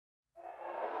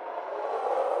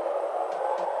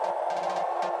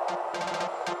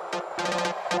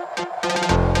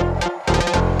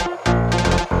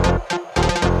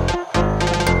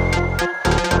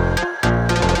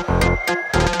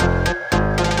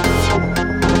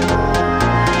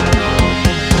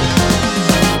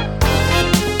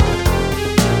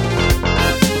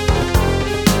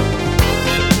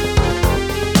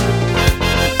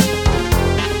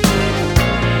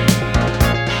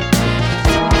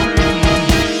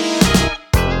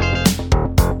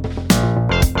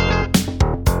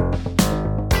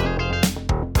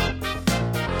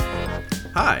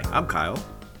I'm Kyle.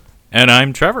 And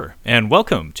I'm Trevor, and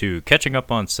welcome to Catching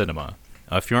Up on Cinema.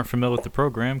 If you aren't familiar with the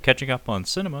program, Catching Up on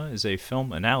Cinema is a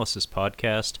film analysis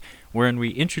podcast wherein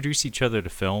we introduce each other to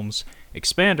films,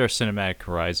 expand our cinematic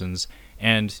horizons,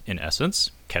 and, in essence,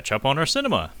 catch up on our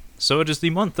cinema. So it is the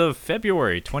month of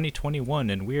February 2021,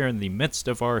 and we are in the midst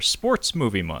of our sports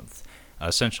movie month.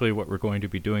 Essentially, what we're going to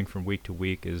be doing from week to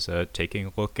week is taking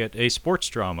a look at a sports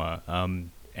drama.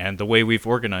 And the way we've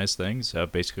organized things,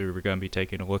 basically we're going to be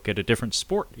taking a look at a different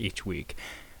sport each week.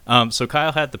 So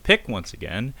Kyle had the pick once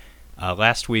again.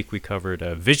 Last week we covered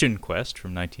Vision Quest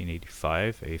from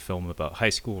 1985, a film about high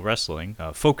school wrestling,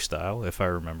 folk style, if I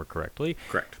remember correctly.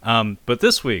 Correct. But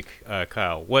this week,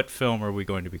 Kyle, what film are we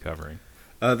going to be covering?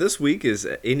 This week is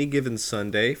Any Given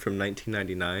Sunday from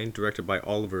 1999, directed by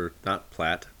Oliver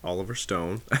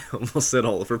Stone. I almost said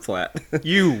Oliver Platt.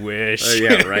 You wish.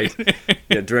 Yeah, right.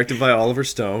 Yeah, directed by Oliver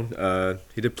Stone.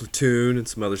 He did Platoon and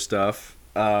some other stuff.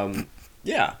 I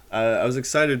was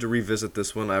excited to revisit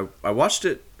this one. I watched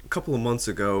it a couple of months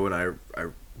ago, and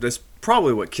that's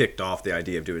probably what kicked off the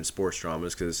idea of doing sports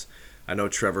dramas, because I know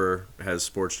Trevor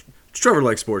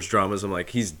likes sports dramas. I'm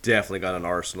like, he's definitely got an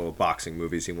arsenal of boxing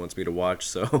movies he wants me to watch.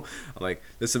 So I'm like,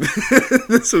 this would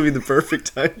be the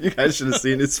perfect time. You guys should have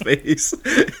seen his face.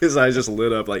 His eyes just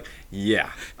lit up like,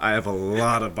 yeah, I have a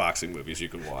lot of boxing movies you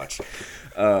can watch.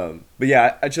 But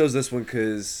yeah, I chose this one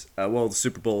because, the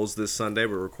Super Bowl is this Sunday.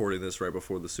 We're recording this right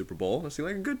before the Super Bowl. It seemed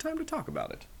like a good time to talk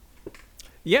about it.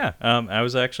 Yeah, I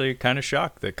was actually kind of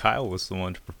shocked that Kyle was the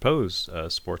one to propose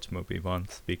Sports Movie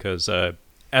Month because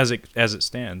as it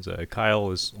stands,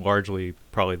 Kyle is largely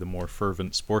probably the more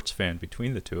fervent sports fan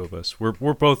between the two of us.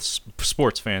 We're both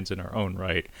sports fans in our own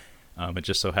right. It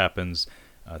just so happens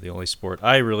the only sport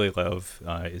I really love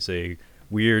is a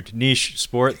weird niche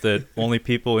sport that only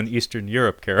people in Eastern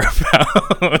Europe care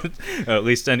about, at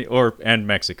least and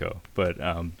Mexico. But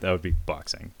that would be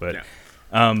boxing. But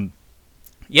yeah.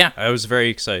 Yeah, I was very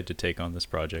excited to take on this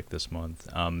project this month,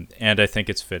 and I think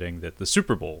it's fitting that the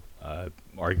Super Bowl,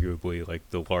 arguably like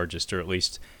the largest or at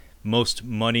least most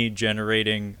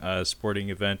money-generating sporting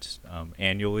event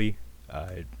annually,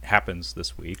 happens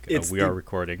this week. We are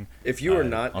recording if you are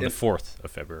not on the 4th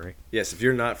of February. Yes, if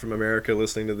you're not from America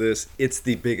listening to this, it's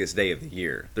the biggest day of the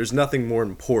year. There's nothing more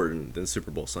important than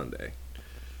Super Bowl Sunday.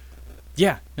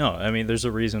 Yeah, no, I mean, there's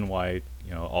a reason why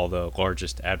all the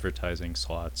largest advertising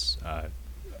slots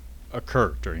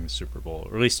occur during the Super Bowl,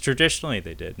 or at least traditionally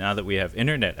they did. Now that we have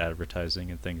internet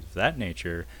advertising and things of that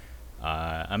nature,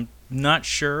 I'm not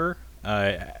sure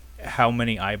how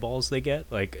many eyeballs they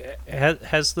get. Like,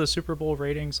 has the Super Bowl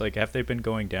ratings, have they been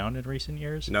going down in recent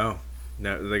years? No,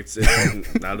 it's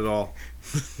not at all.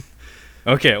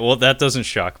 Okay, well, that doesn't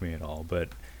shock me at all. But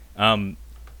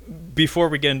before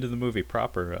we get into the movie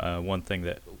proper, one thing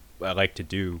that I like to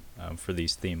do for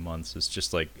these theme months is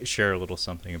just share a little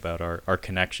something about our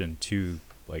connection to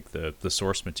the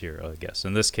source material, I guess.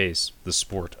 In this case, the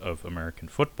sport of American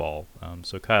football.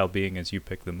 So Kyle, being as you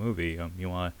pick the movie, you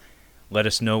want to let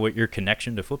us know what your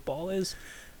connection to football is?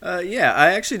 Yeah,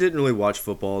 I actually didn't really watch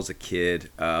football as a kid.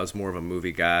 I was more of a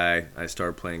movie guy. I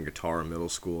started playing guitar in middle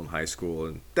school and high school,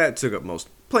 and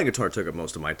playing guitar took up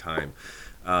most of my time.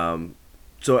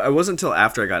 So it wasn't until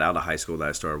after I got out of high school that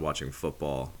I started watching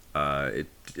football. It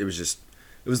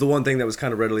was the one thing that was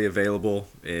kind of readily available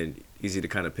and easy to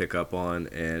kind of pick up on.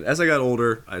 And as I got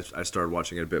older, I started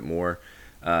watching it a bit more.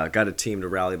 Got a team to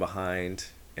rally behind,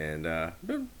 and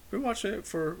been watching it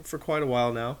for quite a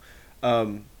while now.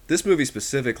 This movie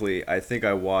specifically, I think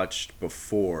I watched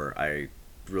before I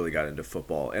really got into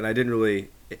football, and it didn't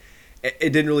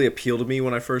really appeal to me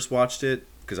when I first watched it,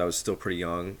 because I was still pretty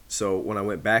young. So when I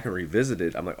went back and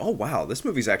revisited, I'm like, oh wow, this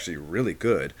movie's actually really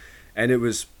good. And it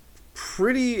was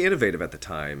pretty innovative at the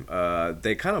time.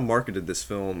 They kind of marketed this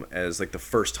film as the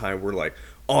first time we're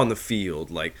on the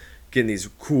field, getting these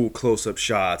cool close-up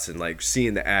shots and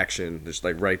seeing the action just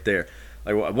right there.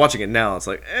 Watching it now, it's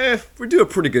we do a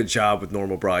pretty good job with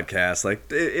normal broadcasts.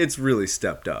 It's really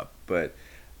stepped up. But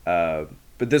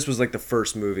this was the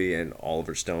first movie, and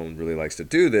Oliver Stone really likes to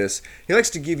do this. He likes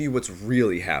to give you what's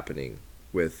really happening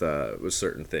with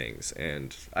certain things,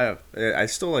 and I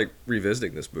still like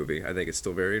revisiting this movie. I think it's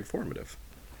still very informative.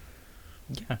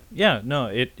 Yeah, no,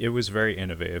 it was very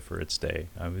innovative for its day.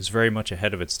 It was very much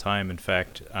ahead of its time. In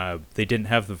fact, they didn't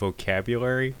have the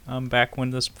vocabulary back when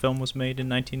this film was made in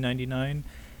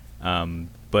 1999.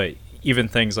 But even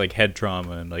things like head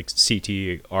trauma and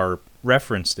CT are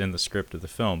referenced in the script of the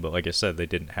film. But like I said, they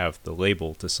didn't have the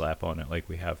label to slap on it like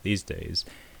we have these days.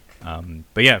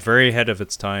 But yeah, very ahead of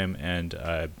its time, and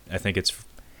I think it's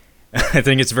I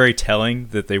think it's very telling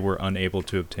that they were unable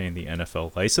to obtain the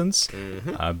NFL license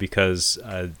because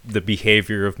the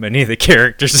behavior of many of the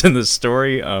characters in the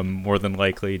story more than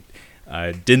likely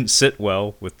didn't sit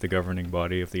well with the governing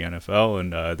body of the NFL,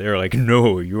 and they're like,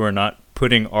 no, you are not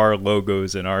putting our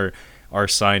logos and our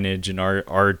signage and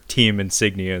our team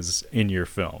insignias in your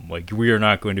film. Like, we are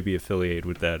not going to be affiliated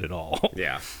with that at all.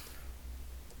 Yeah.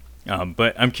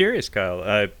 But I'm curious,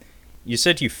 Kyle. You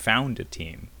said you found a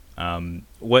team.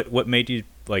 What made you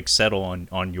like settle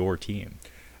on your team?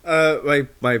 My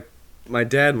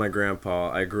dad, and my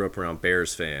grandpa. I grew up around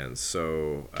Bears fans,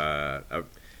 so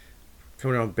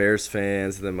coming around Bears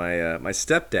fans. And then my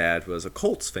stepdad was a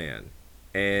Colts fan,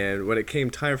 and when it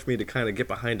came time for me to kind of get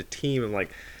behind a team, I'm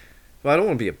like, well, I don't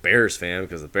want to be a Bears fan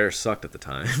because the Bears sucked at the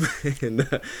time, and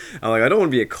I'm like, I don't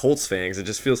want to be a Colts fan because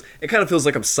it kind of feels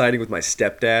like I'm siding with my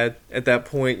stepdad at that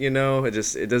point, you know. It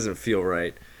doesn't feel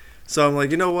right. So I'm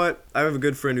like, you know what? I have a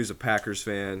good friend who's a Packers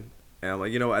fan, and I'm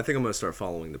like, you know what? I think I'm gonna start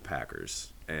following the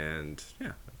Packers, and yeah,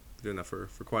 I've been doing that for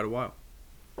quite a while.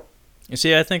 You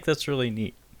see, I think that's really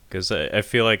neat because I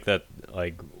feel like that,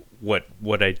 like what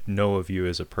I know of you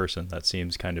as a person, that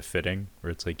seems kind of fitting.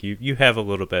 Where it's like you have a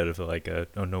little bit of like a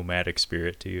nomadic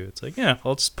spirit to you. It's like, yeah,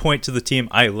 I'll just point to the team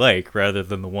I like rather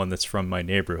than the one that's from my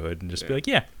neighborhood, and just be like,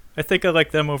 yeah, I think I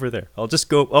like them over there. I'll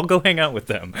go hang out with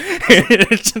them.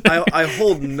 I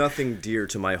hold nothing dear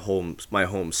to my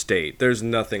home state. There's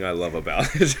nothing I love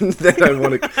about it that I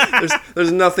want to.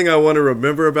 There's nothing I want to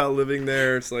remember about living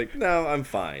there. It's like, no, I'm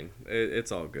fine.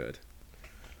 It's all good.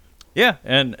 Yeah,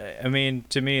 and I mean,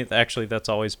 to me, actually, that's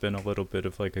always been a little bit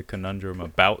of like a conundrum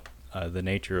about the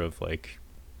nature of like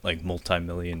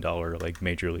multi-million-dollar like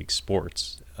major league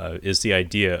sports is the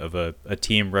idea of a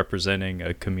team representing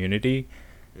a community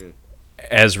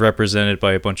as represented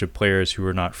by a bunch of players who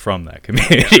are not from that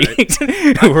community,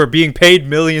 who are being paid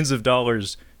millions of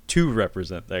dollars to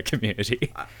represent that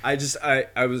community.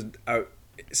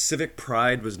 Civic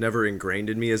pride was never ingrained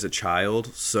in me as a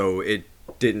child, so it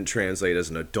didn't translate as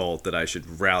an adult that I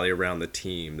should rally around the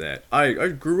team that I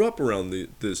grew up around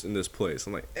this place.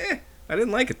 I'm like, I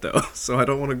didn't like it though, so I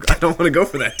don't want to go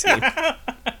for that team.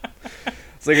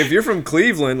 It's like, if you're from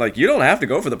Cleveland, like, you don't have to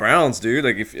go for the Browns, dude.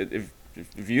 Like,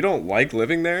 if you don't like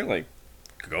living there, like,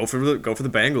 go for the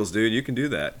Bengals, dude. You can do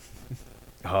that.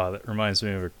 Oh, that reminds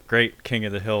me of a great King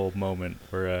of the Hill moment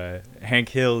where Hank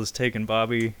Hill is taking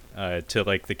Bobby to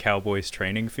like the Cowboys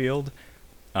training field.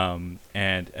 And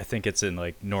I think it's in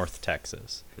like North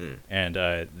Texas, and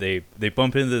they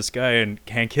bump into this guy, and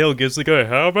Hank Hill gives the guy,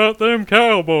 "How about them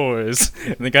Cowboys?"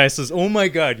 And the guy says, "Oh my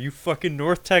God, you fucking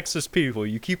North Texas people!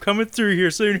 You keep coming through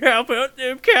here saying, 'How about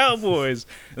them Cowboys?'"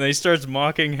 And then he starts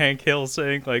mocking Hank Hill,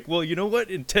 saying like, "Well, you know what?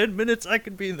 In 10 minutes, I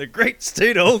could be in the great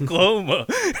state of Oklahoma."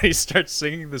 And he starts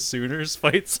singing the Sooners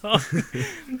fight song.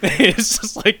 It's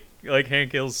just like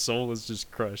Hank Hill's soul is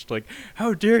just crushed. Like,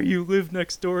 how dare you live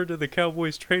next door to the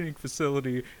Cowboys training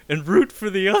facility and root for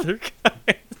the other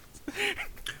guys?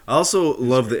 I also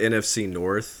love the NFC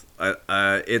North.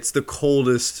 It's the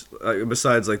coldest,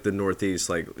 besides like the Northeast,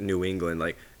 like New England.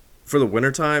 Like, for the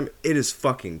wintertime, it is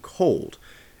fucking cold.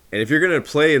 And if you're going to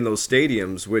play in those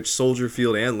stadiums, which Soldier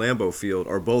Field and Lambeau Field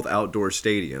are both outdoor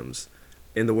stadiums,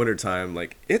 in the wintertime,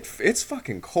 like, it's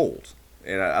fucking cold.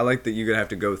 And I like that you're going to have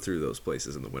to go through those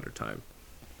places in the wintertime.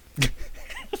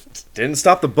 Didn't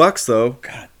stop the Bucks, though.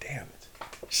 God damn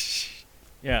it.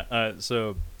 Yeah,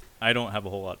 so I don't have a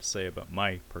whole lot to say about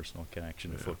my personal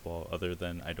connection to football, other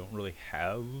than I don't really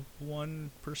have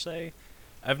one, per se.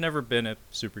 I've never been a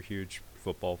super huge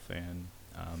football fan,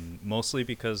 mostly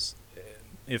because,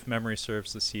 if memory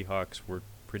serves, the Seahawks were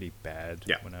pretty bad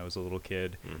when I was a little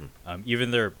kid.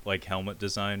 Even their like helmet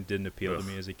design didn't appeal to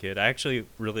me as a kid. I actually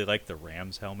really liked the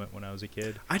Rams helmet when I was a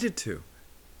kid. I did too.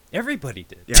 Everybody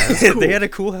did. Yeah, that's cool. They had a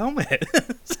cool helmet.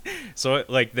 So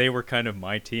like they were kind of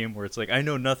my team, where it's like, I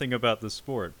know nothing about the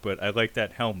sport, but I like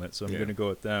that helmet, so I'm going to go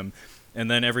with them.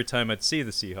 And then every time I'd see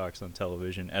the Seahawks on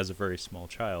television as a very small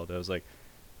child, I was like,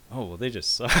 oh, well, they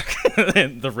just suck.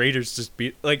 And the Raiders just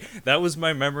beat... Like, that was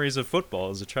my memories of football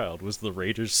as a child, was the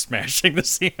Raiders smashing the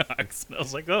Seahawks. And I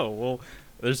was like, oh, well,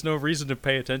 there's no reason to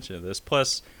pay attention to this.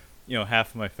 Plus, you know, half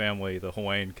of my family, the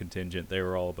Hawaiian contingent, they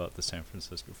were all about the San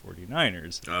Francisco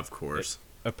 49ers. Of course.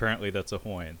 Apparently that's a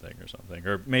Hawaiian thing or something.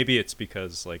 Or maybe it's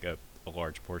because, like, a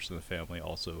large portion of the family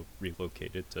also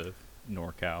relocated to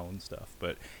NorCal and stuff.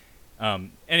 But...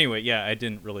 anyway, yeah, I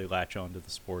didn't really latch on to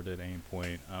the sport at any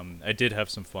point. I did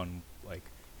have some fun, like,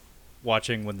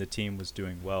 watching when the team was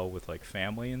doing well with, like,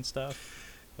 family and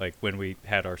stuff. Like, when we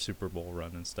had our Super Bowl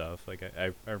run and stuff. Like,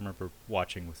 I remember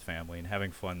watching with family and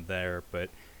having fun there. But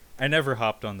I never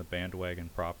hopped on the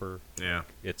bandwagon proper. Yeah.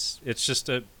 It's just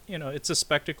a it's a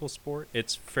spectacle sport.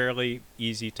 It's fairly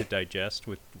easy to digest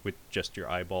with just your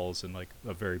eyeballs and like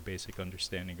a very basic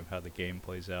understanding of how the game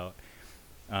plays out.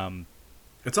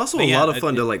 It's also a lot of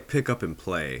fun to like pick up and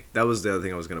play. That was the other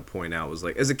thing I was going to point out was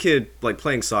like as a kid, like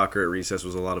playing soccer at recess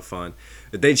was a lot of fun.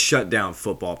 They'd shut down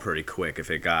football pretty quick if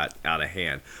it got out of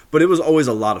hand. But it was always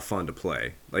a lot of fun to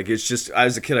play. Like it's just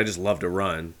as a kid I just loved to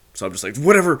run. So I'm just like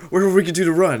whatever we can do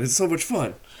to run. It's so much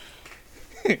fun.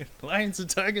 Lions and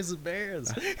tigers and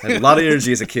bears. I had a lot of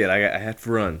energy as a kid. I had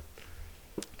to run.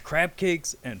 Crab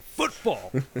cakes and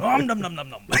football. Nom nom nom nom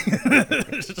nom.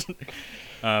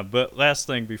 But last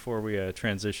thing before we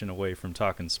transition away from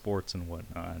talking sports and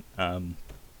whatnot,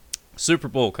 Super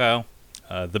Bowl, Kyle,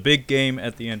 the big game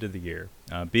at the end of the year.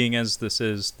 Being as this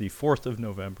is the 4th of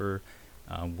November,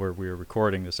 where we are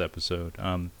recording this episode,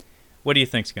 what do you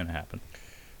think's going to happen?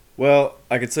 Well,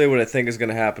 I could say what I think is going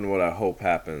to happen, what I hope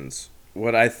happens.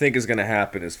 What I think is going to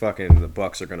happen is fucking the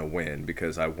Bucs are going to win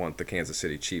because I want the Kansas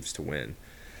City Chiefs to win.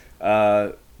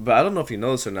 But I don't know if you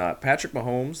know this or not. Patrick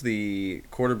Mahomes, the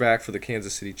quarterback for the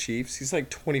Kansas City Chiefs, he's like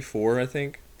 24, I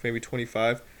think, maybe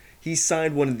 25. He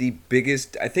signed one of the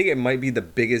biggest, I think it might be the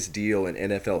biggest deal in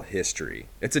NFL history.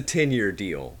 It's a 10-year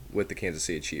deal with the Kansas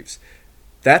City Chiefs.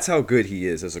 That's how good he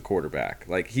is as a quarterback.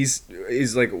 Like he's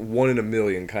like 1 in a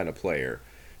million kind of player.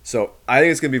 So I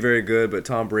think it's going to be very good, but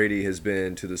Tom Brady has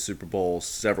been to the Super Bowl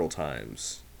several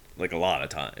times. Like a lot of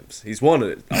times. He's won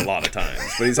it a lot of times,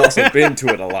 but he's also been to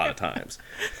it a lot of times.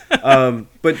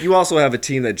 But you also have a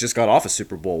team that just got off a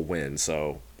Super Bowl win,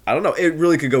 so I don't know. It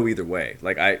really could go either way.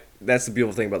 Like that's the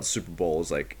beautiful thing about the Super Bowl is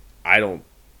like I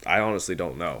honestly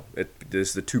don't know. This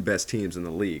is the 2 best teams in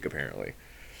the league apparently.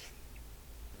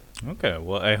 Okay,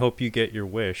 well, I hope you get your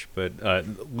wish, but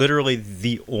literally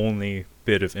the only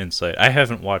bit of insight. I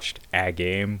haven't watched a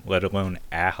game, let alone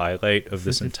a highlight of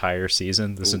this entire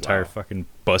season, entire fucking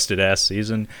busted-ass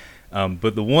season.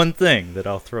 But the one thing that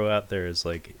I'll throw out there is,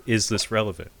 like, is this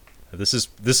relevant? This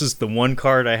is the one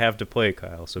card I have to play,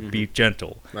 Kyle, so be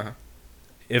gentle. Uh-huh.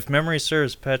 If memory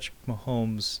serves, Patrick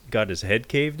Mahomes got his head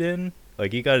caved in.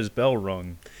 Like, he got his bell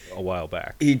rung a while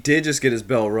back. He did just get his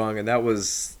bell rung, and that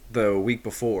was the week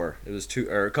before. It was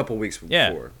a couple weeks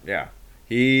before. Yeah.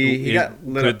 He got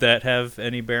lit Could up. that have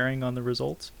any bearing on the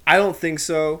results? I don't think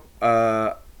so.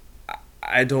 I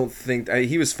don't think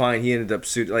he was fine. He ended up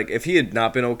like if he had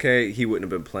not been okay, he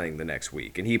wouldn't have been playing the next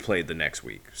week, and he played the next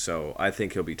week. So I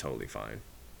think he'll be totally fine.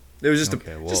 It was just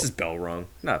just his bell rung.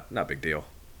 Not a big deal.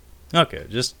 Okay,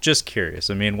 just curious.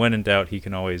 I mean, when in doubt, he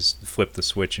can always flip the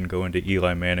switch and go into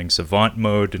Eli Manning savant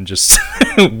mode and just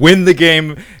win the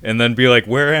game and then be like,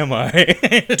 where am I?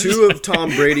 2 of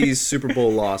Tom Brady's Super Bowl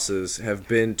losses have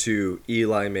been to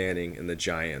Eli Manning and the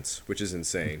Giants, which is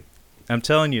insane. I'm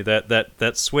telling you,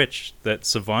 that switch, that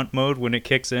savant mode, when it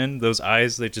kicks in, those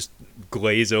eyes, they just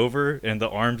glaze over and the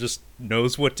arm just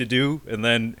knows what to do. And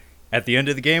then at the end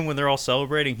of the game, when they're all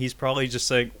celebrating, he's probably just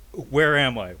saying, where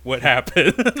am I? What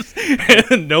happened?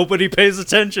 And nobody pays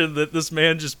attention that this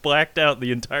man just blacked out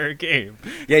the entire game.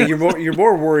 Yeah, you're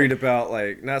more worried about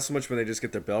like not so much when they just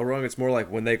get their bell rung. It's more like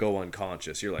when they go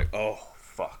unconscious. You're like, oh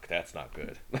fuck, that's not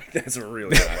good. Like that's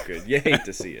really not good. You hate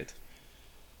to see it.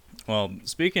 Well,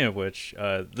 speaking of which,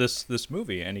 this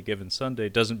movie, Any Given Sunday,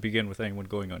 doesn't begin with anyone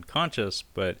going unconscious,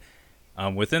 but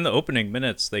within the opening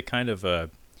minutes, they kind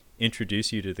of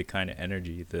introduce you to the kind of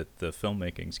energy that the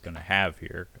filmmaking's going to have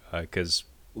here, because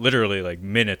literally like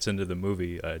minutes into the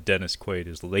movie, Dennis Quaid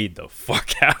is laid the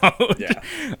fuck out. Yeah.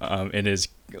 And is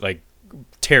like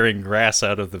tearing grass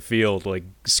out of the field, like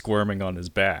squirming on his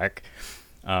back.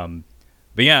 But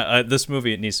yeah, this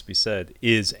movie, it needs to be said,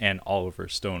 is an Oliver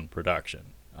Stone production.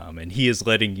 And he is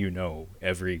letting you know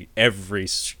every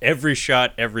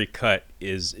shot, every cut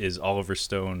is Oliver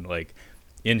Stone, like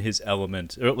in his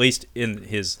element, or at least in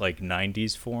his like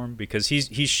 90s form, because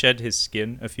he's shed his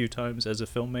skin a few times as a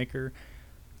filmmaker.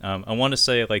 I want to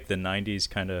say like the 90s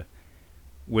kind of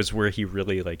was where he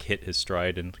really like hit his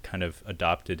stride and kind of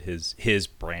adopted his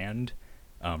brand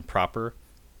proper.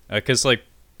 Because like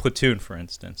Platoon, for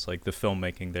instance, like the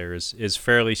filmmaking there is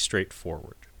fairly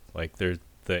straightforward. Like the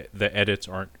edits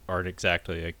aren't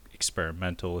exactly like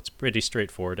experimental. It's pretty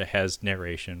straightforward. It has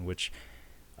narration, which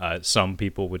some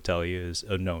people would tell you is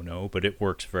a no-no, but it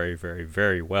works very, very,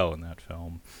 very well in that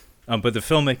film. But the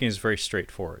filmmaking is very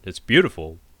straightforward. It's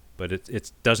beautiful, but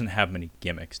it doesn't have many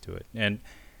gimmicks to it. And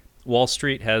Wall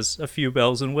Street has a few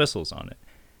bells and whistles on it.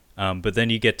 But then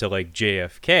you get to like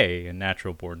JFK and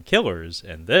Natural Born Killers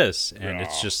and this, and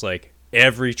it's just like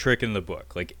every trick in the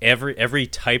book, like every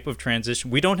type of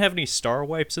transition. We don't have any star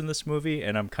wipes in this movie,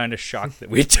 and I'm kind of shocked that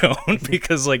we don't,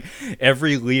 because like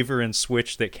every lever and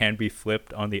switch that can be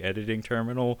flipped on the editing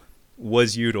terminal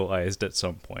was utilized at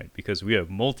some point, because we have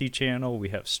multi-channel, we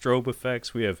have strobe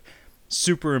effects, we have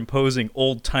superimposing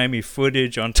old-timey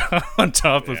footage on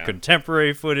top of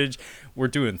contemporary footage. We're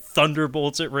doing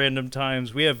thunderbolts at random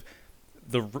times. We have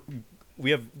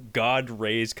God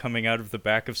rays coming out of the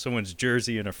back of someone's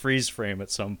jersey in a freeze frame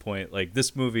at some point. Like,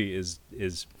 this movie is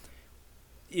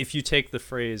if you take the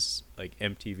phrase like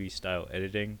MTV style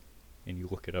editing and you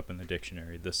look it up in the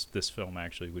dictionary, this film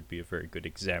actually would be a very good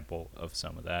example of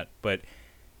some of that. But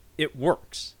it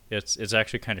works. It's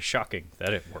actually kind of shocking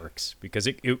that it works, because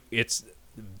it's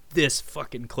this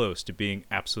fucking close to being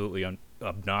absolutely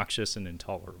obnoxious and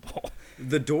intolerable.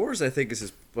 The Doors, I think, is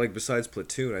his, like, besides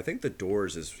Platoon, I think The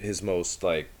Doors is his most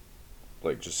like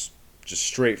just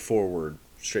straightforward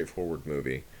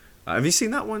movie. Have you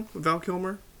seen that one with Val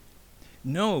Kilmer?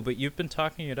 No, but you've been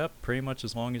talking it up pretty much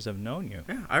as long as I've known you.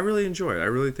 Yeah, I really enjoy it. I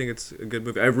really think it's a good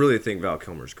movie. I really think Val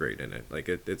Kilmer's great in it. Like,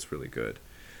 it's really good.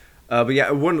 But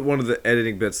yeah, one of the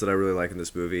editing bits that I really like in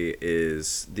this movie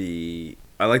is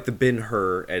I like the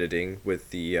Ben-Hur editing with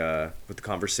the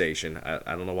conversation.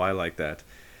 I don't know why I like that.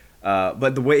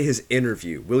 But the way his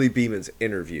interview, Willie Beeman's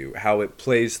interview, how it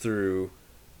plays through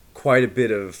quite a bit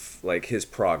of like his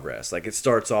progress. Like, it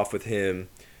starts off with him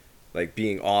like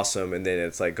being awesome, and then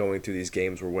it's like going through these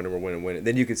games we're winning.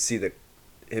 Then you could see that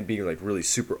him being like really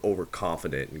super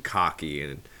overconfident and cocky,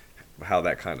 and how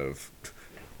that kind of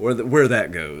where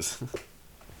that goes.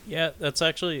 Yeah, that's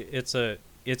actually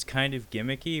it's kind of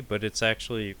gimmicky, but it's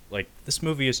actually like, this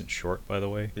movie isn't short, by the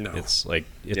way. No, it's like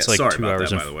sorry 2 about hours.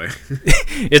 That, by the way,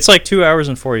 it's like 2 hours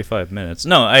and 45 minutes.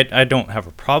 No, I don't have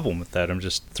a problem with that. I'm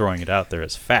just throwing it out there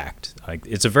as fact. Like,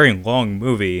 it's a very long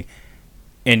movie,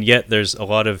 and yet there's a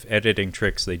lot of editing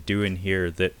tricks they do in here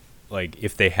that, like,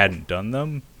 if they hadn't done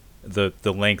them, the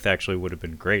length actually would have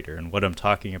been greater. And what I'm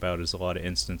talking about is a lot of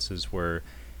instances where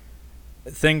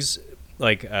things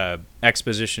like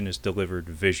exposition is delivered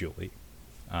visually.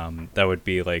 That would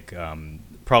be like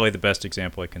probably the best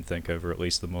example I can think of, or at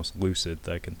least the most lucid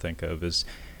that I can think of, is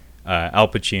Al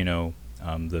Pacino,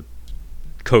 the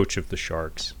coach of the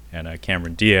Sharks, and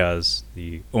Cameron Diaz,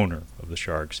 the owner of the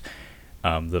Sharks,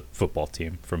 the football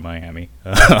team from Miami.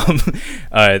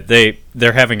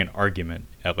 They're having an argument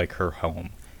at like her home,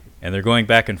 and they're going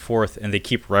back and forth, and they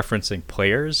keep referencing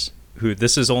players who,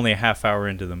 this is only a half hour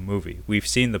into the movie. We've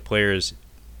seen the players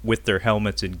with their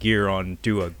helmets and gear on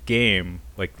do a game.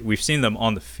 Like, we've seen them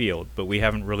on the field, but we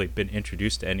haven't really been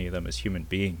introduced to any of them as human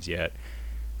beings yet.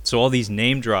 So all these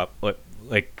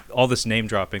all this name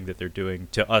dropping that they're doing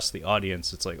to us, the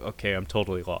audience, it's like, okay, I'm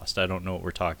totally lost. I don't know what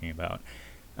we're talking about.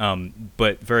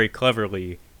 But very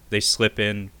cleverly, they slip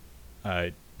in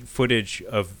footage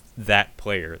of that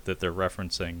player that they're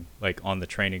referencing, like, on the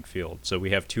training field. So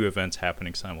we have two events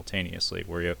happening simultaneously,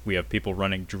 where we have people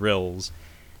running drills,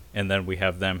 and then we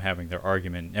have them having their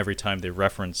argument. Every time they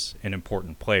reference an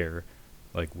important player,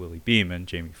 like Willie Beeman,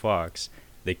 Jamie Foxx,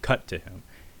 they cut to him,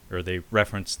 or they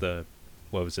reference the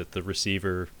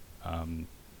receiver,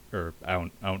 or I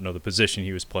don't know the position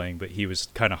he was playing, but he was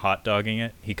kind of hot dogging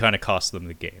it. He kind of cost them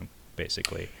the game,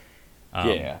 basically.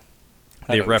 Yeah.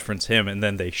 They reference him, and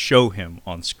then they show him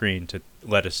on screen to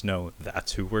let us know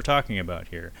that's who we're talking about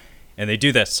here. And they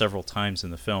do that several times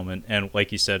in the film. And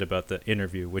like you said about the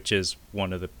interview, which is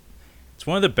one of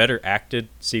the better acted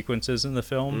sequences in the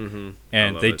film. Mm-hmm.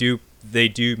 And they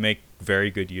do make very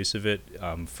good use of it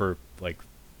for like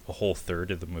a whole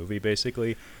third of the movie,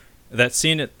 basically. That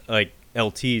scene at like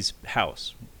LT's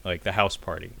house, like the house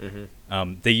party,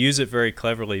 they use it very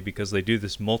cleverly, because they do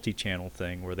this multi-channel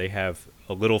thing where they have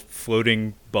a little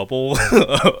floating bubble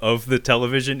of the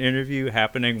television interview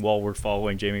happening while we're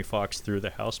following Jamie Foxx through the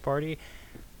house party.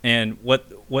 And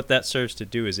what that serves to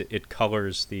do is it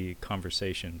colors the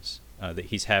conversations that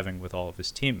he's having with all of his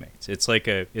teammates. It's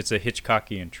a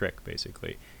Hitchcockian trick,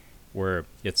 basically, where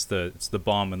it's the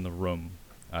bomb in the room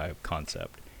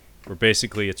concept, where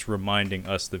basically it's reminding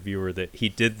us, the viewer, that he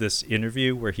did this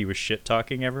interview where he was shit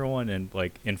talking everyone and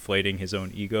like inflating his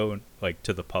own ego and like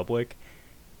to the public,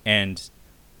 and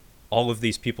all of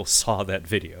these people saw that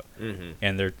video,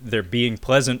 and they're being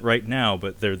pleasant right now,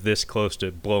 but they're this close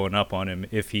to blowing up on him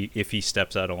if he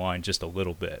steps out of line just a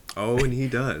little bit. Oh, and he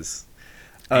does.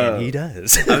 And he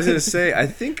does. I was gonna say,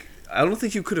 I don't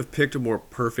think you could have picked a more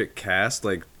perfect cast,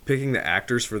 like picking the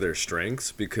actors for their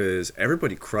strengths, because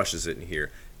everybody crushes it in here.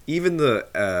 Even the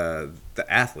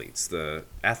athletes, the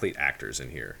athlete actors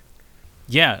in here.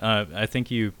 Yeah, I think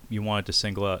you wanted to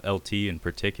single out LT in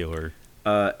particular.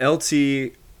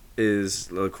 LT,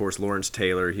 is, of course, Lawrence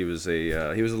Taylor. He was a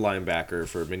linebacker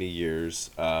for many years.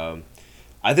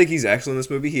 I think he's excellent in this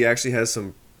movie. He actually has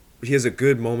some. He has a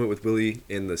good moment with Willie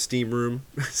in the steam room,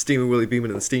 Steam and Willie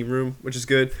Beeman in the steam room, which is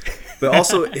good. But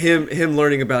also him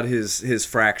learning about his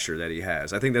fracture that he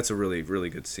has. I think that's a really,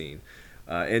 really good scene.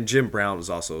 And Jim Brown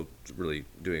is also really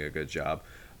doing a good job.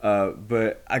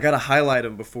 But I gotta highlight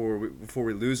him before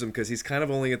we lose him because he's kind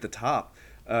of only at the top.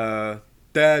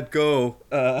 Dad, go.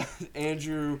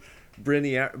 Andrew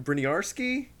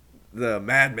Briniarski, the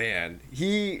madman.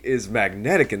 He is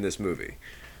magnetic in this movie.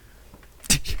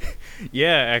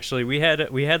 Yeah, actually, we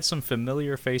had some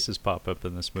familiar faces pop up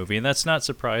in this movie, and that's not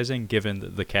surprising given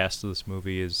that the cast of this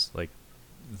movie is like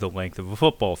the length of a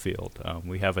football field.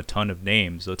 We have a ton of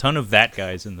names, a ton of that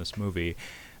guys in this movie.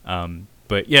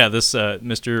 But yeah, this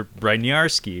Mr.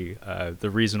 Braniarski, the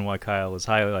reason why Kyle is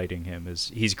highlighting him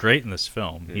is he's great in this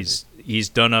film. Mm-hmm. He's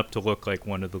done up to look like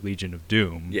one of the Legion of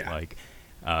Doom. Yeah. Like,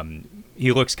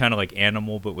 he looks kind of like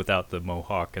Animal, but without the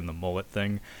mohawk and the mullet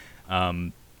thing.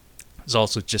 He's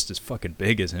also just as fucking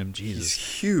big as him. Jesus.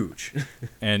 He's huge.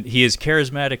 And he is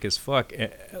charismatic as fuck,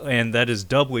 and that is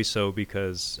doubly so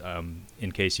because,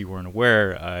 in case you weren't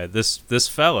aware, this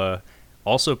fella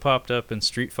also popped up in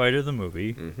Street Fighter the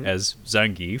movie as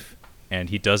Zangief, and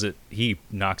he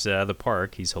knocks it out of the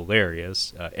park. He's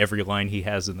hilarious. Every line he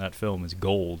has in that film is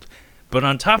gold. But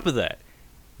on top of that,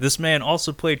 this man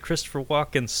also played Christopher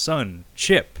Walken's son,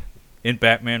 Chip, in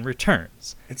Batman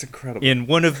Returns. It's incredible. In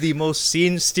one of the most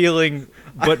scene-stealing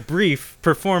but brief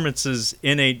performances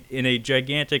in a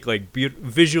gigantic, like,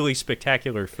 visually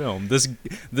spectacular film.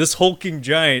 This hulking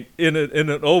giant in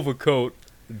an overcoat,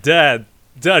 Dad,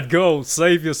 go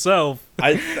save yourself.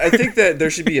 I think that there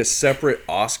should be a separate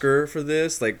Oscar for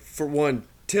this. Like, for one,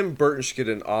 Tim Burton should get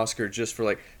an Oscar just for,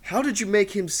 like, how did you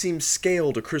make him seem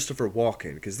scale to Christopher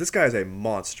Walken? Because this guy's a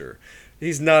monster.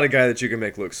 He's not a guy that you can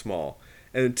make look small.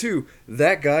 And then two,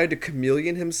 that guy to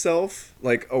chameleon himself,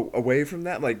 like, away from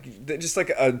that, like, just like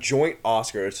a joint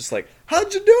Oscar. It's just like,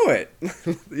 how'd you do it?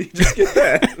 You just get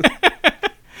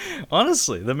that.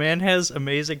 Honestly, the man has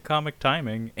amazing comic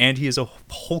timing, and he is a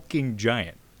hulking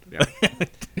giant. Yeah.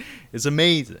 It's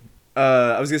amazing.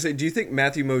 I was going to say, do you think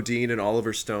Matthew Modine and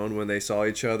Oliver Stone, when they saw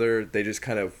each other, they just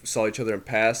kind of saw each other in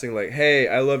passing, like, hey,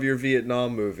 I love your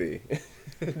Vietnam movie.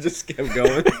 Just kept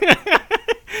going.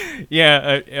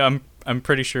 Yeah, I'm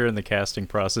pretty sure in the casting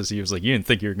process he was like, "You didn't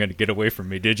think you were going to get away from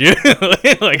me, did you?"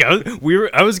 Like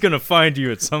I was going to find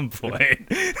you at some point.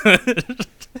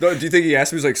 No, do you think he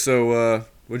asked me? He's like, "So,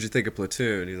 what'd you think of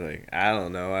Platoon?" He's like, "I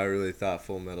don't know. I really thought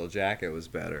Full Metal Jacket was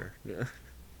better." Yeah.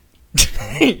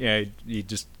 Yeah, he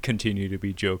just continue to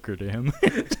be Joker to him.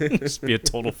 Just be a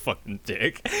total fucking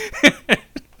dick.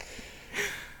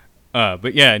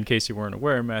 But yeah, in case you weren't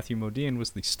aware, Matthew Modine was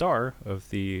the star of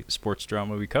the sports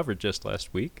drama we covered just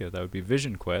last week. That would be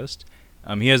Vision Quest.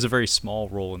 He has a very small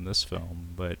role in this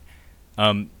film, but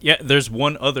yeah, there's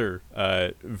one other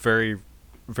very,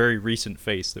 very recent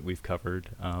face that we've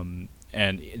covered, and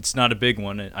it's not a big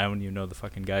one. I don't even know the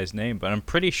fucking guy's name, but I'm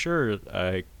pretty sure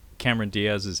Cameron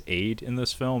Diaz's aide in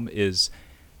this film is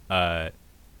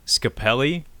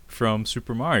Scapelli from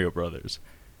Super Mario Brothers.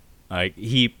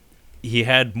 He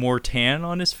had more tan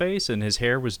on his face, and his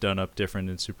hair was done up different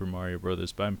in Super Mario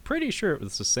Brothers, but I'm pretty sure it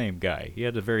was the same guy. He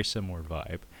had a very similar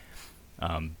vibe.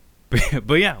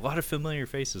 But yeah, a lot of familiar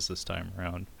faces this time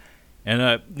around.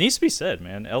 And needs to be said,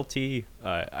 man, LT,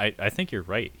 I think you're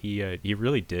right. He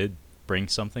really did bring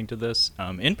something to this.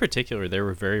 In particular, they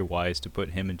were very wise to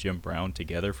put him and Jim Brown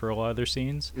together for a lot of their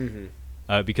scenes.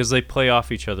 Mm-hmm. Because they play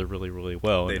off each other really, really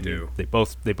well. They do. They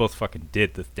both fucking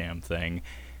did the damn thing.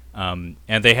 And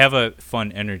they have a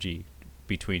fun energy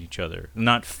between each other.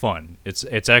 Not fun.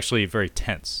 It's actually very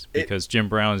tense because Jim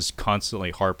Brown is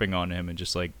constantly harping on him and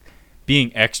just like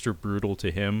being extra brutal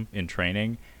to him in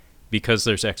training because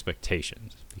there's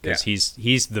expectations. Because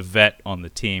he's the vet on the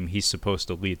team. He's supposed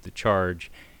to lead the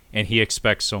charge, and he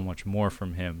expects so much more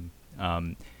from him.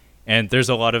 And there's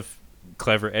a lot of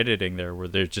clever editing there where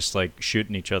they're just like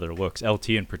shooting each other looks. LT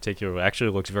in particular actually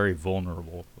looks very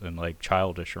vulnerable and like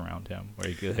childish around him, where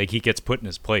he gets put in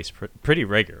his place pretty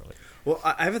regularly. Well,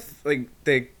 I have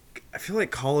I feel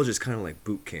like college is kind of like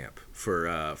boot camp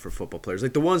for football players.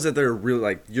 Like the ones that they're really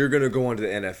like, you're gonna go on to the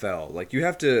NFL. Like you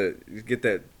have to get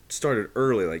that started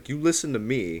early. Like you listen to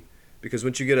me because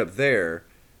once you get up there,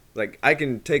 like I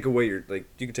can take away you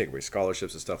can take away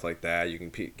scholarships and stuff like that. You can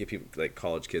get people like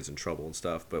college kids in trouble and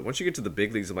stuff. But once you get to the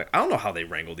big leagues, I'm like, I don't know how they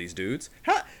wrangle these dudes.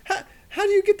 How do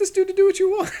you get this dude to do what you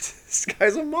want? This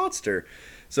guy's a monster.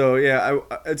 So yeah,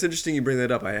 it's interesting you bring that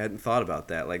up. I hadn't thought about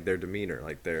that, like their demeanor,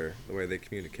 like the way they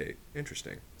communicate.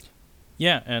 Interesting.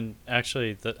 Yeah, and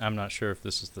actually, I'm not sure if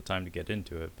this is the time to get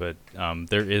into it, but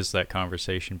there is that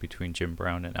conversation between Jim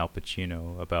Brown and Al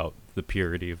Pacino about the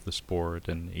purity of the sport,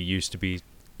 and it used to be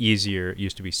easier, it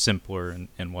used to be simpler,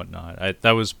 and whatnot.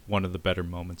 That was one of the better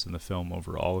moments in the film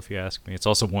overall, if you ask me. It's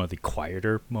also one of the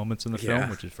quieter moments in the film,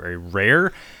 which is very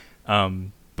rare.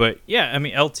 But yeah, I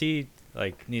mean, LT,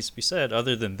 like, needs to be said,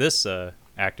 other than this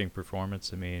acting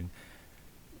performance, I mean,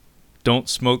 don't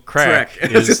smoke crack.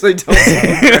 Don't smoke crack.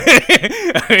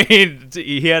 I mean,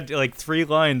 he had like 3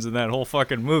 lines in that whole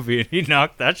fucking movie, and he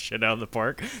knocked that shit out of the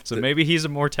park. So maybe he's a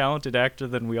more talented actor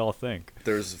than we all think.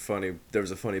 There was a funny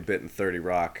bit in 30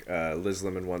 Rock. Liz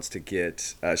Lemon wants to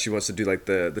get, she wants to do like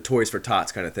the Toys for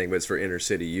Tots kind of thing, but it's for inner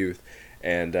city youth.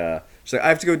 And she's like, I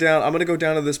have to go down. I'm gonna go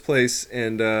down to this place,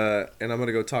 and I'm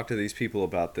gonna go talk to these people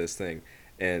about this thing.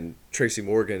 And Tracy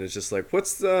Morgan is just like,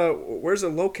 where's it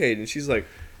located? And she's like,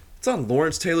 it's on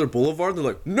Lawrence Taylor Boulevard. They're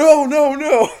like, no,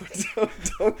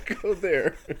 don't go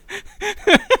there.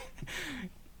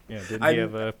 Yeah, didn't he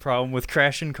have a problem with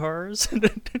crashing cars?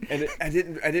 And I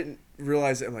didn't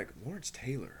realize it. I'm like, Lawrence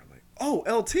Taylor. I'm like, oh,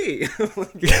 LT.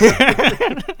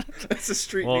 That's a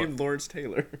street named Lawrence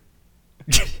Taylor.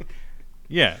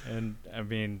 Yeah, and I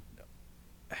mean,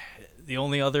 the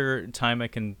only other time I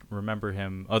can remember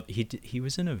him, he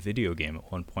was in a video game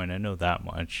at one point. I know that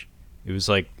much. It was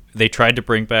like they tried to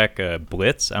bring back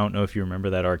Blitz. I don't know if you remember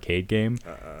that arcade game.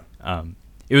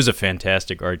 It was a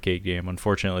fantastic arcade game.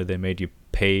 Unfortunately, they made you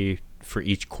pay for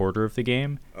each quarter of the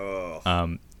game.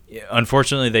 Oh.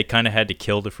 Unfortunately, they kind of had to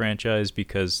kill the franchise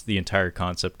because the entire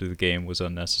concept of the game was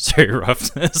unnecessary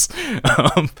roughness.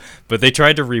 But they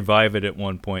tried to revive it at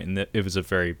one point, and it was a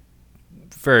very,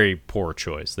 very poor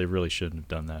choice. They really shouldn't have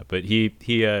done that. But he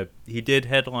did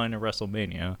headline a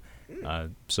WrestleMania,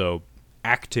 so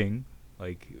acting,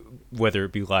 like whether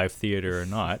it be live theater or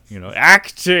not,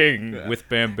 acting with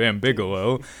Bam Bam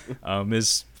Bigelow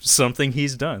is something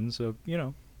he's done. So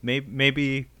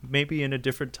maybe in a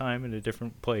different time, in a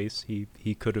different place,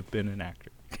 he could have been an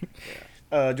actor. Do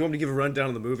you want me to give a rundown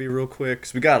of the movie real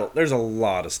quick? Because there's a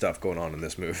lot of stuff going on in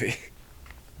this movie.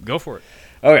 Go for it.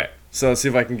 Okay, so let's see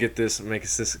if I can get this and make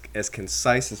this as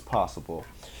concise as possible.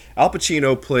 Al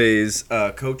Pacino plays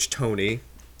Coach Tony,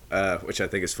 which I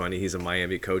think is funny. He's a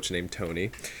Miami coach named Tony.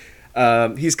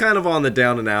 He's kind of on the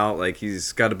down and out. Like,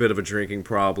 he's got a bit of a drinking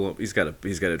problem. He's got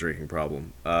a drinking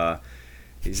problem.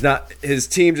 His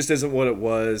team just isn't what it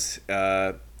was.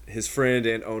 His friend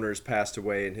and owners passed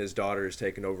away, and his daughter has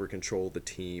taken over control of the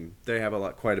team. They have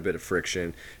quite a bit of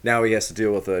friction. Now he has to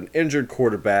deal with an injured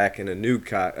quarterback and a new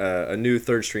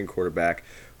third string quarterback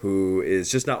who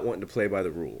is just not wanting to play by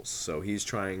the rules. So he's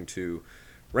trying to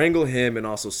wrangle him and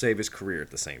also save his career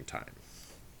at the same time.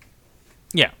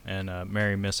 Yeah, and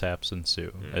merry mishaps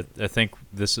ensue. I think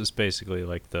this is basically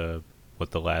like the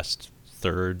last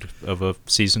third of a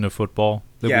season of football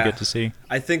that we get to see.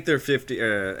 I think they're 50.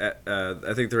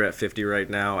 I think they're at 50 right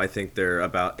now. I think they're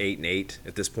about 8-8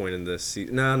 at this point in the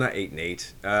season. No, not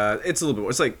 8-8. It's a little bit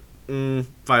more. It's like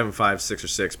 5-5,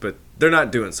 6-6, but they're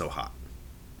not doing so hot.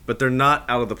 But they're not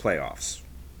out of the playoffs.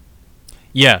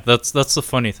 Yeah, that's the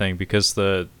funny thing, because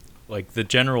the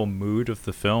general mood of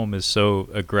the film is so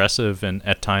aggressive and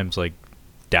at times like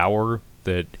dour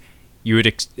that you would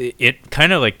it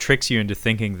kind of like tricks you into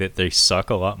thinking that they suck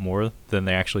a lot more than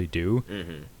they actually do.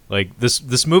 Mm-hmm. Like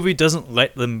this movie doesn't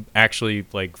let them actually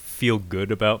like feel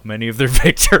good about many of their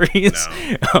victories.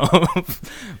 No.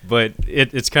 But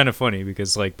it's kind of funny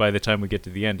because like by the time we get to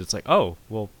the end, it's like, oh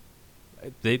well,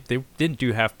 they didn't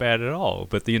do half bad at all.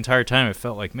 But the entire time it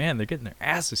felt like, man, they're getting their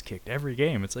asses kicked every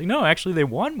game. It's like, no, actually they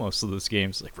won most of those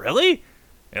games. Like, really?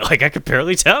 Like, I could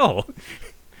barely tell.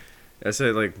 I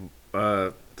said, like,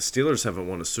 the Steelers haven't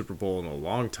won a Super Bowl in a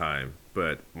long time,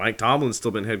 but Mike Tomlin's still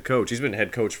been head coach. He's been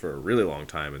head coach for a really long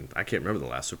time, and I can't remember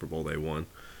the last Super Bowl they won.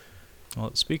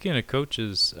 Well, speaking of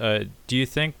coaches, do you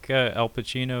think Al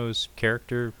Pacino's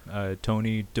character,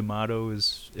 Tony D'Amato,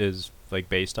 is like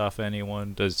based off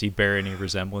anyone? Does he bear any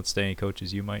resemblance to any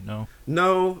coaches you might know?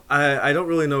 No, I don't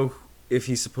really know if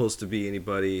he's supposed to be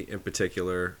anybody in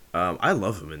particular. I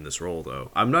love him in this role,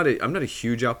 though. I'm not a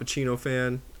huge Al Pacino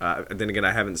fan. Then again,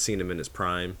 I haven't seen him in his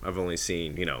prime. I've only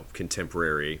seen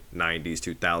contemporary 90s,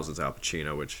 2000s Al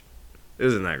Pacino, which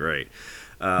isn't that great.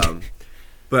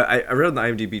 But I read in the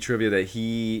IMDb trivia that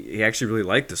he actually really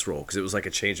liked this role because it was like a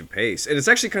change of pace. And it's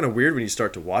actually kind of weird when you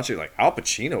start to watch it, like Al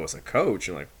Pacino as a coach.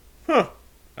 You're like, huh,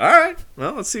 all right,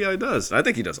 well, let's see how he does. I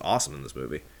think he does awesome in this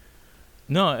movie.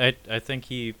 No, I think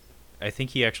he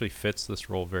actually fits this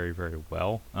role very, very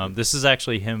well. This is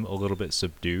actually him a little bit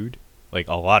subdued. like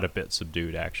a lot of bit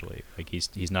subdued actually. Like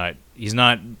he's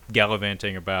not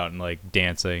gallivanting about and like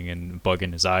dancing and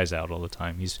bugging his eyes out all the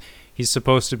time. He's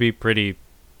supposed to be pretty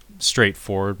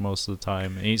straightforward most of the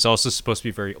time, and he's also supposed to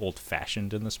be very old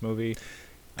fashioned in this movie.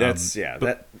 That's Go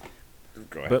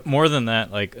ahead. But more than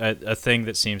that, like a thing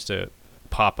that seems to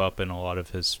pop up in a lot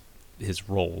of his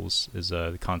roles is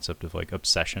the concept of like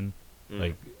obsession.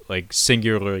 Like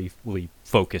singularly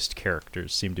focused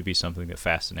characters seem to be something that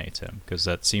fascinates him, because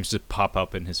that seems to pop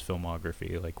up in his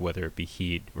filmography, like whether it be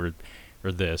Heat or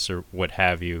this or what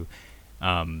have you.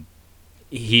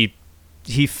 He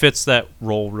fits that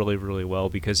role really, really well,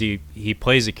 because he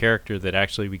plays a character that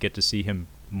actually we get to see him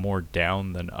more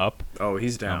down than up. Oh,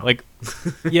 he's down.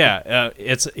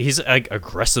 He's like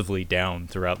aggressively down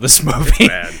throughout this movie.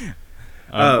 Bad.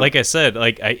 Like I said,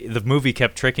 the movie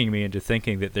kept tricking me into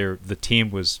thinking that the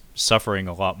team was suffering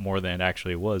a lot more than it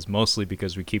actually was, mostly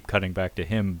because we keep cutting back to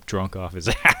him drunk off his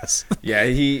ass. Yeah,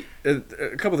 a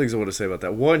couple things I want to say about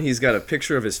that. One, he's got a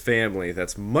picture of his family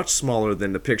that's much smaller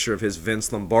than the picture of his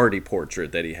Vince Lombardi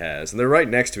portrait that he has, and they're right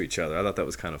next to each other. I thought that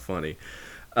was kind of funny.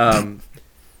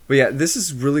 But yeah, this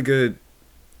is really good.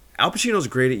 Al Pacino's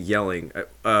great at yelling.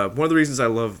 One of the reasons I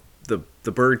love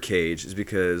the Birdcage is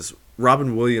because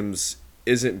Robin Williams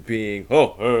isn't being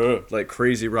like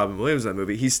crazy Robin Williams in that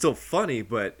movie. He's still funny,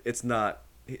 but it's not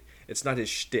his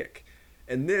shtick.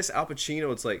 And this Al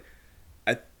Pacino, it's like,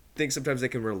 I think sometimes they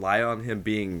can rely on him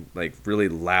being like really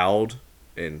loud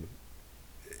and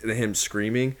him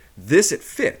screaming. This it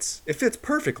fits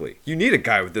perfectly. You need a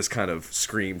guy with this kind of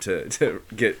scream to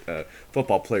get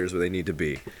football players where they need to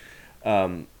be.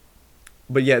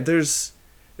 But yeah, there's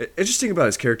interesting about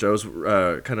his character. I was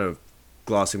kind of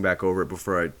glossing back over it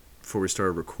before we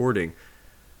started recording.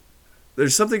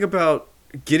 There's something about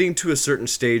getting to a certain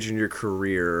stage in your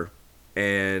career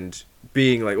and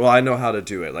being like, well, I know how to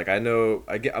do it. Like,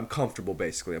 I'm comfortable,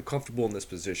 basically. I'm comfortable in this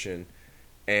position.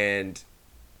 And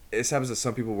this happens to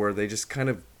some people where they just kind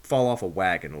of fall off a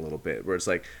wagon a little bit, where it's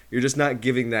like, you're just not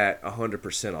giving that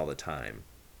 100% all the time.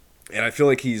 And I feel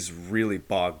like he's really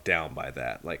bogged down by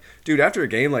that. Like, dude, after a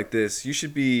game like this, you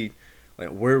should be like,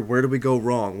 where did we go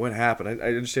wrong? What happened? I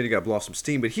understand you got to blow off some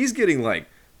steam, but he's getting like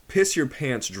piss your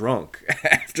pants drunk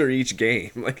after each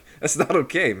game. Like, that's not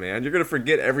okay, man. You're gonna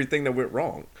forget everything that went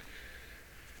wrong.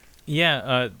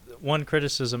 Yeah, one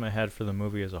criticism I had for the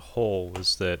movie as a whole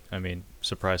was that, I mean,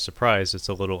 surprise, surprise, it's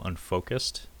a little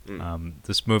unfocused.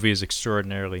 This movie is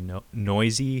extraordinarily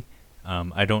noisy.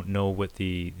 I don't know what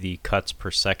the cuts per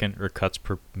second or cuts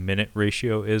per minute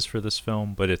ratio is for this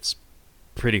film, but it's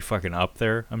pretty fucking up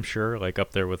there, I'm sure, like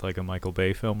up there with like a Michael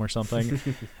Bay film or something.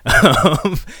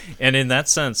 And in that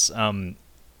sense,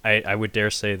 I would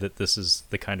dare say that this is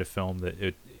the kind of film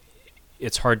that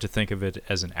it's hard to think of it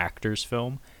as an actor's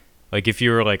film. Like if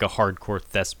you were like a hardcore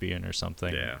thespian or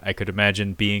something, yeah, I could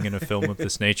imagine being in a film of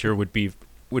this nature would be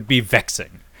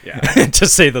vexing, yeah, to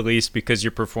say the least, because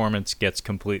your performance gets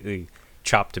completely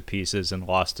chopped to pieces and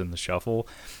lost in the shuffle.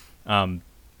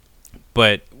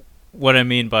 But what I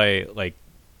mean by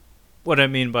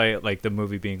the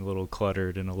movie being a little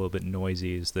cluttered and a little bit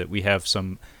noisy is that we have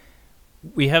some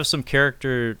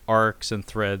character arcs and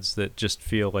threads that just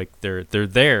feel like they're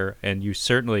there, and you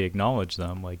certainly acknowledge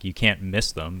them. Like, you can't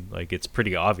miss them. Like, it's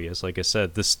pretty obvious. Like I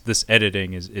said, this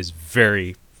editing is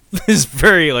very is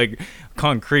very like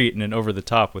concrete and over the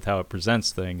top with how it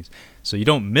presents things. So you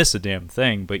don't miss a damn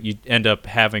thing, but you end up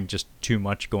having just too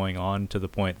much going on to the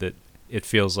point that it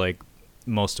feels like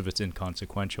most of it's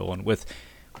inconsequential. And with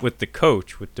the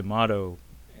coach, with D'Amato,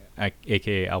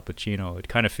 aka Al Pacino, it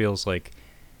kind of feels like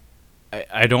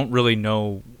I don't really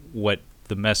know what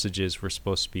the messages we're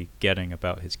supposed to be getting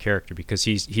about his character, because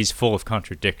he's full of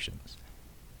contradictions.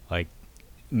 Like,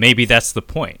 maybe that's the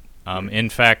point. In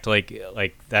fact,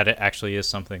 like that actually is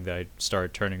something that I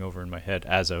started turning over in my head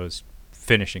as I was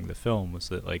finishing the film, was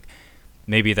that like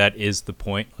maybe that is the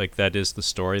point, like that is the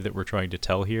story that we're trying to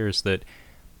tell here, is that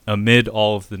amid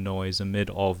all of the noise, amid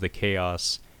all of the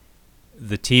chaos,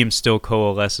 the team still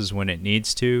coalesces when it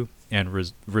needs to, and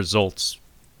results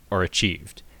are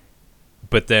achieved.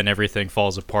 But then everything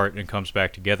falls apart and comes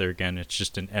back together again. It's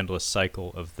just an endless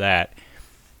cycle of that.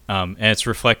 And it's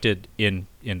reflected in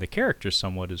the character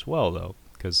somewhat as well, though,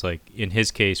 because like in his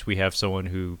case, we have someone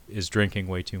who is drinking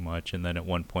way too much, and then at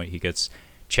one point he gets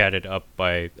chatted up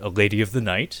by a lady of the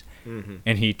night, mm-hmm,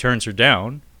 and he turns her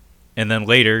down, and then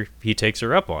later he takes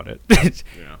her up on it.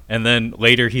 Yeah. And then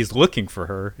later he's looking for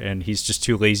her, and he's just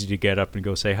too lazy to get up and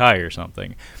go say hi or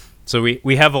something. So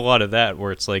we have a lot of that,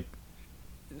 where it's like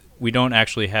we don't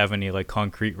actually have any like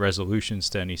concrete resolutions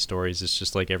to any stories. It's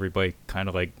just like everybody kind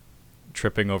of like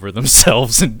tripping over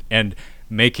themselves and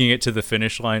making it to the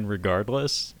finish line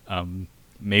regardless.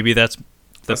 Maybe that's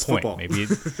the point. Football.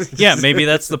 Maybe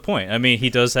that's the point. I mean, he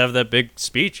does have that big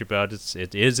speech about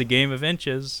it is a game of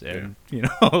inches, and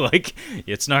like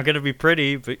it's not going to be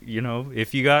pretty, but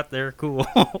if you got there, cool.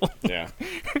 Yeah.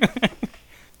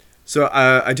 So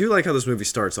I do like how this movie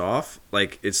starts off.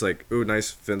 Like it's like, ooh,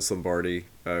 nice Vince Lombardi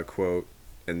quote,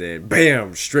 and then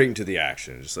bam, straight into the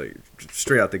action, just like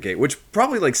straight out the gate. Which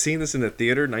probably like seeing this in the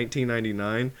theater,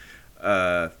 1999.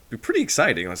 Be pretty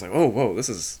exciting. I was like, oh, whoa, this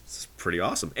is pretty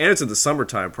awesome. And it's in the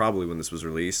summertime probably when this was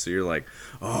released, so you're like,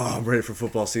 oh, I'm ready for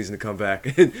football season to come back.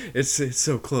 it's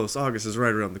so close. August is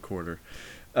right around the corner.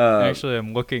 Actually,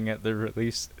 I'm looking at the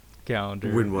release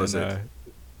calendar. When was it?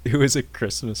 It was a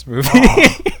Christmas movie.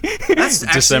 Oh, that's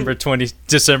December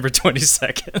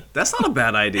 22nd. That's not a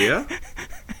bad idea.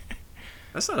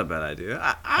 That's not a bad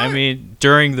idea. I mean,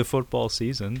 during the football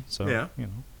season, so yeah.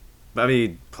 I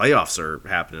mean, playoffs are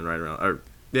happening right around.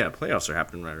 Playoffs are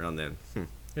happening right around then.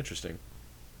 Interesting.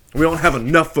 We don't have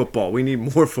enough football. We need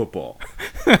more football.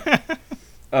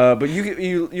 But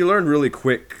you learn really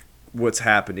quick what's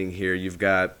happening here. You've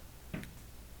got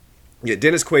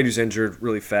Dennis Quaid, who's injured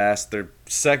really fast. Their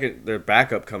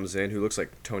backup comes in, who looks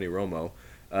like Tony Romo.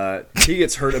 He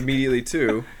gets hurt immediately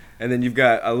too. And then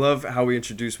I love how we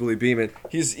introduce Willie Beeman.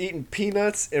 He's eating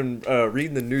peanuts and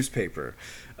reading the newspaper.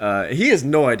 He has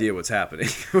no idea what's happening,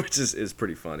 which is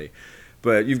pretty funny.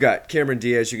 But you've got Cameron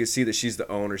Diaz. You can see that she's the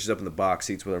owner. She's up in the box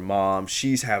seats with her mom.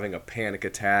 She's having a panic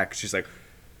attack. She's like,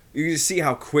 you can see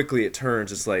how quickly it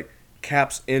turns. It's like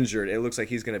Cap's injured. It looks like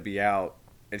he's going to be out.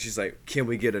 And she's like, can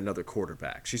we get another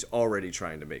quarterback? She's already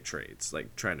trying to make trades,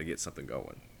 like trying to get something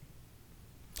going.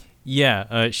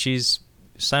 Yeah, she's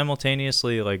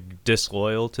simultaneously like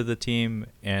disloyal to the team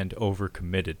and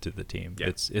overcommitted to the team. Yeah.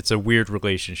 It's a weird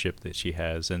relationship that she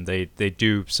has, and they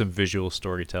do some visual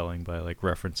storytelling by like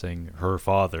referencing her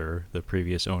father, the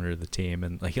previous owner of the team,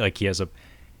 and like he has a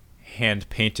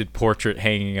hand-painted portrait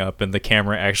hanging up, and the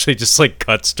camera actually just like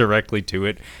cuts directly to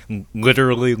it,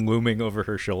 literally looming over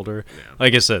her shoulder. Yeah.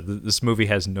 Like I said, this movie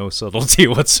has no subtlety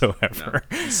whatsoever.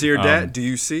 No. See her dad? Do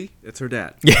you see? It's her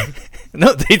dad. Yeah.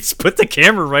 No, they put the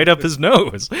camera right up his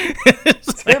nose.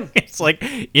 It's like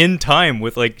in time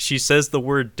with like she says the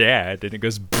word dad, and it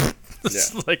goes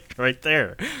it's like right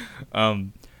there.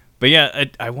 But yeah,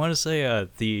 I want to say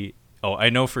I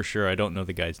know for sure, I don't know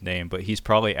the guy's name, but he's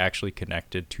probably actually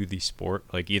connected to the sport,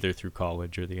 like either through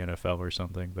college or the NFL or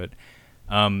something. But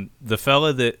the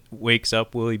fella that wakes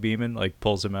up Willie Beeman, like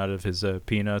pulls him out of his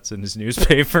peanuts and his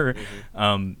newspaper,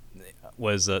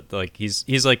 was like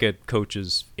he's like a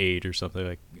coach's aide or something,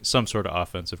 like some sort of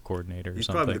offensive coordinator or something. He's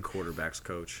probably the quarterback's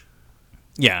coach.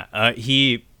 Yeah,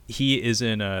 he is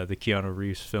in the Keanu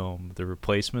Reeves film The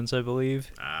Replacements, I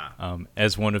believe,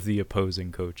 as one of the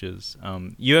opposing coaches.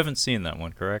 You haven't seen that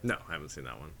one, correct? No, I haven't seen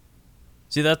that one.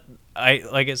 See, that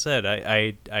like I said,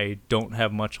 I don't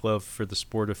have much love for the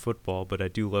sport of football, but I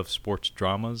do love sports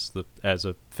dramas as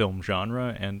a film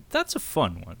genre, and that's a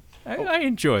fun one. I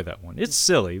enjoy that one. It's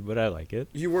silly, but I like it.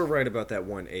 You were right about that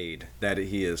one aide, that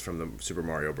he is from the Super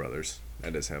Mario Brothers.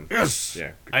 That is him. Yes.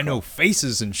 Yeah. I know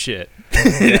faces and shit.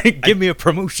 Give me a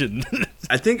promotion.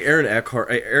 I think Aaron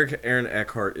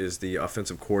Eckhart is the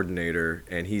offensive coordinator,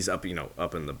 and he's up in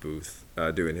the booth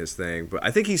doing his thing. But I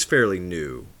think he's fairly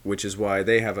new, which is why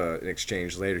they have an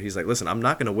exchange later. He's like, listen, I'm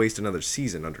not going to waste another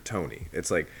season under Tony. It's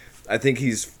like, I think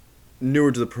he's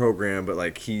newer to the program, but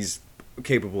like he's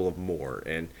capable of more.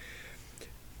 And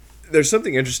there's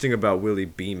something interesting about Willie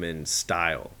Beeman's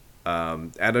style.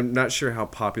 And I'm not sure how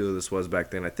popular this was back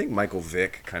then. I think Michael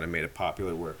Vick kind of made it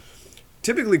popular, where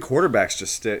typically quarterbacks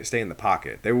just stay in the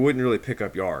pocket. They wouldn't really pick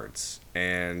up yards.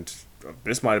 And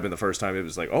this might have been the first time it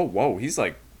was like, oh, whoa, he's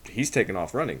taking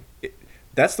off running.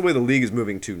 That's the way the league is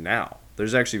moving to now.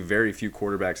 There's actually very few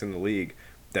quarterbacks in the league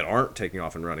that aren't taking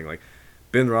off and running. Like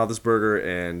Ben Roethlisberger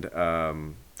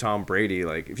and Tom Brady,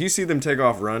 like if you see them take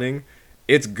off running,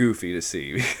 it's goofy to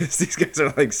see because these guys are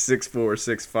like 6'4",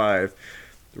 6'5",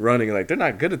 running. Like they're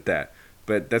not good at that.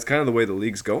 But that's kind of the way the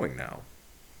league's going now.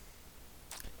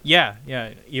 Yeah.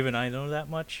 Even I know that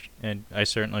much, and I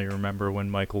certainly remember when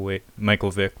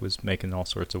Michael Vick was making all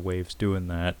sorts of waves doing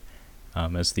that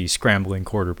as the scrambling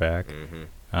quarterback. Mm-hmm.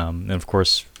 And of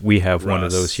course, we have one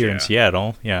of those here in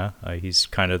Seattle. Yeah, he's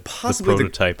kind of possibly the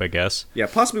prototype, I guess. Yeah,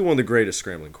 possibly one of the greatest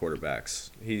scrambling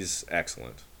quarterbacks. He's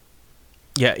excellent.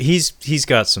 Yeah, he's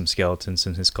got some skeletons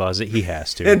in his closet. He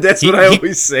has to, and that's what I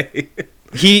always say.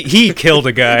 He killed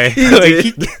a guy.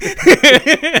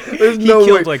 There's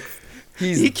no way.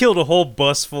 He killed a whole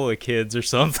bus full of kids or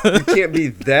something. You can't be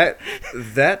that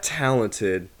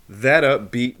talented, that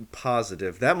upbeat,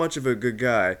 positive, that much of a good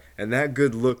guy, and that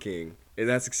good looking,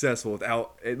 that successful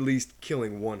without at least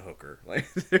killing one hooker.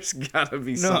 Like, there's gotta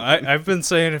be No, something. I've been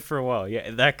saying it for a while. Yeah,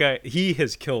 that guy, he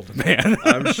has killed a man.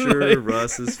 I'm sure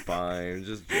Russ is fine.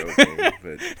 Just joking,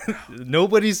 but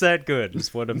Nobody's that good,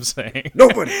 is what I'm saying.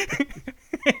 nobody.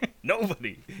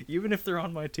 Nobody, even if they're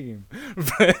on my team.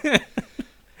 But,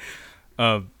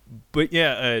 but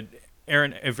yeah,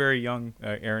 Aaron, a very young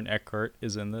Aaron Eckhart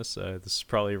is in this. This is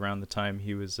probably around the time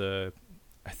he was.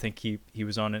 I think he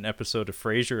was on an episode of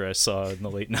Frasier I saw in the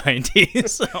late '90s.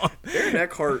 So. Aaron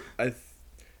Eckhart,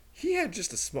 he had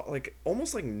just a small, like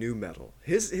almost like new metal.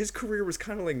 His career was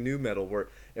kind of like new metal, where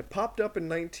it popped up in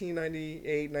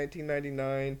 1998,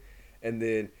 1999, and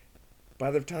then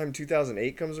by the time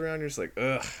 2008 comes around, you're just like,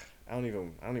 ugh, I don't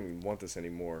even want this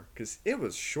anymore, because it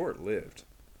was short lived.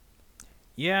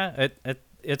 Yeah,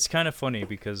 it's kind of funny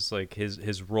because like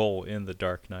his role in The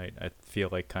Dark Knight, I feel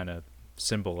like kind of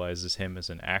symbolizes him as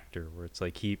an actor, where it's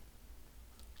like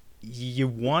you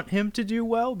want him to do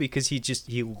well because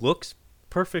he looks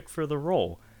perfect for the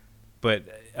role, but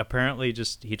apparently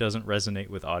just he doesn't resonate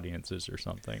with audiences or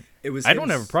something. I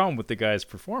don't have a problem with the guy's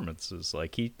performances.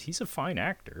 Like he's a fine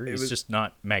actor. He's just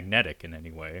not magnetic in any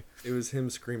way. It was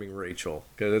him screaming Rachel,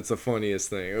 because it's the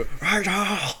funniest thing.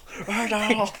 Rachel,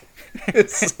 Rachel.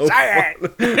 It's so funny.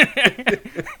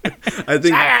 I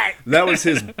think that was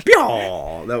his.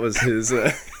 That was his.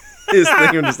 His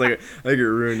thing. I'm just like, I think it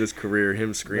ruined his career.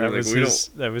 Him screaming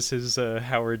That was his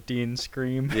Howard Dean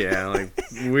scream. Yeah, like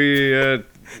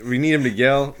we need him to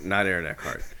yell. Not Aaron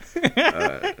Eckhart.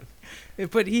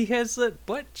 But he has that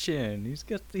butt chin. He's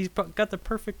got the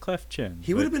perfect cleft chin.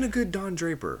 He would have been a good Don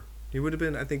Draper. He would have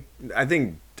been. I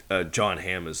think John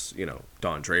Hamm is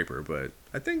Don Draper, but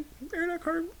I think Aaron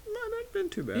Eckhart might not have been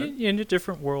too bad. In a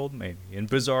different world, maybe. In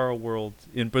Bizarro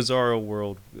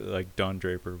world, like Don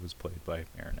Draper was played by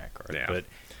Aaron Eckhart. Yeah. But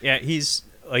yeah, he's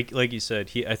like you said.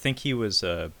 I think he was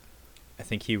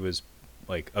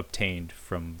like obtained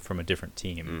from a different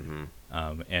team.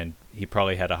 Mm-hmm. And he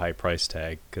probably had a high price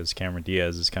tag because Cameron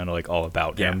Diaz is kind of like all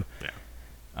about him. Yeah.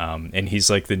 And he's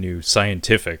like the new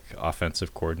scientific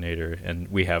offensive coordinator, and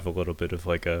we have a little bit of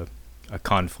like a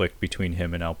conflict between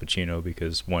him and Al Pacino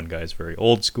because one guy's very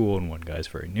old school and one guy's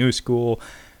very new school.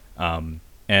 And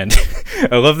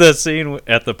I love that scene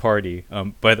at the party.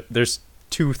 But there's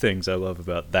two things I love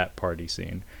about that party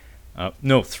scene.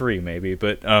 No, three maybe,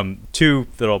 but two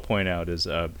that I'll point out is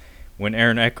when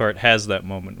Aaron Eckhart has that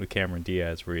moment with Cameron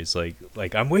Diaz where he's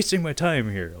like I'm wasting my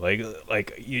time here.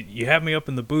 Like you have me up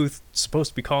in the booth,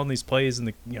 supposed to be calling these plays,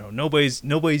 and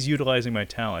nobody's utilizing my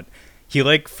talent. He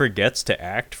like forgets to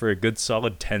act for a good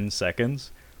solid 10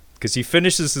 seconds because he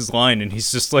finishes his line and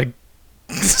he's just like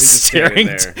staring.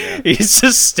 He's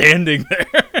just standing there,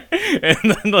 and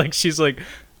then like she's like,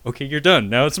 "Okay, you're done.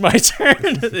 Now it's my turn."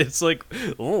 It's like,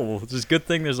 oh, it's a good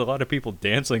thing there's a lot of people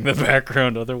dancing in the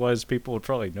background. Otherwise, people would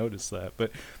probably notice that.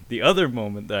 But the other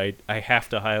moment that I have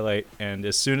to highlight, and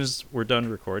as soon as we're done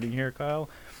recording here, Kyle,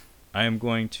 I am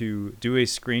going to do a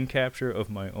screen capture of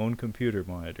my own computer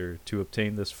monitor to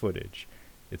obtain this footage.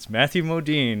 It's Matthew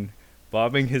Modine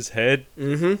bobbing his head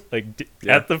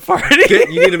at the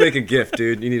party. You need to make a GIF,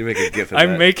 dude. You need to make a GIF of that.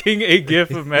 I'm making a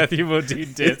GIF of Matthew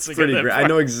Modine dancing. It's pretty great. Party. I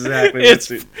know exactly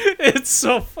what it's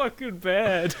so fucking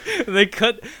bad. They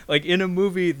cut, like, in a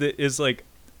movie that is like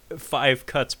 5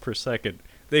 cuts per second,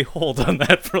 they hold on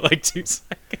that for like 2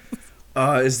 seconds.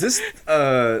 Is this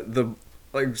the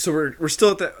like? So we're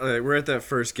still at that. We're at that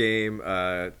first game.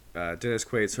 Dennis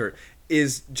Quaid's hurt.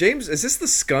 Is this the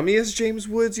scummiest James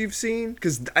Woods you've seen?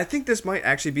 Because I think this might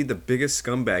actually be the biggest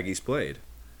scumbag he's played.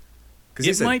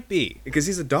 It might be. Because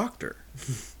he's a doctor.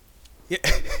 Yeah.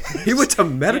 He went to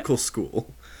medical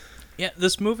school. Yeah,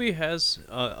 this movie has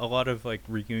a lot of like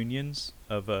reunions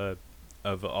of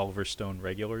Oliver Stone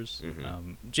regulars.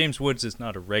 Mm-hmm. James Woods is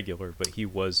not a regular, but he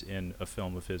was in a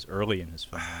film of his early in his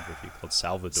filmography called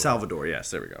Salvador. Salvador,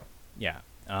 yes, there we go. Yeah.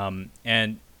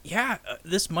 And yeah,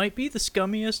 this might be the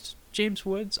scummiest James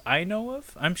Woods I know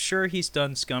of. I'm sure he's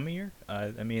done scummier.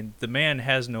 I mean, the man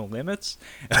has no limits.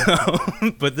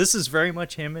 But this is very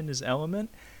much him in his element.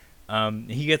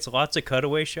 He gets lots of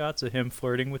cutaway shots of him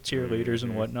flirting with cheerleaders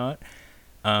and whatnot.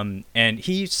 And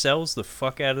he sells the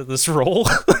fuck out of this role.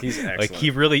 He's excellent. Like, he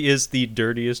really is the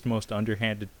dirtiest, most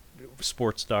underhanded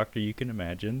sports doctor you can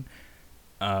imagine.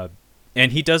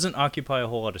 And he doesn't occupy a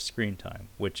whole lot of screen time,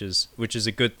 which is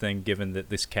a good thing given that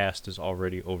this cast is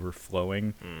already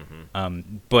overflowing.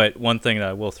 Mm-hmm. But one thing that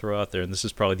I will throw out there, and this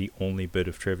is probably the only bit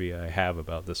of trivia I have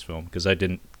about this film, because I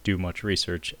didn't do much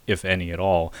research, if any at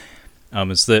all,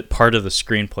 is that part of the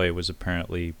screenplay was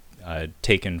apparently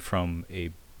taken from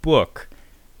a book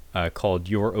called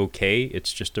 "You're Okay,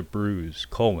 It's Just a Bruise: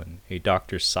 A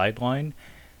doctor's sideline,"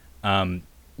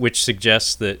 which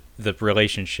suggests that the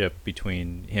relationship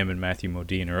between him and Matthew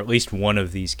Modine, or at least one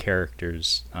of these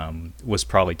characters, was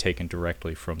probably taken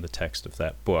directly from the text of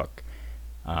that book.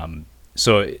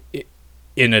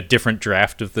 In a different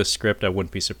draft of the script, I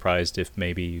wouldn't be surprised if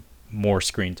maybe more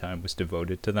screen time was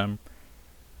devoted to them.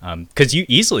 Because you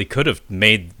easily could have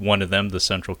made one of them the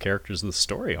central characters of the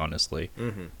story, honestly.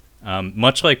 Mm-hmm.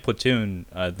 Much like Platoon,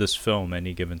 this film,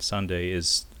 Any Given Sunday,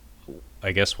 is,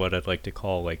 I guess, what I'd like to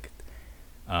call like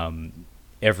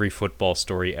every football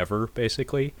story ever,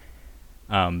 basically.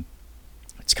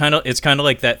 It's kind of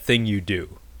like That Thing You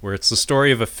Do, where it's the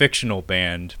story of a fictional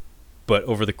band, but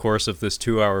over the course of this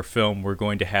 2-hour film, we're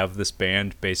going to have this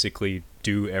band basically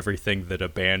do everything that a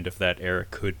band of that era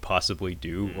could possibly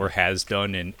do or has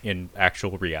done in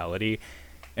actual reality.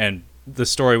 And the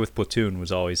story with Platoon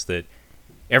was always that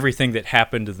everything that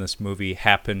happened in this movie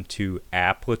happened to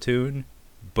a platoon,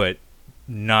 but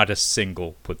not a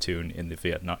single platoon in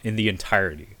the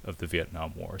entirety of the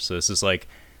Vietnam War. So this is like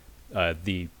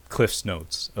the Cliff's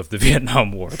Notes of the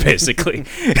Vietnam War, basically.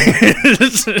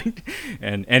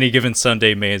 And Any Given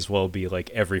Sunday may as well be like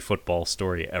every football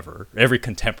story ever, every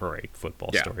contemporary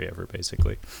football story ever,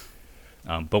 basically,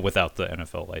 but without the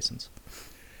NFL license.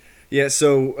 Yeah,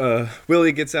 so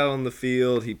Willie gets out on the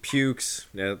field, he pukes,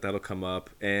 that'll come up,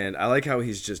 and I like how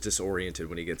he's just disoriented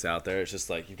when he gets out there. It's just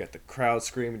like, you've got the crowd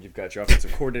screaming, you've got your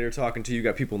offensive coordinator talking to you, you've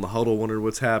got people in the huddle wondering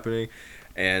what's happening,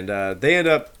 and they end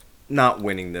up not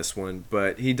winning this one,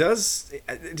 but he does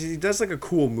like a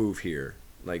cool move here.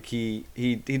 Like he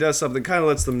does something, kind of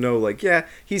lets them know, like, yeah,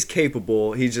 he's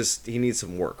capable, he needs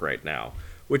some work right now,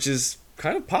 which is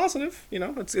kind of positive,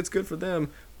 it's good for them,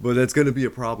 but that's going to be a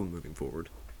problem moving forward.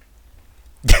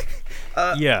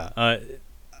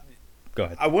 Go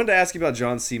ahead. I wanted to ask you about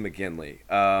John C. McGinley.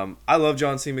 I love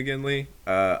John C. McGinley.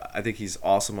 I think he's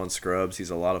awesome on Scrubs. He's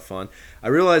a lot of fun. I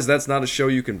realize that's not a show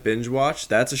you can binge watch.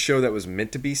 That's a show that was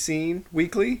meant to be seen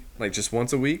weekly, like just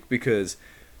once a week, because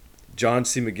John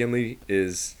C. McGinley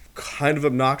is kind of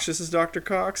obnoxious as Dr.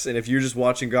 Cox. And if you're just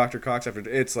watching Dr. Cox after,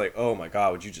 it's like, oh my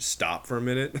God, would you just stop for a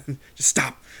minute? Just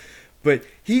stop. But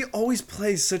he always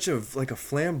plays such a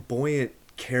flamboyant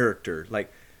character.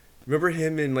 Like, remember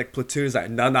him in like Platoon? He's like,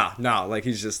 no, like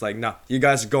he's just like, no, you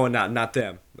guys are going out, not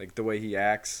them. Like the way he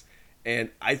acts. And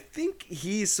I think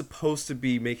he's supposed to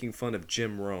be making fun of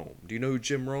Jim Rome. Do you know who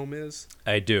Jim Rome is?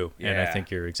 I do, and I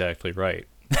think you're exactly right.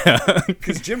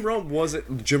 Because Jim Rome's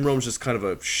just kind of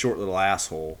a short little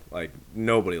asshole. Like,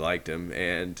 nobody liked him,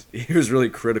 and he was really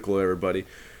critical of everybody.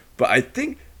 But I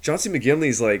think John C.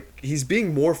 McGinley's like, he's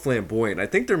being more flamboyant. I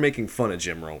think they're making fun of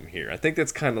Jim Rome here. I think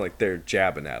that's kind of like they're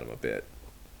jabbing at him a bit.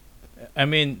 I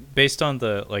mean, based on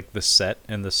the set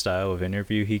and the style of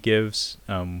interview he gives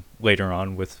later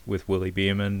on with Willie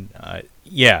Beeman, I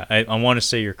want to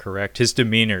say you're correct. His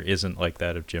demeanor isn't like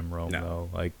that of Jim Rome, though.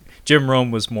 Like, Jim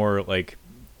Rome was more like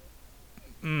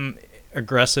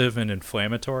aggressive and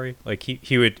inflammatory. Like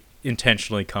he would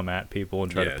intentionally come at people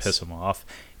and try to piss them off.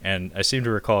 And I seem to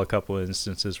recall a couple of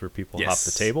instances where people hopped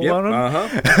the table on him.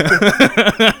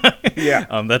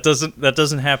 That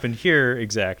doesn't happen here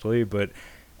exactly, but.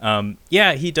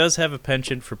 He does have a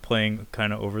penchant for playing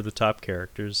kind of over-the-top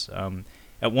characters.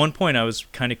 At one point, I was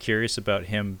kind of curious about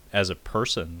him as a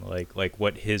person, like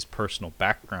what his personal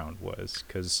background was,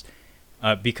 because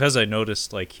I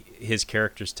noticed like his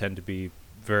characters tend to be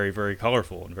very, very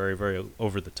colorful and very, very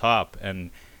over-the-top. And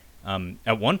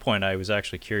at one point, I was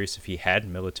actually curious if he had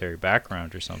military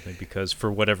background or something, because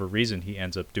for whatever reason, he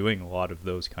ends up doing a lot of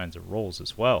those kinds of roles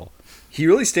as well. He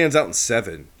really stands out in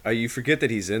 7. You forget that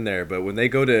he's in there, but when they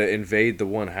go to invade the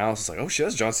one house, it's like, oh shit,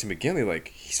 that's John C. McGinley. Like,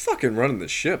 he's fucking running the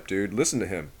ship, dude. Listen to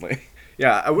him. Like,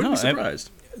 yeah, I wouldn't be surprised.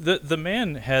 The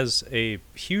man has a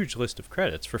huge list of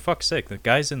credits. For fuck's sake, the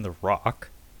guy's in The Rock.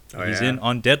 He's in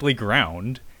On Deadly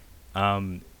Ground.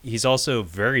 He's also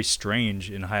very strange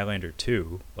in Highlander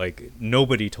 2. Like,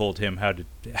 nobody told him how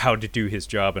to do his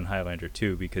job in Highlander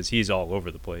 2 because he's all over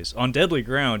the place. On Deadly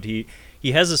Ground, he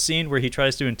has a scene where he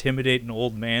tries to intimidate an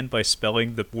old man by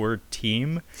spelling the word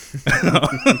team.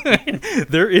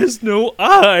 There is no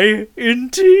I in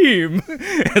team.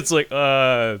 It's like,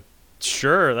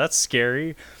 sure, that's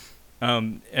scary.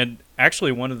 And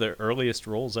actually, one of the earliest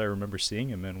roles I remember seeing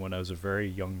him in when I was a very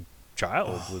young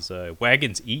child was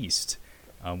Wagons East.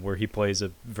 Where he plays a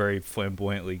very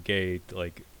flamboyantly gay,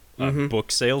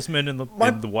 book salesman in the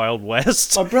Wild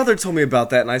West. My brother told me about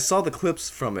that, and I saw the clips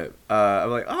from it. I'm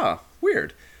like,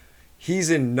 weird. He's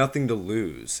in Nothing to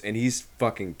Lose, and he's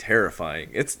fucking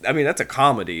terrifying. That's a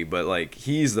comedy, but like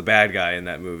he's the bad guy in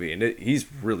that movie, and he's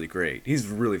really great. He's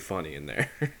really funny in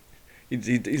there.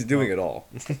 He's doing it all.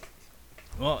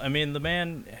 Well, I mean, the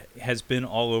man has been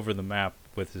all over the map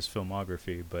with his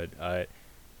filmography, but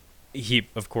he,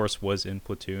 of course, was in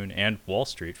Platoon and Wall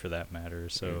Street, for that matter.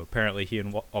 So apparently he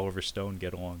and Oliver Stone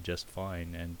get along just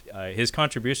fine. And his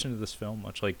contribution to this film,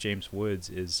 much like James Woods,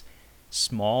 is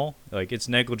small. Like, it's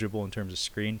negligible in terms of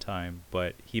screen time,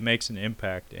 but he makes an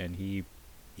impact, and he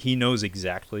knows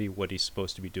exactly what he's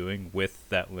supposed to be doing with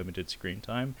that limited screen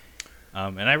time.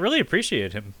 And I really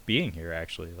appreciate him being here,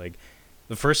 actually. Like,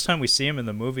 the first time we see him in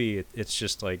the movie, it's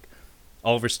just like,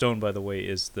 Oliver Stone, by the way,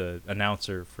 is the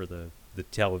announcer for the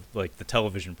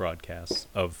television broadcasts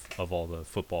of all the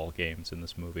football games in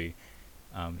this movie.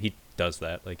 He does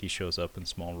that, like, he shows up in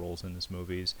small roles in his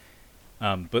movies.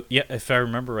 But yeah, if I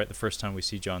remember right, the first time we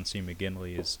see John C.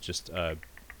 McGinley is just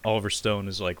Oliver Stone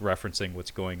is like referencing what's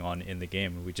going on in the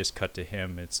game, and we just cut to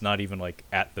him. It's not even like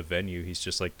at the venue; he's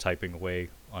just like typing away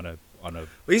on a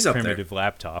he's primitive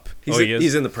laptop.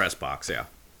 He's in the press box, yeah.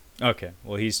 Okay,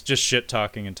 well, he's just shit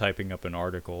talking and typing up an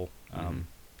article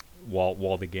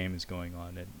while the game is going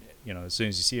on, and as soon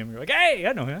as you see him, you're like, "Hey,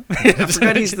 I know him." I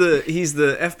forgot he's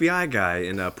the FBI guy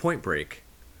in Point Break.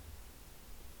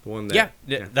 The one that,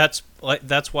 yeah, that's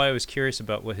why I was curious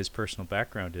about what his personal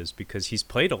background is, because he's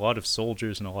played a lot of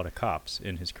soldiers and a lot of cops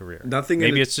in his career.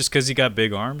 Maybe it's just because he got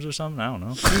big arms or something. I don't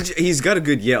know. He's got a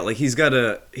good yell. Like,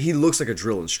 he looks like a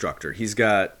drill instructor. He's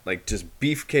got like just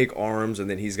beefcake arms, and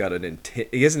then he has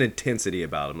an intensity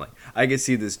about him. Like, I could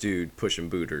see this dude pushing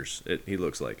booters. He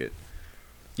looks like it.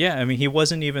 Yeah, I mean, he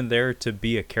wasn't even there to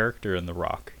be a character in The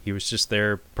Rock. He was just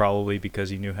there probably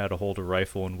because he knew how to hold a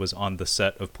rifle and was on the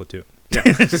set of Platoon. Yeah.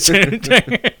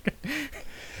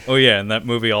 Oh yeah, and that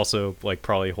movie also like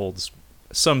probably holds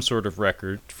some sort of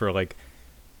record for like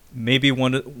maybe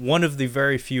one of the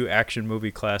very few action movie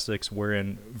classics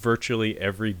wherein virtually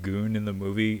every goon in the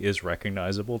movie is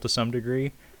recognizable to some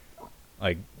degree.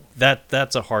 Like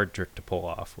that's a hard trick to pull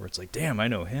off, where it's like, damn, I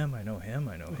know him.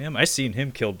 I seen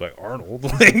him killed by Arnold.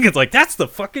 Like, it's like, that's the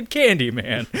fucking Candy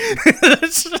Man.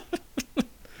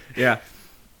 Yeah.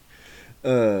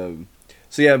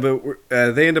 So yeah, but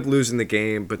they end up losing the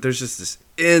game, but there's just this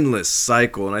endless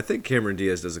cycle, and I think Cameron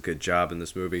Diaz does a good job in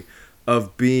this movie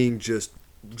of being just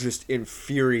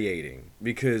infuriating,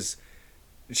 because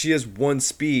she has one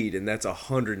speed, and that's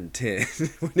 110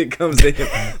 when it comes to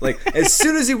him. Like, as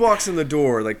soon as he walks in the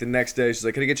door, like the next day, she's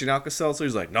like, "Can I get you an Alka-Seltzer?"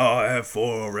 He's like, "No, I have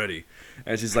 4 already."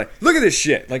 And she's like, "Look at this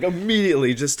shit!" Like,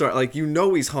 immediately just start, like, he's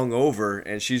hungover,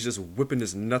 and she's just whipping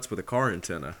his nuts with a car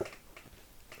antenna.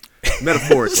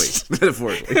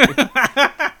 Metaphorically.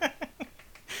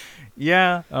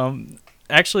 Yeah.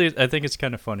 Actually, I think it's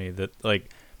kind of funny that, like,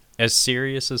 as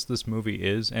serious as this movie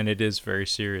is, and it is very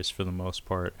serious for the most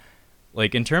part,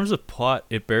 like, in terms of plot,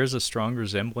 it bears a strong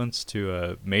resemblance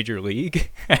to Major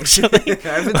League, actually. I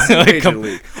haven't seen Major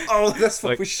League. Oh, that's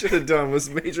what we should have done, was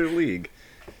Major League.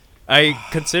 I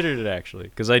considered it, actually,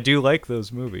 because I do like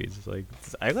those movies. Like,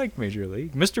 I like Major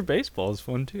League. Mr. Baseball is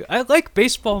fun, too. I like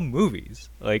baseball movies.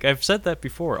 Like, I've said that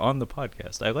before on the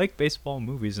podcast. I like baseball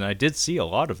movies, and I did see a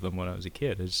lot of them when I was a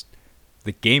kid.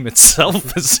 The game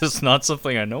itself is just not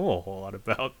something I know a whole lot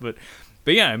about. But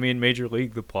yeah, I mean, Major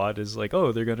League, the plot is like,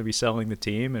 oh, they're going to be selling the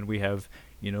team, and we have,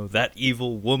 that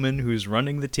evil woman who's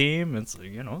running the team. It's,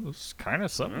 it's kind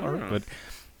of similar.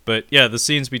 But yeah, the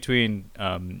scenes between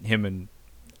him and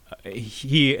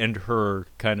he and her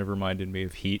kind of reminded me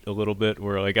of Heat a little bit,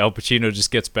 where like Al Pacino just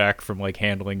gets back from like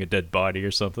handling a dead body or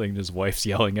something, and his wife's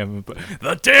yelling at him,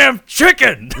 "The damn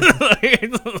chicken!"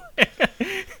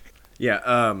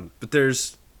 Yeah, but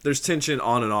there's tension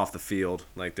on and off the field.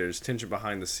 Like, there's tension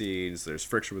behind the scenes. There's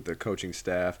friction with the coaching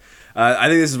staff. I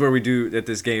think this is where we do at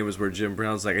this game is where Jim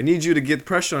Brown's like, "I need you to get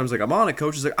pressure on him." He's like, "I'm on it,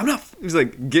 coach." He's like, "I'm not." He's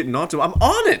like getting onto him. "I'm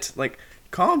on it." Like,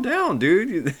 calm down,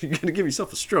 dude. You're gonna give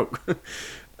yourself a stroke.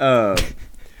 But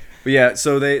yeah,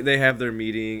 so they have their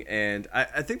meeting, and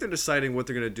I think they're deciding what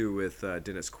they're going to do with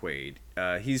Dennis Quaid.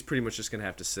 He's pretty much just going to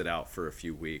have to sit out for a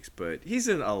few weeks, but he's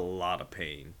in a lot of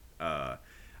pain. I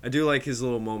do like his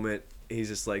little moment. He's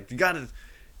just like, "You got to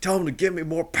tell him to give me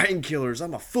more painkillers.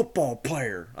 I'm a football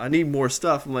player. I need more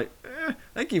stuff." I'm like, I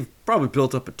think you've probably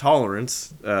built up a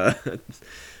tolerance.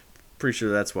 Pretty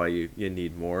sure that's why you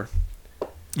need more.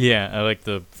 Yeah, I like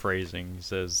the phrasing. He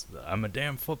says, "I'm a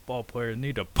damn football player.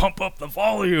 Need to pump up the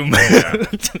volume." Yeah.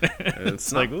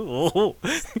 It's like, ooh.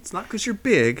 It's not because you're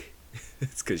big.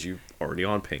 It's because you're already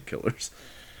on painkillers.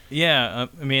 Yeah,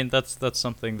 I mean, that's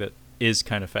something that is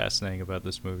kind of fascinating about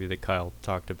this movie that Kyle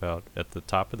talked about at the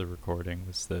top of the recording,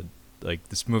 was that, like,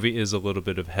 this movie is a little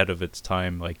bit ahead of its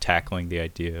time, like, tackling the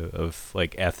idea of,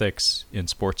 like, ethics in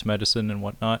sports medicine and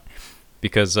whatnot.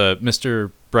 Because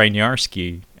Mr.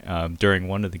 Bryniarski during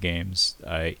one of the games.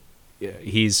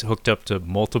 He's hooked up to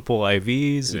multiple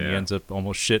IVs, and he ends up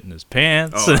almost shitting his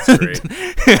pants. Oh, that's great.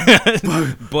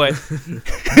 But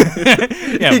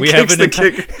yeah, he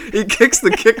kicks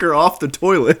the kicker off the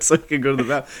toilet so he can go to the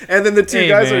bathroom, and then the two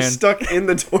guys are stuck in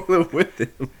the toilet with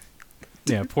him.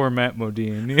 Yeah, poor Matt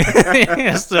Modine. He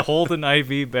has to hold an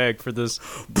IV bag for this,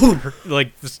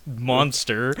 this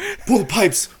monster. Pull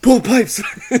pipes.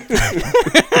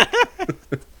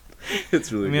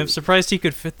 It's really. I'm surprised he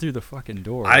could fit through the fucking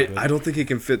door. I don't think he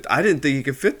can fit. I didn't think he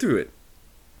could fit through it.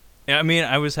 Yeah, I mean,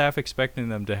 I was half expecting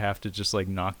them to have to just like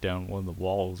knock down one of the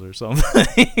walls or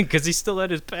something because he still had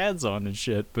his pads on and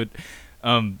shit. But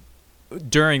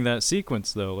during that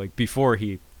sequence, though, like before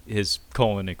his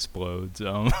colon explodes,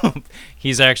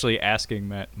 he's actually asking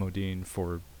Matt Modine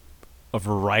for a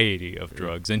variety of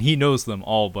drugs, and he knows them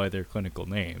all by their clinical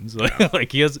names,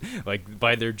 like he has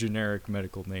by their generic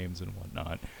medical names and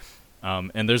whatnot.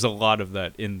 And there's a lot of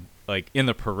that in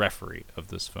the periphery of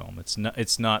this film.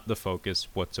 It's not the focus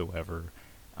whatsoever,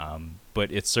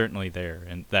 but it's certainly there,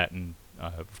 and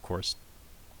of course,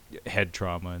 head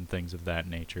trauma and things of that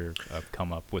nature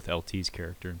come up with LT's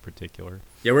character in particular.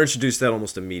 Yeah, we're introduced to that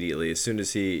almost immediately. As soon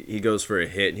as he goes for a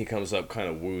hit and he comes up kind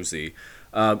of woozy.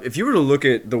 If you were to look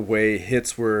at the way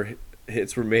hits were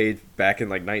made back in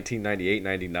like 1998,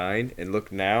 99, and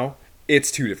look now,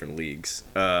 it's two different leagues.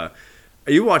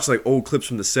 You watch like old clips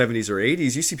from the 70s or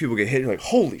 80s, you see people get hit, and you're like,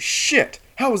 holy shit,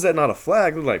 how was that not a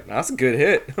flag? They're like, nah, that's a good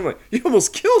hit. I'm like, you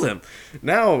almost killed him.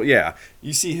 Now, yeah,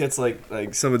 you see hits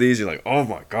like some of these, you're like, oh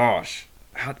my gosh,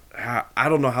 how I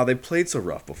don't know how they played so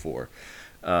rough before.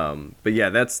 But yeah,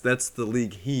 that's the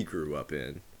league he grew up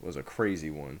in. It was a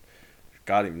crazy one.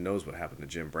 God even knows what happened to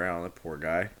Jim Brown, that poor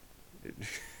guy.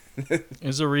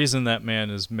 There's a reason that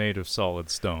man is made of solid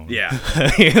stone. Yeah.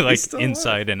 Like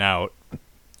inside and out.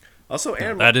 Also,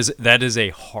 that is a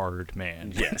hard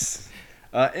man. Yes.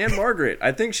 Anne Margaret,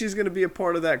 I think she's going to be a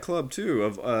part of that club too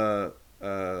of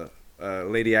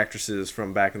lady actresses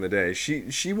from back in the day.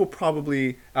 She will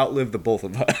probably outlive the both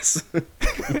of us.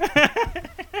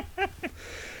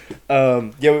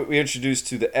 Yeah, we introduced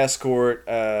to the escort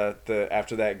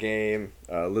after that game,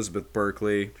 Elizabeth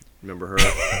Berkley. Remember her?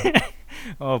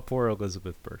 Oh, poor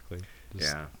Elizabeth Berkley.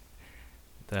 Yeah.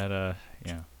 That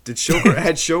yeah. Had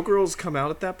Showgirls come out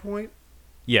at that point?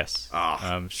 Yes.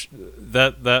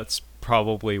 That's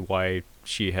probably why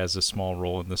she has a small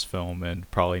role in this film and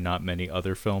probably not many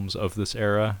other films of this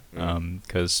era,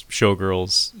 because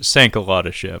Showgirls sank a lot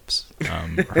of ships.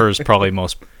 Hers probably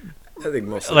most. I think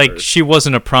most. Like she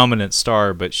wasn't a prominent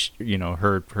star, but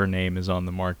her name is on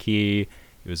the marquee.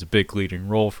 It was a big leading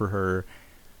role for her.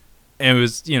 And it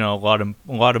was, a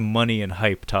lot of money and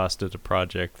hype tossed at a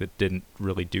project that didn't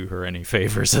really do her any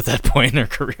favors at that point in her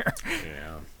career.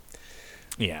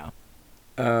 Yeah.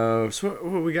 So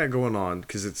what we got going on?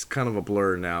 Because it's kind of a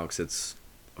blur now, because it's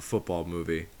a football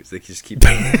movie. Because they just keep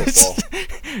playing football.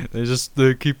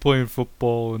 they keep playing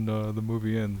football, and the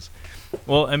movie ends.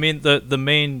 Well, I mean, the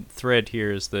main thread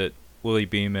here is that Willie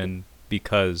Beeman,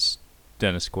 because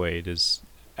Dennis Quaid is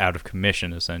out of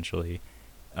commission, essentially,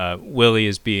 Willie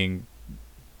is being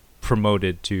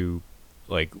promoted to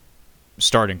like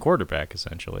starting quarterback,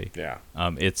 essentially. Yeah.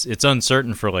 It's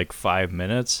uncertain for like 5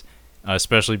 minutes,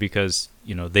 especially because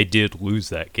they did lose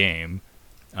that game,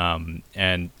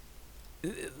 and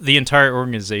the entire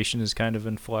organization is kind of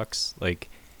in flux. Like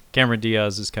Cameron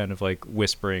Diaz is kind of like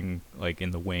whispering like in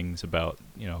the wings about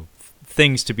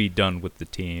things to be done with the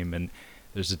team, and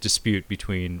there's a dispute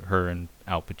between her and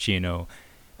Al Pacino,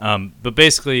 but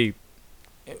basically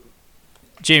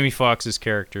Jamie Foxx's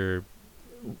character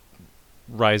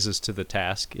rises to the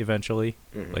task eventually.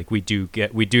 Mm-hmm. Like we do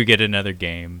get another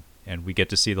game, and we get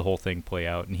to see the whole thing play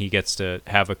out, and he gets to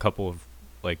have a couple of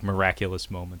like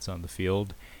miraculous moments on the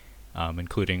field,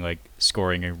 including like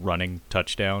scoring a running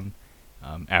touchdown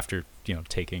after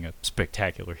taking a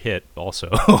spectacular hit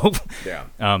also. Yeah.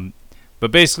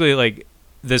 But basically, like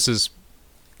this is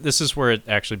where it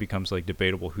actually becomes like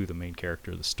debatable who the main character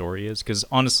of the story is, because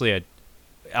honestly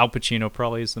Al Pacino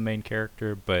probably is the main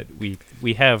character, but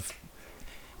we have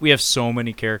so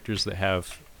many characters that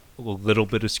have a little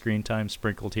bit of screen time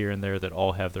sprinkled here and there that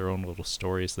all have their own little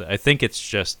stories, that I think it's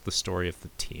just the story of the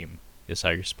team is how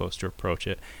you're supposed to approach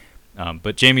it.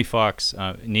 But Jamie Foxx,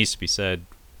 needs to be said,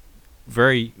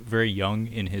 very, very young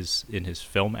in his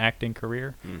film acting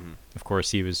career. Mm-hmm. Of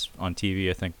course, he was on TV,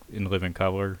 I think, in Living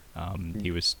Color.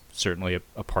 He was certainly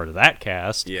a part of that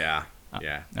cast. Yeah.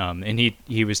 Yeah. And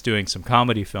he was doing some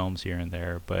comedy films here and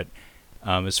there, but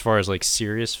as far as like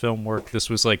serious film work, this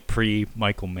was like pre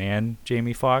Michael Mann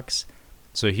Jamie Foxx.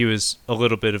 So he was a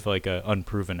little bit of like a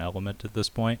unproven element at this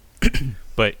point.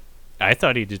 But I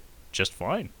thought he did just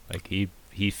fine. Like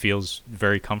he feels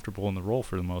very comfortable in the role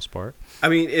for the most part. I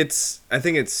mean, I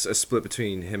think it's a split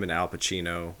between him and Al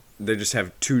Pacino. They just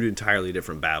have two entirely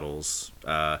different battles.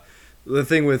 The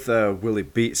thing with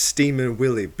Steamin'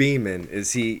 Willie Beeman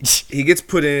is he gets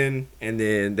put in, and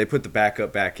then they put the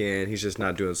backup back in. He's just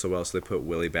not doing so well, so they put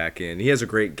Willie back in. He has a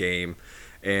great game,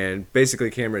 and basically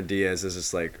Cameron Diaz is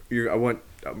just like, I'm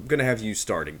gonna have you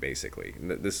starting, basically.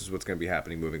 This is what's gonna be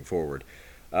happening moving forward.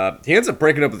 He ends up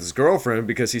breaking up with his girlfriend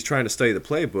because he's trying to study the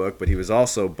playbook, but he was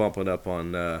also bumping up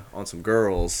on some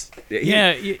girls.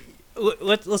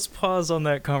 Let's pause on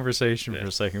that conversation for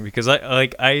a second, because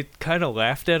I kind of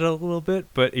laughed at it a little bit,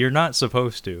 but you're not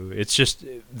supposed to. It's just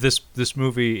this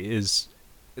movie is,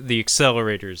 the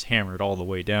accelerator is hammered all the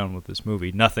way down with this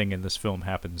movie. Nothing in this film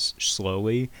happens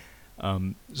slowly.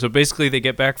 So basically they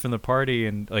get back from the party,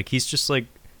 and like he's just like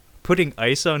putting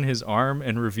ice on his arm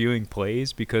and reviewing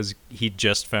plays because he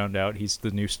just found out he's the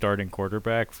new starting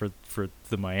quarterback for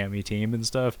the Miami team and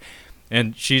stuff.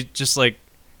 And she just like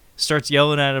starts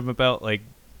yelling at him about like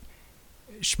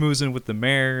schmoozing with the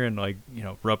mayor and like, you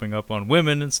know, rubbing up on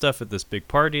women and stuff at this big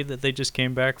party that they just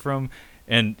came back from.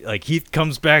 And like he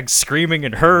comes back screaming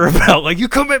at her about like, you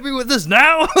come at me with this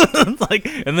now. Like,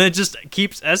 and then it just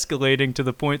keeps escalating to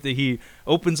the point that he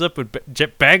opens up a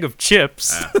bag of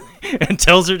chips and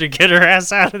tells her to get her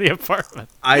ass out of the apartment.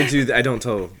 I don't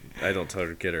tell her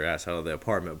to get her ass out of the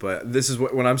apartment, but this is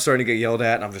when I'm starting to get yelled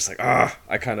at, and I'm just like,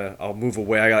 I'll move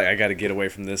away. I got to get away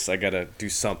from this. I got to do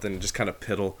something, just kind of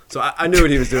piddle. So I knew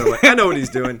what he was doing. Like, I know what he's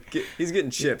doing. He's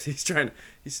getting chips. He's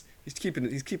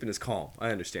keeping his calm. I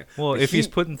understand. Well, but if he's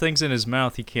putting things in his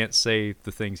mouth, he can't say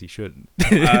the things he shouldn't.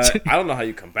 I don't know how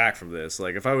you come back from this.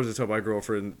 Like, if I was to tell my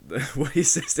girlfriend what he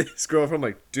says to his girlfriend, I'm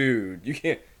like, dude, you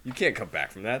can't come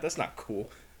back from that. That's not cool.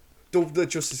 Don't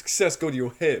let your success go to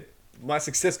your head. My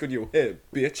success go to your head,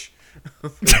 bitch.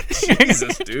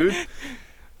 Jesus, dude.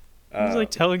 He's like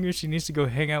telling her she needs to go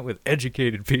hang out with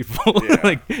educated people. Yeah.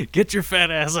 Like, get your fat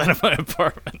ass out of my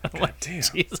apartment. I'm like, damn.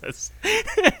 Jesus.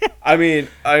 I mean,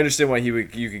 I understand why you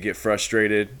could get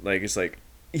frustrated. Like, it's like,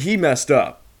 he messed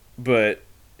up. But,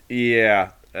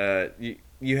 yeah,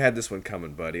 you had this one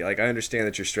coming, buddy. Like, I understand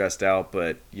that you're stressed out,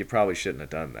 but you probably shouldn't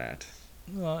have done that.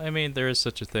 Well, I mean, there is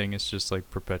such a thing. It's just, like,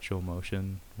 perpetual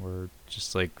motion. Where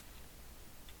just, like,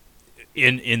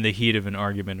 in the heat of an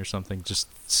argument or something, just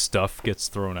stuff gets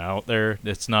thrown out there.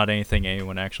 It's not anything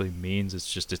anyone actually means. It's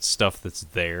just it's stuff that's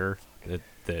there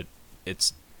that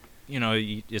it's, you know,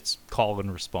 it's call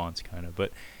and response kind of.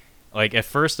 But like at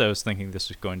first I was thinking this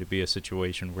was going to be a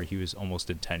situation where he was almost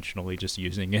intentionally just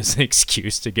using as an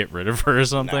excuse to get rid of her or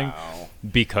something.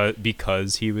 No.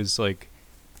 Because he was like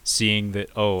seeing that,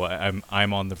 oh,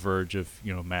 I'm on the verge of,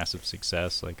 you know, massive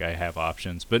success, like I have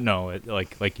options. But no,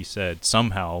 like you said,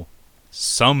 somehow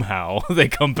they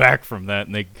come back from that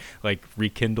and they like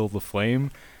rekindle the flame.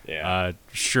 Yeah.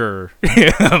 Sure.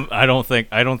 I don't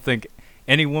think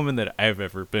any woman that I've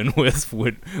ever been with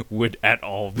would at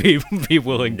all be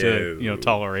willing to, you know,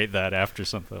 tolerate that after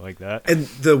something like that. And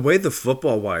the way the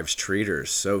football wives treat her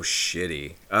is so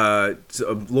shitty.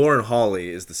 Lauren Hawley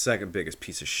is the second biggest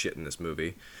piece of shit in this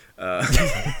movie.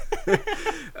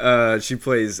 She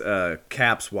plays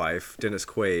Cap's wife, Dennis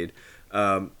Quaid.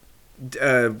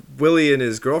 Willie and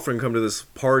his girlfriend come to this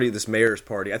party, this mayor's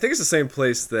party. I think it's the same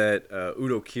place that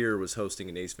Udo Kier was hosting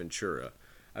in Ace Ventura.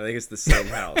 I think it's the same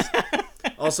house.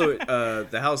 Also,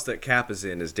 the house that Cap is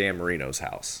in is Dan Marino's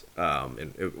house.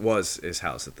 And it was his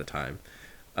house at the time.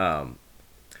 But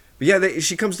yeah,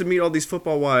 she comes to meet all these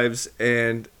football wives,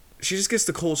 and she just gets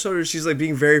the cold shoulder. She's like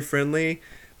being very friendly,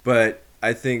 but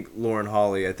I think Lauren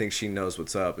Hawley, I think she knows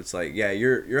what's up. It's like, yeah,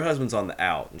 your husband's on the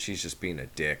out, and she's just being a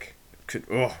dick.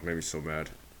 Made me so mad.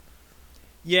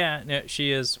 Yeah, no,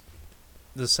 she is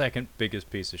the second biggest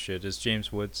piece of shit. Is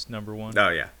James Woods number one? Oh,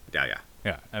 yeah.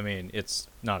 Yeah, I mean, it's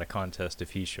not a contest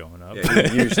if he's showing up. Yeah,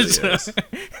 he usually is.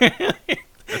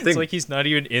 It's like he's not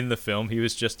even in the film. He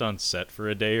was just on set for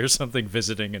a day or something,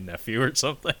 visiting a nephew or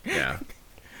something. Yeah.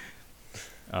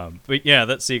 But yeah,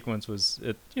 that sequence was,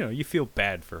 you know, you feel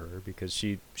bad for her because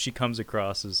she comes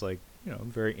across as like, you know,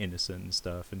 very innocent and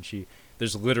stuff, and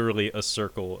there's literally a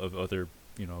circle of other,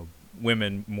 you know,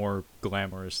 women more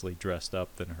glamorously dressed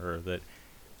up than her that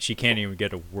she can't even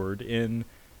get a word in,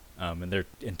 and they're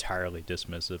entirely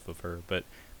dismissive of her. But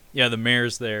yeah, the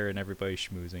mayor's there and everybody's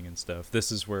schmoozing and stuff.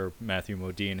 This is where Matthew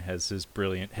Modine has his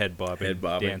brilliant head bobbing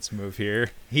dance move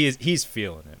here. He's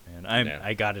feeling it, man.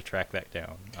 I gotta track that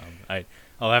down.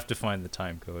 I'll have to find the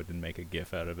time code and make a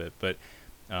GIF out of it. But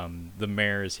the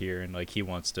mayor is here and like he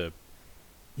wants to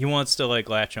like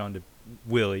latch on to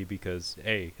Willie because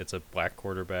hey, it's a black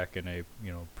quarterback in a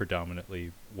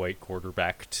predominantly white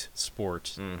quarterbacked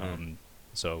sport.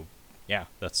 So yeah,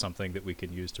 that's something that we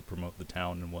can use to promote the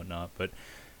town and whatnot. But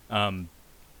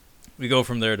we go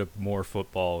from there to more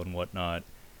football and whatnot.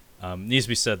 Needs to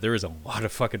be said, there is a lot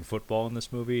of fucking football in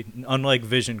this movie. Unlike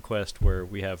Vision Quest, where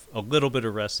we have a little bit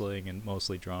of wrestling and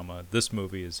mostly drama, this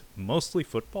movie is mostly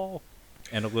football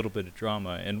and a little bit of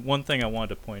drama. And one thing I wanted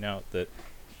to point out that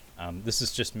this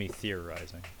is just me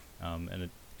theorizing, and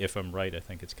if I'm right, I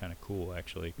think it's kind of cool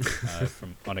actually,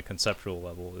 from on a conceptual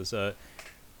level, is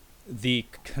the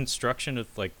construction of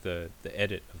like the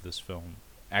edit of this film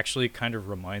actually kind of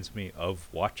reminds me of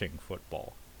watching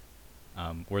football.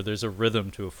 Where there's a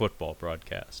rhythm to a football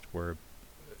broadcast, where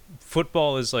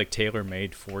football is like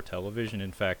tailor-made for television.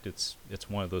 In fact, it's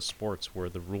one of those sports where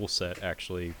the rule set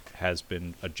actually has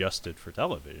been adjusted for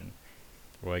television,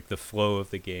 where like the flow of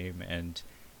the game and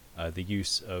the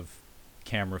use of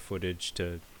camera footage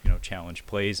to challenge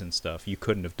plays and stuff. You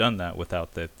couldn't have done that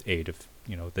without the aid of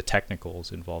the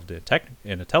technicals involved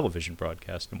in a television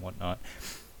broadcast and whatnot.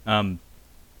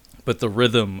 But the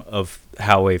rhythm of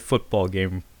how a football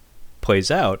game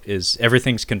plays out is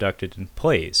everything's conducted in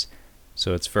plays.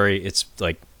 So it's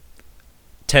like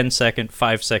 10-second,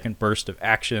 5-second burst of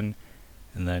action,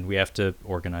 and then we have to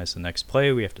organize the next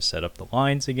play, we have to set up the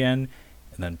lines again,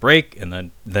 and then break,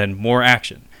 and then more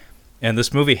action. And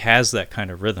this movie has that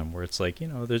kind of rhythm where it's like,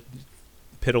 there's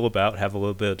piddle about, have a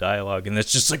little bit of dialogue, and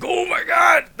it's just like, oh my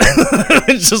god!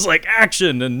 It's just like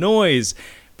action and noise.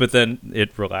 But then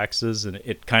it relaxes, and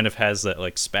it kind of has that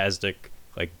like spastic,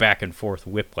 like back and forth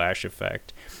whiplash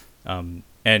effect. And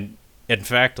in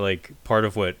fact, like part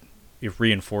of what it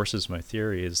reinforces my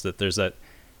theory is that there's that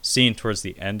scene towards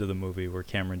the end of the movie where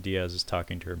Cameron Diaz is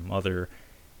talking to her mother,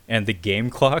 and the game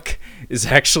clock is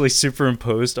actually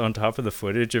superimposed on top of the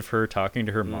footage of her talking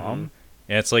to her mom,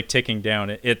 and it's like ticking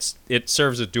down. It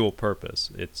serves a dual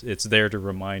purpose. It's there to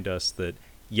remind us that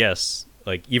yes,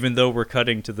 like even though we're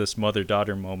cutting to this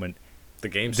mother-daughter moment, the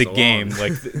game,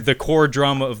 like the core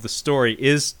drama of the story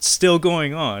is still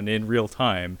going on in real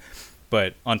time.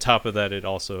 But on top of that, it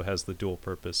also has the dual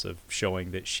purpose of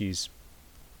showing that she's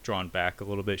drawn back a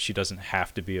little bit. She doesn't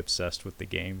have to be obsessed with the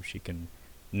game. She can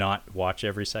not watch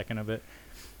every second of it.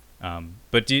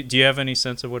 But do you have any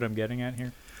sense of what I'm getting at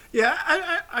here? Yeah,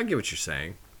 I get what you're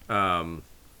saying.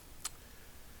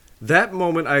 That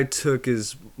moment I took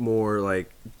is more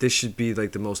like this should be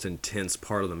like the most intense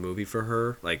part of the movie for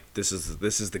her. Like this is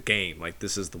the game. Like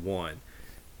this is the one,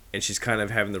 and she's kind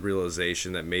of having the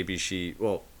realization that maybe she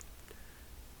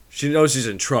knows she's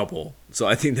in trouble. So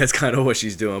I think that's kind of what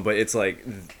she's doing. But it's like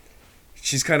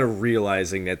she's kind of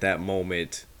realizing at that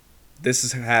moment this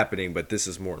is happening, but this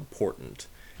is more important,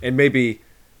 and maybe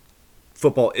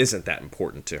football isn't that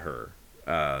important to her.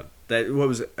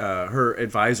 Her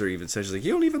advisor even said, she's like,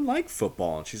 you don't even like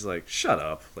football, and she's like, shut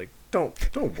up, like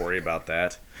don't worry about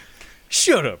that.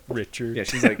 Shut up, Richard. Yeah,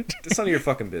 she's like, it's none of your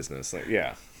fucking business. Like,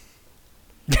 yeah.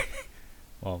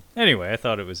 Well, anyway, I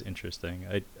thought it was interesting.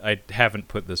 I haven't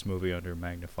put this movie under a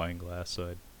magnifying glass,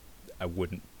 so I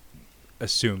wouldn't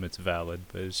assume it's valid,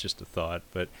 but it's just a thought.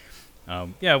 But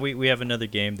yeah, we have another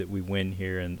game that we win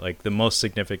here, and like the most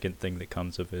significant thing that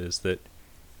comes of it is that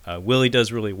Willie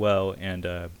does really well,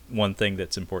 and one thing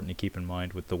that's important to keep in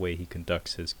mind with the way he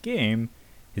conducts his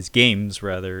games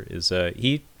rather, is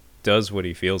he does what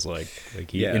he feels like.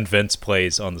 Like he invents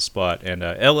plays on the spot, and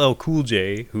LL Cool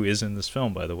J, who is in this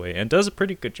film by the way, and does a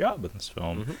pretty good job in this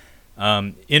film.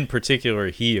 In particular,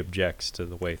 he objects to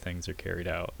the way things are carried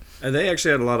out. And they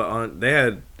actually had a lot of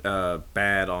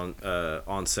bad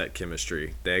on-set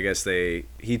chemistry.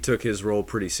 He took his role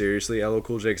pretty seriously, LL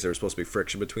Cool J, because there was supposed to be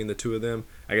friction between the two of them.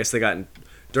 I guess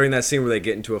during that scene where they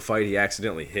get into a fight, he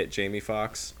accidentally hit Jamie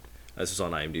Foxx. This was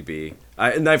on IMDb.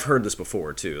 And I've heard this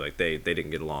before too. Like they didn't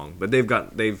get along, but they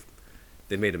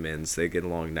made amends. They get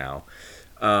along now.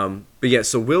 But yeah,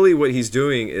 so Willie, what he's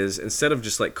doing is, instead of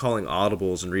just like calling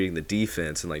audibles and reading the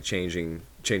defense and like changing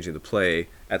the play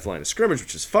at the line of scrimmage,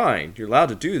 which is fine, you're allowed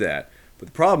to do that. But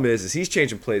the problem is he's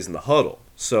changing plays in the huddle.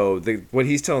 So what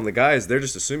he's telling the guys, they're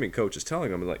just assuming coach is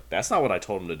telling them, like, that's not what I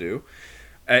told him to do.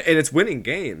 And it's winning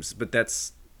games, but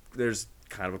there's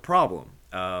kind of a problem.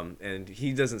 And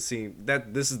he doesn't see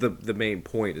that. This is the main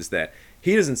point, is that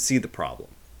he doesn't see the problem,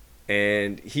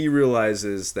 and he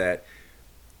realizes that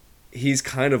he's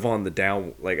kind of on the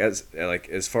down,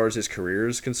 as far as his career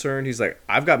is concerned. He's like,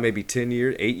 I've got maybe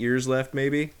 8 years left,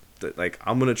 maybe. Like,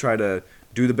 I'm gonna try to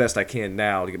do the best I can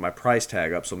now to get my price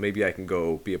tag up, so maybe I can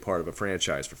go be a part of a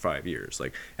franchise for 5 years,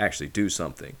 like actually do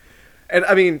something. And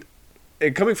I mean,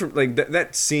 and coming from like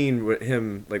that scene with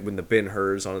him, like when the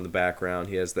Ben-Hur's on in the background,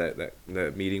 he has that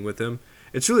meeting with him.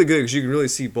 It's really good because you can really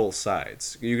see both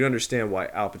sides. You can understand why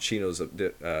Al Pacino's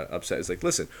upset. It's like,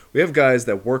 listen, we have guys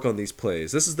that work on these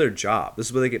plays. This is their job. This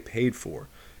is what they get paid for,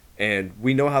 and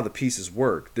we know how the pieces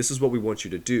work. This is what we want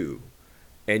you to do,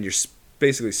 and you're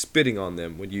basically spitting on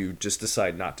them when you just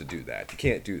decide not to do that. You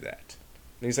can't do that.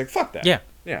 And he's like, fuck that. Yeah.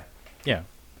 Yeah. Yeah.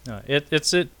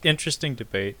 It's an interesting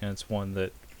debate, and it's one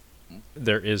that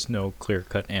there is no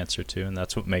clear-cut answer to, and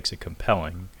that's what makes it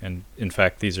compelling. And in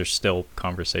fact, these are still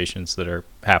conversations that are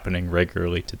happening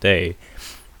regularly today,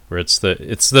 where it's the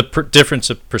difference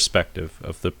of perspective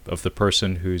of the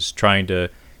person who's trying to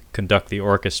conduct the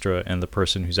orchestra and the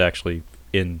person who's actually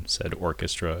in said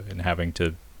orchestra and having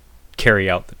to carry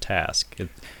out the task.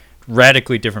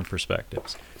 Radically different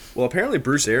perspectives. Well, apparently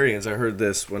Bruce Arians, I heard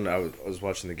this when I was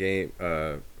watching the game,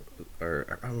 or I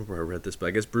don't remember where I read this, but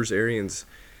I guess Bruce Arians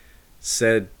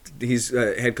said he's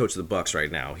head coach of the Bucks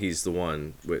right now. He's the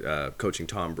one with, coaching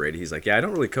Tom Brady. He's like, yeah, I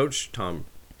don't really coach Tom.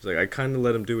 He's like, I kind of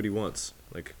let him do what he wants.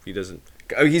 Like, he doesn't.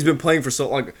 I mean, he's been playing for so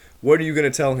long. What are you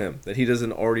going to tell him that he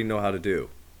doesn't already know how to do?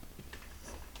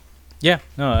 Yeah,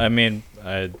 no, I mean,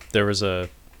 there was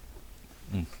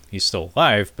he's still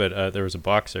alive, but there was a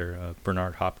boxer,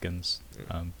 Bernard Hopkins,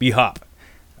 B-Hop.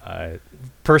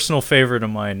 Personal favorite of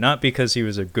mine, not because he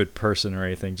was a good person or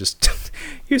anything, just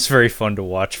he was very fun to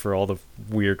watch for all the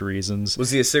weird reasons.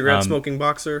 Was he a cigarette smoking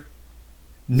boxer?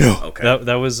 No. Okay.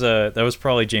 That was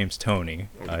probably James Toney.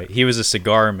 Okay. He was a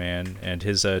cigar man, and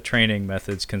his training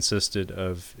methods consisted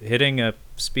of hitting a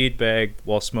speed bag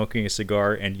while smoking a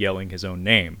cigar and yelling his own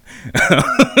name.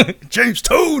 James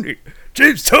Toney!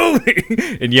 James Toney!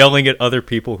 And yelling at other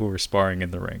people who were sparring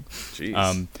in the ring.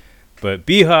 Jeez. But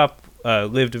B-Hop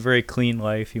lived a very clean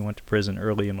life. He went to prison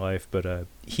early in life, but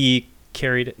he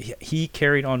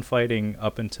carried on fighting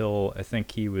up until I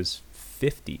think he was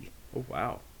 50. Oh,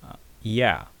 wow.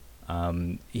 Yeah.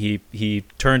 He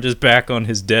turned his back on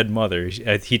his dead mother.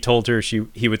 He told her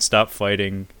he would stop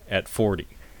fighting at 40,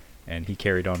 and he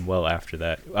carried on well after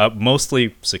that.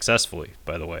 Mostly successfully,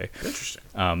 by the way.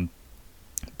 Interesting.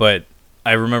 But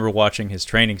I remember watching his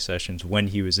training sessions when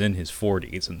he was in his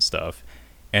 40s and stuff,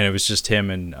 and it was just him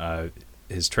and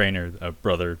his trainer,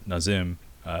 brother Nazim,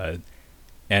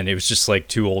 and it was just like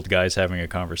two old guys having a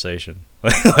conversation.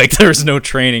 Like there was no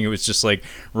training. It was just like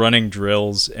running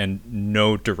drills and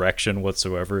no direction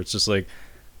whatsoever. It's just like,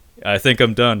 I think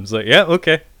I'm done. It's like, yeah,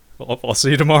 okay. I'll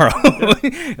see you tomorrow.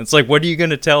 It's like, what are you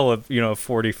going to tell a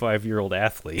 45-year-old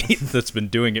athlete that's been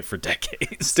doing it for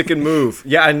decades? Stick and move.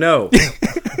 Yeah, I know.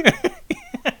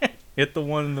 Hit the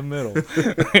one in the middle.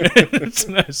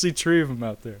 I see three of them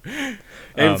out there.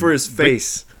 Aim for his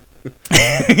face.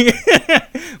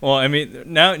 Well, I mean,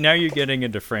 now you're getting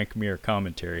into Frank Mir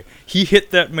commentary. He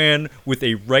hit that man with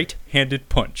a right-handed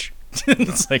punch.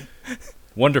 It's like,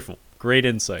 wonderful. Great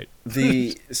insight.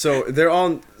 So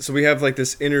we have like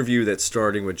this interview that's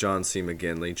starting with John C.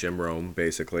 McGinley, Jim Rome,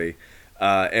 basically,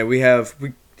 and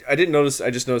I didn't notice. I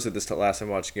just noticed it this last time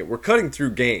watching it. We're cutting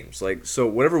through games, like so.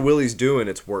 Whatever Willie's doing,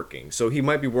 it's working. So he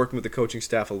might be working with the coaching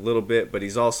staff a little bit, but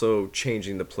he's also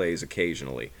changing the plays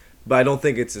occasionally. But I don't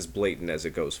think it's as blatant as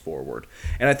it goes forward.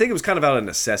 And I think it was kind of out of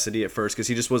necessity at first because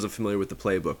he just wasn't familiar with the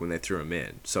playbook when they threw him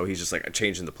in. So he's just like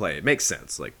changing the play. It makes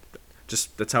sense. Like,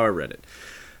 just that's how I read it.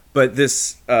 But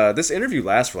this interview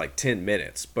lasts for like 10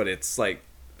 minutes, but it's like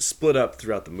split up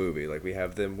throughout the movie. Like we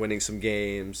have them winning some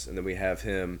games, and then we have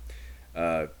him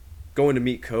going to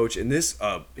meet Coach. And this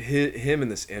him in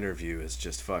this interview is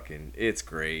just fucking, it's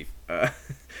great.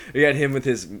 We had him with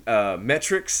his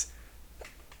metrics.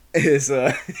 His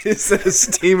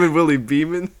Steam and Willie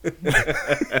Beeman.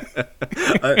 That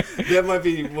might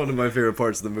be one of my favorite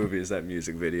parts of the movie is that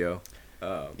music video.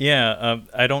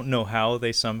 I don't know how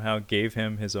they somehow gave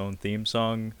him his own theme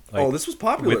song. Like, this was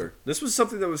popular. This was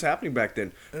something that was happening back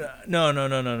then.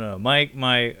 No.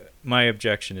 My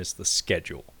objection is the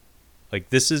schedule.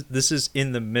 Like this is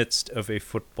in the midst of a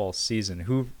football season.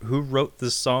 Who wrote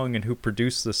this song and who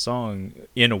produced the song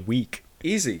in a week?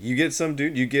 Easy. You get some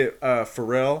dude. You get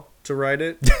Pharrell to write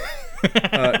it.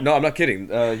 No, I'm not kidding.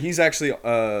 He's actually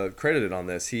credited on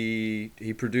this. He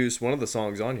produced one of the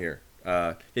songs on here.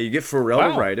 You get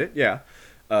Pharrell to write it. Yeah.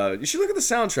 You should look at the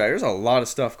soundtrack. There's a lot of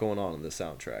stuff going on in the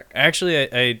soundtrack.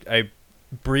 Actually, I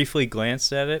briefly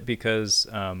glanced at it because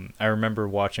I remember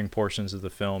watching portions of the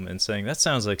film and saying that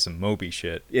sounds like some Moby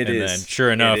shit. It is. Then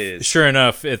sure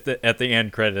enough, at the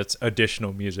end credits,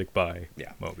 additional music by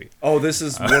Moby. Oh, this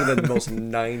is one of the most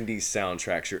 90s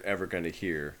soundtracks you're ever going to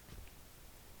hear.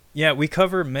 Yeah, we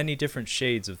cover many different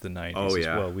shades of the 90s Oh as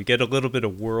yeah. well. We get a little bit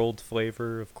of world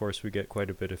flavor. Of course, we get quite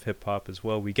a bit of hip hop as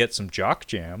well. We get some jock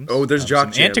jams. Oh, there's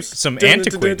jock jams. Some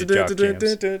antiquated jock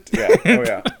jams. Yeah. Oh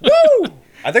yeah. Woo!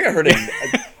 I think I heard it.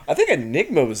 I think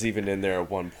Enigma was even in there at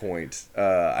one point.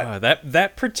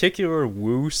 That particular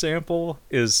Woo sample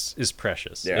is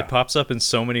precious. Yeah. It pops up in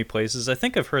so many places. I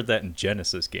think I've heard that in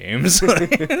Genesis games.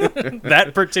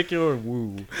 That particular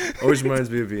Woo. Always reminds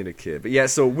me of being a kid. But yeah,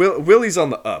 so Willie's on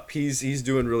the up. He's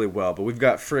doing really well. But we've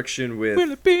got friction with.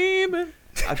 Willie Beeman.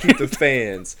 I keep the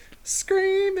fans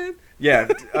screaming. Yeah,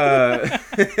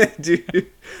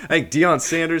 dude. I think Deion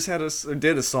Sanders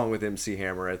did a song with MC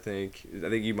Hammer. I think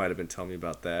you might have been telling me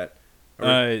about that.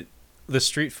 The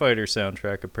Street Fighter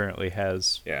soundtrack apparently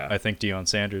has, Yeah. I think, Deion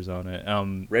Sanders on it.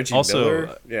 Reggie also,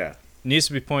 Miller. Yeah. needs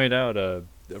to be pointed out,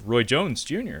 Roy Jones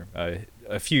Jr.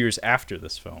 A few years after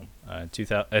this film, I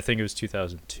think it was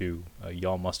 2002.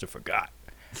 Y'all must have forgot.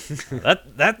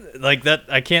 that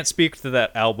I can't speak to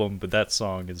that album, but that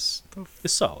song is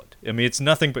solid. I mean, it's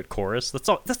nothing but chorus. That's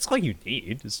all you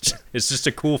need. It's just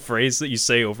a cool phrase that you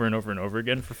say over and over and over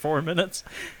again for 4 minutes.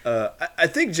 I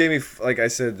think Jamie, like I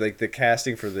said, like the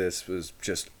casting for this was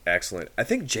just excellent. I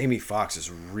think Jamie Foxx is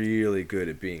really good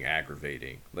at being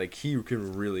aggravating. Like he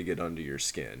can really get under your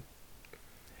skin.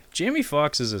 Jamie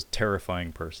Foxx is a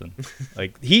terrifying person.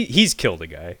 Like he's killed a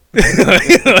guy.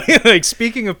 Like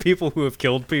speaking of people who have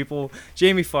killed people,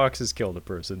 Jamie Foxx has killed a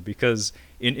person because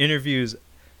in interviews,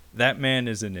 that man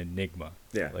is an enigma.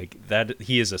 Yeah. Like that,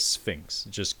 he is a sphinx.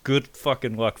 Just good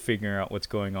fucking luck figuring out what's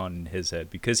going on in his head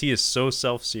because he is so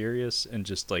self-serious and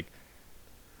just like.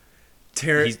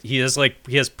 He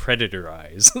has predator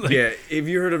eyes. Like, yeah. Have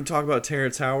you heard him talk about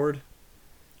Terrence Howard?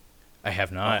 I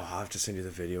have Oh, not. I'll have to send you the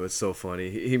video. It's so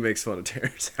funny. He makes fun of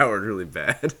Terrence Howard really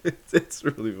bad. It's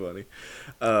really funny.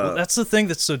 Well, that's the thing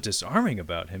that's so disarming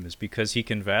about him is because he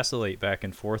can vacillate back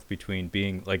and forth between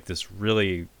being like this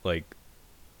really like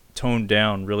toned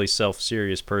down, really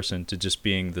self-serious person to just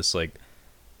being this like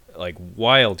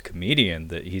wild comedian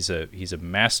that he's a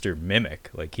master mimic.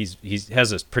 Like he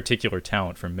has a particular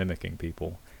talent for mimicking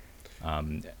people.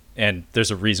 And there's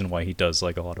a reason why he does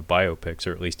like a lot of biopics,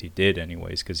 or at least he did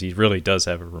anyways, because he really does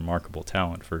have a remarkable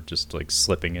talent for just like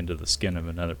slipping into the skin of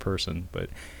another person. But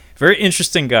very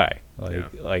interesting guy.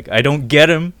 Like I don't get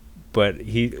him, but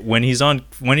when he's on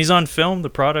film, the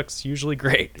product's usually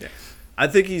great. Yeah. I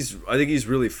think he's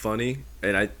really funny,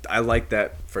 and I like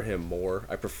that for him more.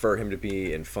 I prefer him to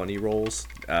be in funny roles.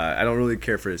 I don't really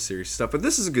care for his serious stuff, but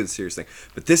this is a good serious thing.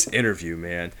 But this interview,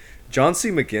 man, John C.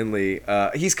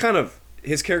 McGinley,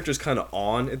 his character's kind of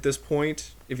on at this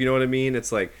point, if you know what I mean.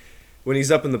 It's like when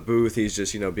he's up in the booth, he's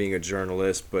just, being a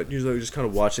journalist, but usually just kind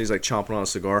of watching. He's like chomping on a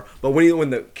cigar. But when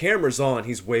the camera's on,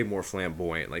 he's way more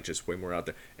flamboyant, like just way more out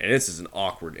there. And this is an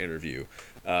awkward interview.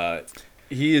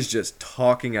 He is just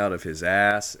talking out of his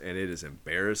ass, and it is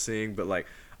embarrassing. But like,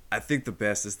 I think the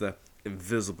best is the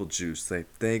invisible juice. They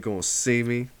ain't gonna see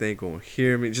me. They ain't gonna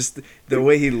hear me. Just the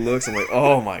way he looks, I'm like,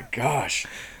 oh my gosh.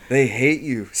 They hate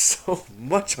you so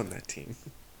much on that team.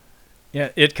 Yeah,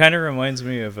 it kind of reminds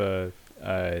me of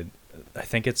I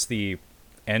think it's the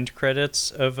end credits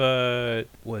of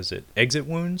was it Exit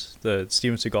Wounds, the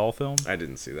Steven Seagal film? I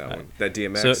didn't see that one. That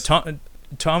DMX. So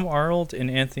Tom Arnold and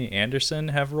Anthony Anderson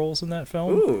have roles in that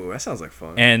film. Ooh, that sounds like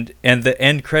fun. And the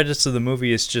end credits of the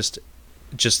movie is just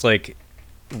like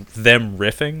them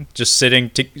riffing, just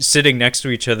sitting next to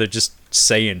each other, just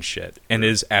saying shit, and it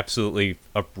is absolutely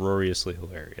uproariously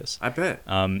hilarious. I bet.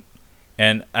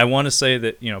 And I want to say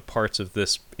that parts of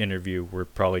this interview were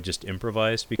probably just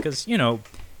improvised because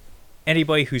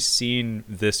anybody who's seen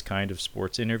this kind of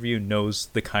sports interview knows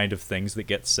the kind of things that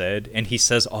get said, and he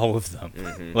says all of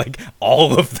them, like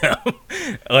all of them.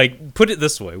 Like put it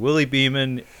this way, Willie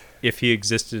Beeman, if he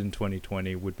existed in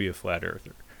 2020, would be a flat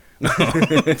earther.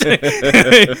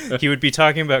 He would be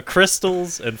talking about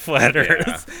crystals and flat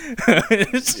earth.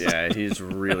 Yeah, he's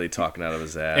really talking out of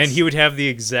his ass. And he would have the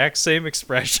exact same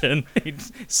expression,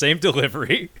 same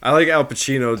delivery. I like Al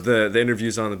Pacino, the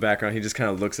interviews on the background. He just kind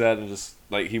of looks at it and just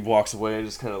like he walks away and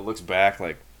just kind of looks back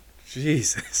like,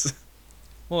 Jesus.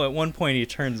 Well, at one point he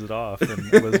turns it off,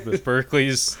 and Elizabeth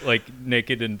Berkley's like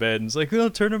naked in bed, and he's like, "Oh,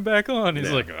 turn him back on."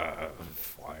 He's like,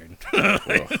 "Fine."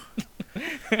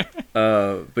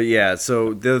 But yeah,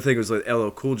 so the other thing was like LL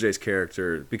Cool J's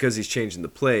character, because he's changing the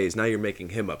plays, now you're making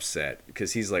him upset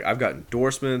because he's like, I've got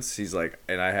endorsements. He's like,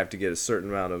 and I have to get a certain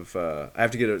amount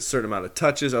of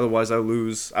touches, otherwise I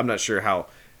lose. I'm not sure how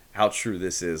true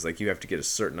this is. Like you have to get a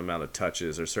certain amount of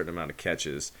touches or a certain amount of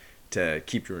catches to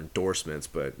keep your endorsements,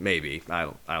 but maybe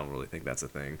I don't really think that's a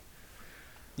thing.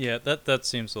 Yeah, that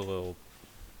seems a little.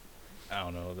 I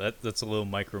don't know, that's a little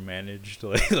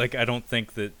micromanaged. Like I don't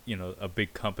think that, a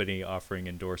big company offering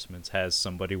endorsements has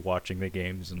somebody watching the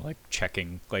games and like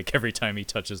checking like every time he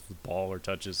touches the ball or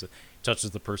touches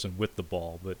the person with the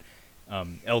ball. But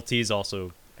LT's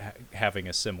also having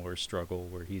a similar struggle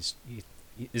where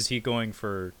is he going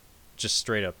for just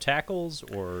straight up tackles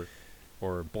or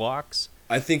blocks?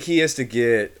 I think he has to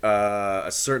get a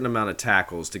certain amount of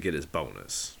tackles to get his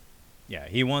bonus. Yeah,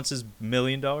 he wants his $1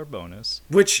 million bonus,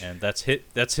 and that's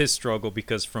his struggle,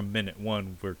 because from minute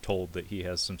one we're told that he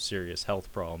has some serious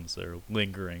health problems that are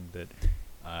lingering, that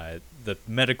the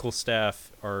medical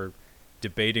staff are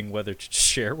debating whether to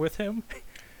share with him.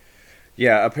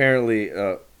 Yeah, apparently,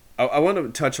 I want to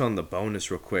touch on the bonus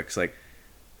real quick. It's like,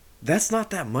 that's not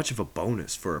that much of a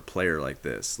bonus for a player like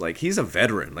this. Like, he's a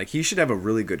veteran. Like, he should have a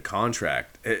really good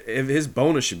contract. If his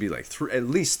bonus should be like at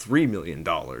least $3 million.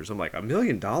 I'm like, $1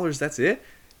 million? That's it?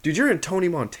 Dude, you're in Tony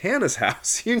Montana's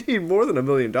house. You need more than $1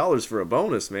 million for a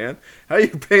bonus, man. How are you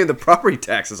paying the property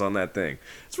taxes on that thing?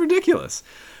 It's ridiculous.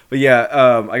 But yeah,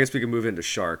 I guess we can move into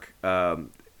Shark. I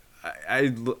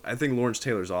think Lawrence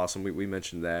Taylor's awesome. We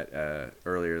mentioned that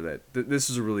earlier, that this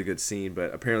is a really good scene.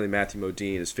 But apparently Matthew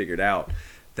Modine has figured out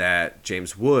that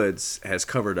James Woods has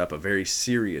covered up a very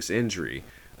serious injury.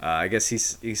 I guess he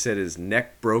said his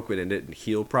neck broke and it didn't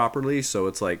heal properly, so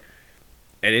it's like,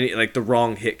 like the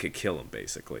wrong hit could kill him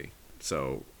basically.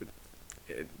 So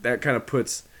that kind of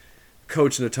puts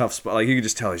Coach in a tough spot. Like, you can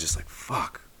just tell he's just like,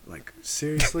 fuck, like,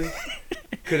 seriously?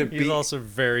 Could it be? He's also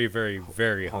very, very,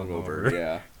 very hungover.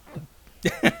 Yeah.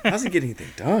 How's he get anything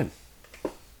done?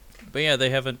 But yeah, they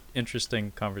have an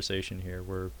interesting conversation here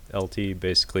where LT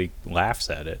basically laughs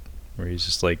at it, where he's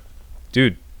just like,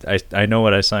 dude, I know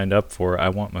what I signed up for. I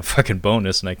want my fucking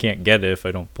bonus, and I can't get it if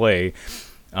I don't play.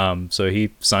 So he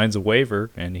signs a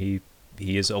waiver, and he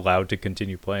is allowed to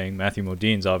continue playing. Matthew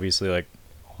Modine's obviously like,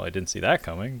 well, I didn't see that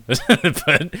coming.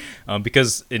 But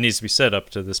because it needs to be said, up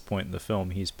to this point in the film,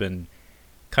 he's been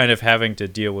kind of having to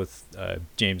deal with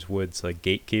James Woods, like,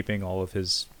 gatekeeping all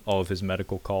of his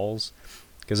medical calls.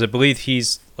 Because I believe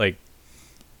he's like,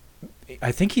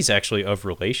 I think he's actually of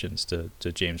relations to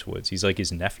James Woods. He's like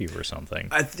his nephew or something.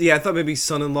 I thought maybe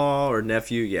son-in-law or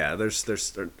nephew. Yeah, there's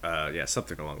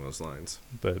something along those lines.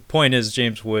 But point is,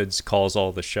 James Woods calls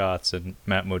all the shots, and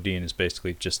Matt Modine is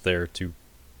basically just there to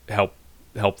help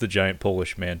the giant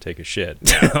Polish man take a shit.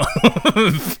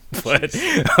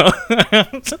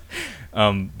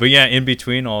 But yeah, in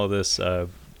between all of this,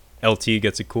 LT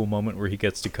gets a cool moment where he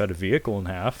gets to cut a vehicle in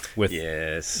half with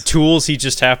tools he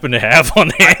just happened to have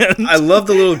on hand. I love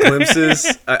the little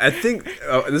glimpses. I think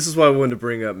this is why I wanted to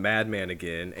bring up Madman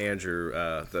again. Andrew,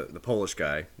 the Polish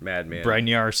guy, Madman.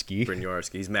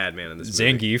 Braniarski. He's Madman in this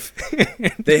movie.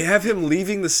 Zangief. They have him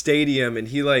leaving the stadium, and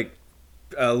he, like,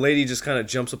 a lady just kind of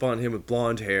jumps up on him with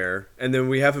blonde hair, and then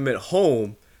we have him at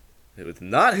home. It's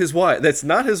not his wife. That's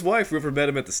not his wife. Whoever met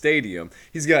him at the stadium.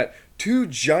 He's got 2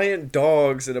 giant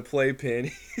dogs in a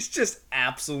playpen. He's just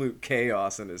absolute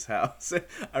chaos in his house.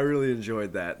 I really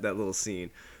enjoyed that little scene.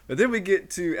 But then we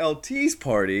get to LT's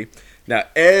party. Now,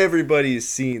 everybody's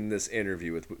seen this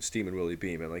interview with Steve and Willie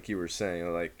Beeman, like you were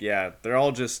saying. Like, yeah, they're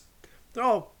all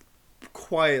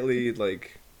quietly,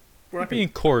 like, we're not being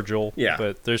cordial, yeah,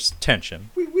 but there's tension.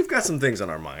 We've got some things on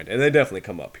our mind, and they definitely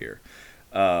come up here.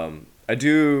 I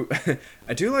do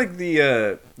like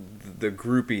the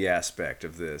groupie aspect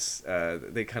of this.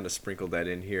 They kind of sprinkled that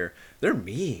in here. They're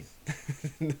mean.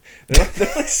 they're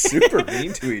like super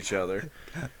mean to each other.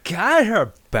 Got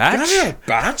her,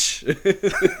 batch.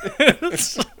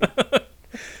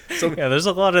 So yeah, there's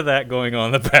a lot of that going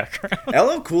on in the background.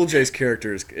 LL Cool J's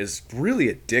character is really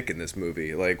a dick in this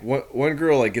movie. Like, one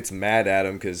girl, like, gets mad at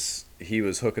him because he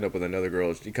was hooking up with another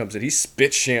girl. He comes in, he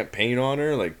spits champagne on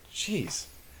her. Like, jeez.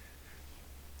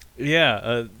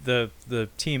 Yeah, the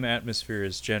team atmosphere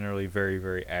is generally very,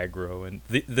 very aggro, and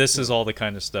this is all the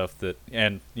kind of stuff that,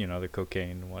 and the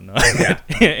cocaine and whatnot, yeah,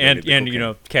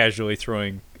 and casually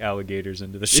throwing alligators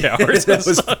into the showers. That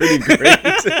was pretty great.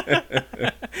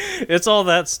 It's all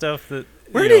that stuff that.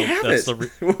 Where did he have it?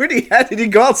 Where did he have? Did he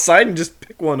go outside and just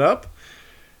pick one up?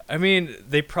 I mean,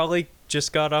 they probably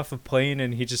just got off a plane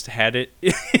and he just had it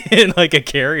in like a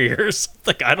carrier or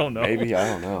something. I don't know. Maybe, I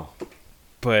don't know.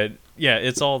 But yeah,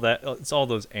 it's all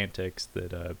those antics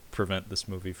that prevent this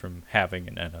movie from having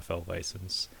an NFL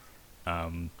license.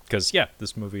 Because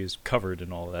this movie is covered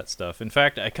in all of that stuff. In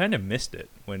fact, I kind of missed it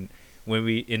when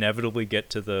we inevitably get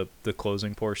to the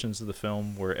closing portions of the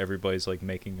film where everybody's like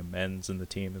making amends and the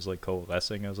team is like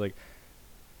coalescing. I was like,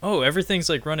 oh, everything's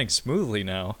like running smoothly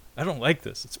now. I don't like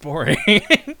this. It's boring.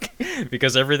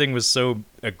 Because everything was so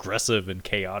aggressive and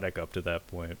chaotic up to that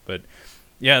point. But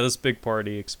yeah, this big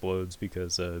party explodes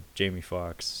because Jamie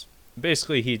Foxx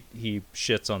basically he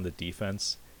shits on the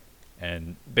defense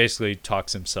and basically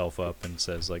talks himself up and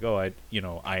says like, "Oh, I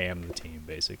am the team,"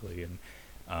 basically. And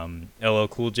LL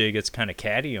Cool J gets kind of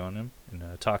catty on him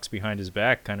and talks behind his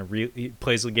back, kind of he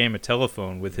plays a game of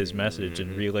telephone with his message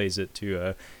and relays it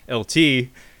to LT.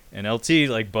 And LT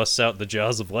like busts out the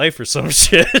jaws of life or some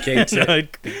shit.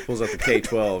 Pulls out the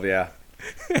K-12, yeah.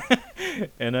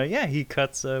 And yeah, he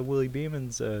cuts Willie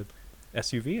Beeman's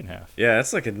SUV in half. Yeah,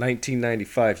 that's like a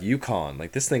 1995 Yukon.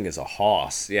 Like, this thing is a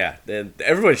hoss. Yeah,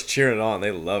 everybody's cheering on.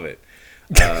 They love it.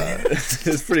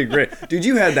 It's pretty great. Dude,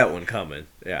 you had that one coming.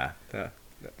 Yeah.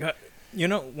 You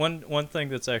know, one thing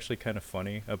that's actually kind of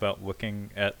funny about looking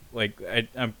at, like,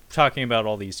 I'm talking about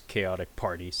all these chaotic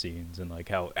party scenes and, like,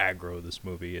 how aggro this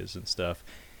movie is and stuff.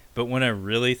 But when I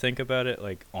really think about it,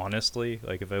 like, honestly,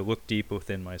 like, if I look deep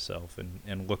within myself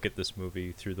and look at this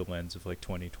movie through the lens of, like,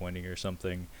 2020 or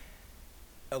something,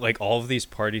 like, all of these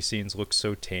party scenes look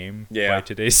so tame by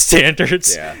today's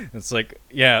standards. Yeah. It's like,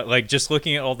 yeah, like, just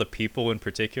looking at all the people in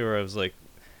particular, I was like,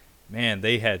 man,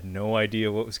 they had no idea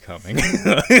what was coming.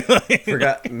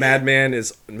 Forgot Madman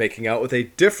is making out with a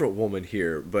different woman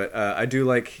here, but I do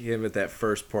like him at that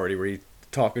first party where he's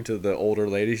talking to the older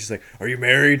lady. She's like, "Are you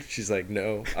married?" She's like,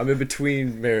 "No, I'm in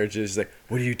between marriages." She's like,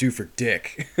 "What do you do for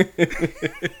dick?"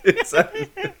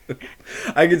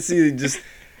 I can see just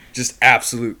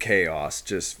absolute chaos.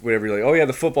 Just whenever you're like, "Oh yeah,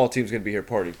 the football team's gonna be here."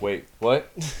 Party. Wait,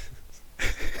 what?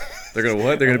 They're gonna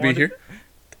what? They're gonna be here.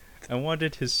 I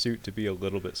wanted his suit to be a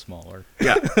little bit smaller.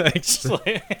 Yeah.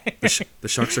 The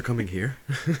Sharks are coming here.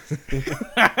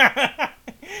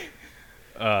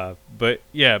 But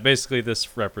yeah, basically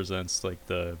this represents like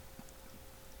the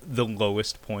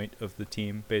lowest point of the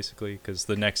team, basically, because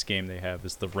the next game they have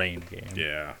is the rain game.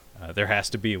 Yeah. There has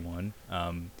to be one.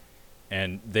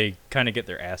 And they kind of get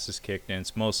their asses kicked, and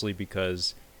it's mostly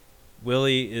because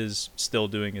Willie is still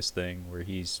doing his thing where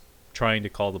he's trying to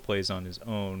call the plays on his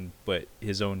own, but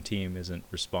his own team isn't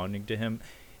responding to him.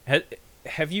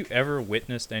 Have you ever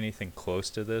witnessed anything close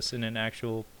to this in an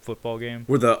actual football game?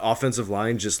 Where the offensive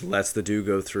line just lets the dude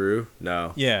go through?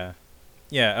 No. Yeah.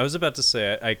 I was about to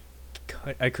say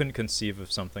I couldn't conceive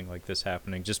of something like this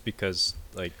happening, just because,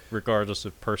 like, regardless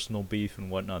of personal beef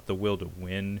and whatnot, the will to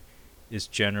win is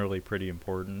generally pretty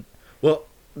important. Well,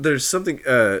 there's something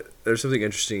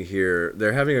interesting here.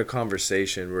 They're having a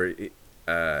conversation where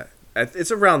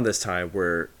it's around this time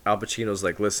where Al Pacino's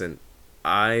like, "Listen,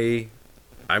 I'm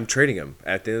trading him.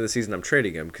 At the end of the season, I'm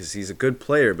trading him because he's a good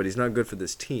player, but he's not good for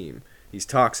this team. He's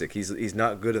toxic. He's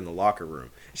not good in the locker room."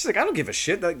 She's like, "I don't give a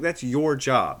shit. That's your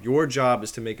job. Your job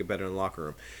is to make it better in the locker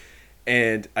room."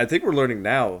 And I think we're learning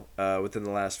now, within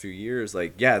the last few years,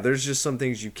 like, yeah, there's just some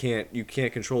things you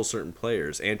can't control certain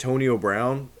players. Antonio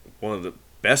Brown, one of the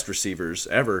best receivers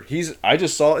ever. I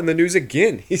just saw it in the news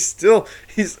again. He's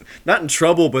not in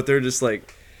trouble, but they're just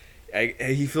like,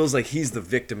 he feels like he's the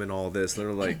victim in all this. And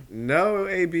they're like, "No,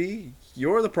 AB,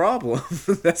 you're the problem."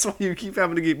 That's why you keep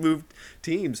having to get moved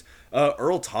teams.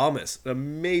 Earl Thomas, an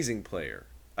amazing player.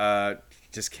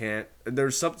 Just can't.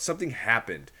 There's something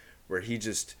happened where he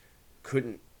just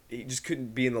couldn't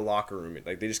be in the locker room.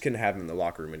 Like, they just couldn't have him in the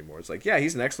locker room anymore. It's like, yeah,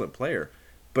 he's an excellent player,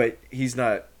 but he's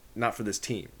not for this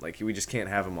team. Like, we just can't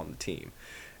have him on the team.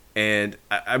 And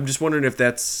I'm just wondering if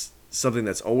that's something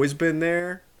that's always been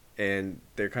there and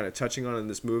they're kind of touching on in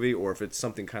this movie, or if it's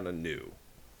something kind of new.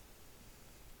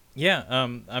 Yeah,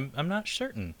 I'm not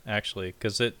certain, actually,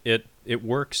 because it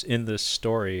works in this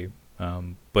story,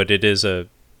 but it is a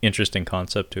interesting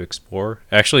concept to explore.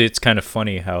 Actually, it's kind of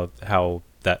funny how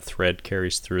that thread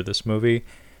carries through this movie,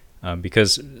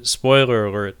 because, spoiler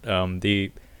alert,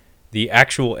 the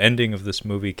actual ending of this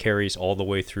movie carries all the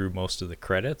way through most of the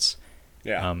credits.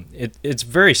 Yeah. It's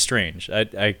very strange.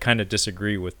 I kind of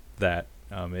disagree with that.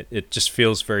 It just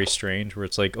feels very strange where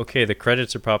it's like, okay, the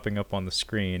credits are popping up on the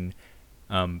screen,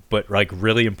 but like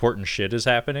really important shit is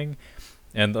happening.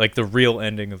 And like the real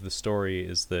ending of the story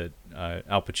is that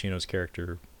Al Pacino's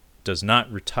character does not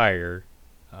retire.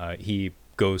 He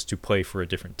goes to play for a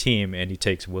different team, and he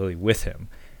takes Willie with him.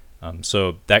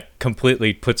 So that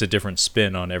completely puts a different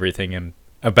spin on everything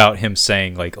about him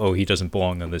saying, like, oh, he doesn't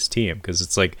belong on this team. Because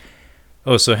it's like,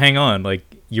 oh, so hang on, like,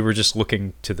 you were just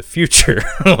looking to the future.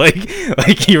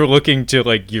 like you were looking to,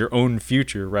 like, your own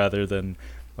future rather than,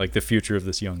 like, the future of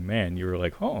this young man. You were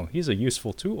like, oh, he's a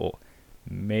useful tool.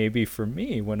 Maybe for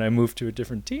me when I move to a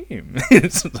different team.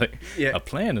 It's like, a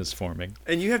plan is forming.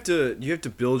 And you have to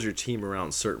build your team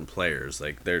around certain players,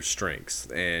 like their strengths.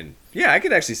 And yeah, I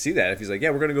could actually see that if he's like,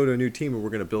 yeah, we're going to go to a new team and we're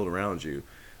going to build around you.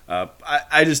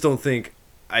 I just don't think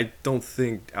Al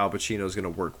Pacino is going to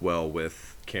work well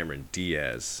with Cameron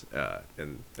Diaz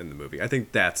in the movie. I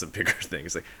think that's a bigger thing.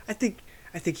 It's like I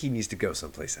think he needs to go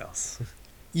someplace else.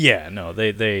 Yeah, no,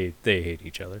 they hate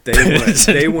each other.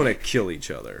 They want to kill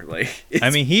each other. Like, I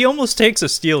mean, he almost takes a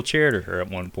steel chair to her at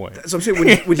one point. So I'm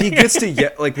saying when he gets to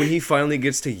yell, like when he finally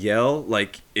gets to yell,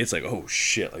 like it's like, oh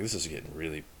shit, like this is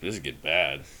getting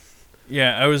bad.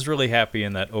 Yeah, I was really happy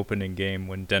in that opening game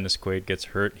when Dennis Quaid gets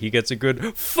hurt. He gets a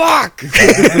good fuck.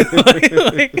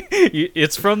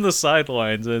 It's from the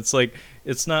sidelines, and it's like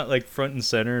it's not like front and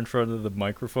center in front of the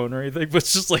microphone or anything, but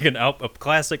it's just like a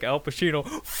classic Al Pacino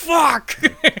fuck.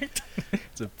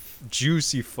 It's a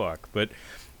juicy fuck. But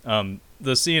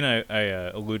the scene I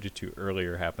alluded to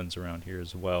earlier happens around here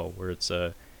as well, where it's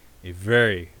a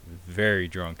very, very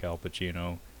drunk Al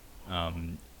Pacino.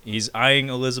 He's eyeing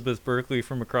Elizabeth Berkley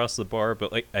from across the bar,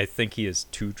 but like I think he is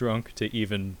too drunk to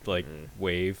even like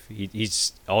wave.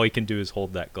 He's all he can do is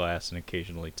hold that glass and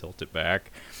occasionally tilt it back.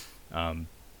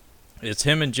 It's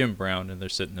him and Jim Brown, and they're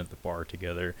sitting at the bar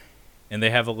together, and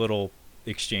they have a little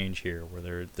exchange here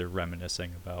where they're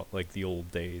reminiscing about like the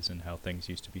old days and how things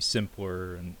used to be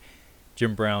simpler. And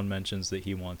Jim Brown mentions that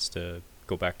he wants to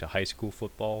go back to high school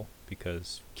football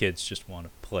because kids just want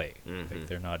to play. Like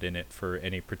they're not in it for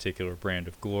any particular brand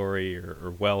of glory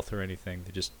or wealth or anything.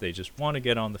 They just want to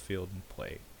get on the field and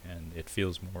play, and it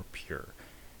feels more pure.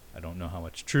 I don't know how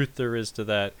much truth there is to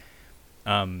that,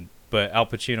 but Al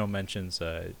Pacino mentions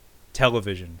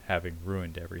television having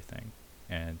ruined everything,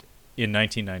 and in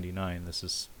 1999, this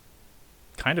is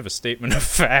kind of a statement of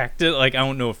fact. Like I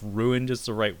don't know if ruined is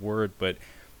the right word, but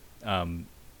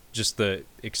just the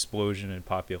explosion in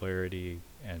popularity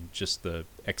and just the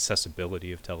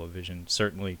accessibility of television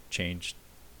certainly changed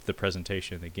the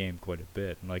presentation of the game quite a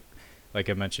bit. And like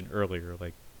I mentioned earlier,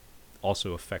 like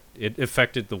also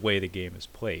affected the way the game is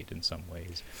played in some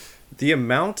ways. The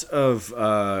amount of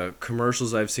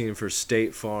commercials I've seen for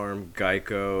State Farm,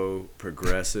 Geico,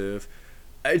 Progressive,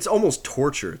 it's almost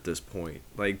torture at this point.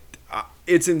 Like,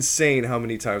 it's insane how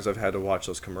many times I've had to watch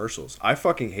those commercials. I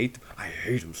fucking hate them. I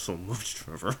hate them so much,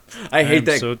 Trevor. I hate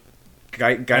that.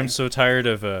 I'm so tired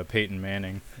of Peyton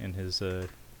Manning and his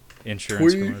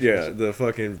insurance commercials. Yeah, the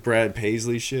fucking Brad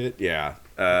Paisley shit. Yeah.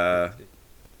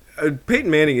 Peyton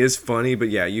Manning is funny, but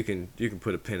yeah, you can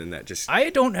put a pin in that. I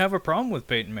don't have a problem with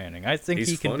Peyton Manning. I think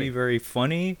he can be very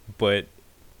funny, but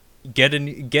get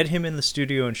him in the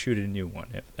studio and shoot a new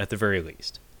one at the very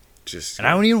least. And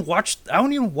I don't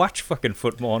even watch fucking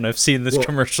football, and I've seen this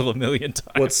commercial a million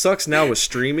times. What sucks now with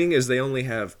streaming is they only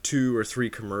have 2 or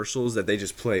 3 commercials that they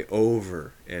just play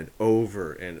over and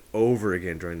over and over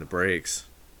again during the breaks.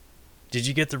 Did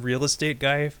you get the real estate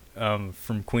guy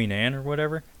from Queen Anne or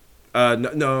whatever?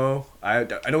 No, I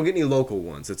don't get any local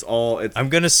ones. I'm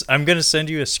gonna send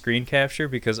you a screen capture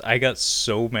because I got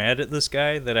so mad at this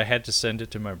guy that I had to send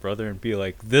it to my brother and be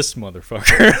like, "This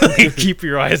motherfucker, like, keep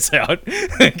your eyes out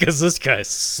because this guy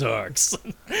sucks."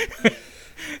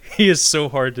 He is so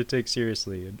hard to take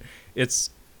seriously, and it's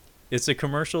a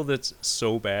commercial that's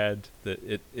so bad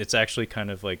that it's actually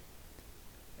kind of like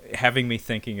having me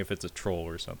thinking if it's a troll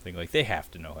or something. Like, they have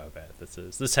to know how bad this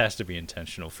is. This has to be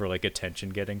intentional for like attention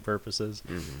getting purposes.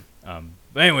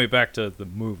 But anyway, back to the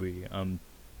movie.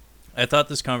 I thought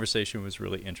this conversation was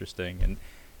really interesting,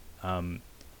 and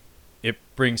it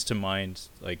brings to mind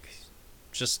like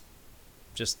just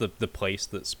the place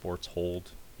that sports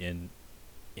hold in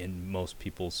most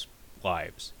people's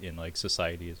lives, in like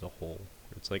society as a whole.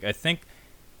 It's like, I think,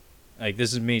 like,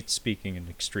 this is me speaking in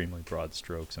extremely broad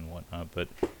strokes and whatnot, but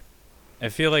I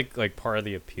feel like part of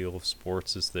the appeal of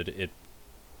sports is that it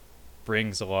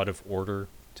brings a lot of order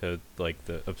to like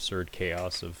the absurd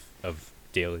chaos of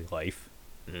daily life.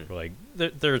 Like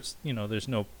there's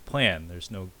no plan, there's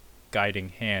no guiding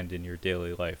hand in your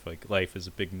daily life. Like, life is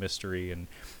a big mystery, and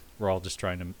we're all just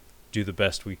trying to do the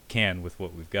best we can with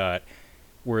what we've got.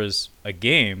 Whereas a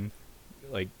game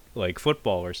like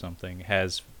football or something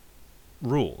has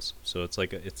rules, so it's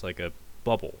like a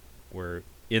bubble where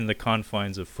in the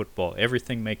confines of football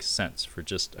everything makes sense for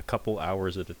just a couple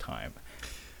hours at a time,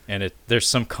 and there's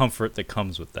some comfort that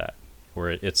comes with that,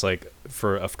 where it's like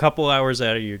for a couple hours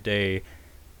out of your day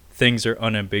things are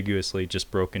unambiguously just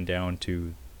broken down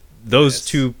to those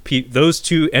two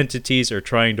entities are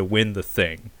trying to win the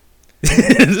thing.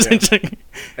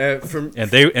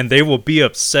 And they will be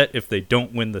upset if they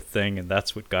don't win the thing, and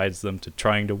that's what guides them to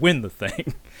trying to win the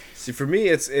thing. See, for me,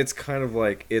 it's kind of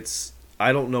like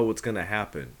I don't know what's gonna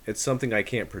happen. It's something I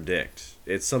can't predict.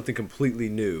 It's something completely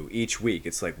new each week.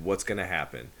 It's like, what's gonna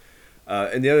happen?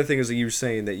 And the other thing is that you were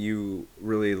saying that you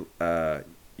really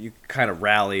you kind of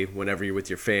rally whenever you're with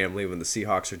your family when the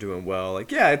Seahawks are doing well.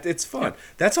 Like, yeah, it's fun. Yeah.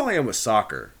 That's how I am with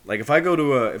soccer. Like, if I go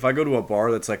to a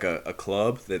bar that's like a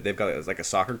club that they've got like a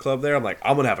soccer club there, I'm like,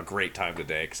 I'm gonna have a great time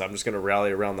today because I'm just gonna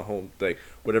rally around the home, like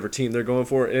whatever team they're going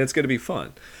for, and it's gonna be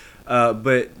fun.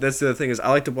 But that's the other thing is I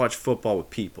like to watch football with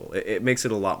people. It makes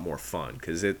it a lot more fun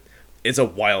because it's a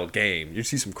wild game. You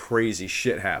see some crazy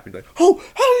shit happen. You're like, oh,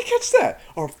 how did he catch that?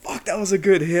 Or fuck, that was a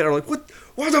good hit. Or like, what the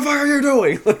fuck are you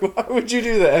doing? Like, why would you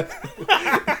do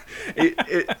that?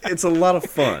 It's a lot of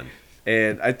fun.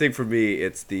 And I think for me,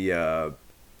 it's the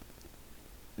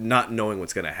not knowing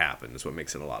what's going to happen is what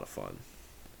makes it a lot of fun.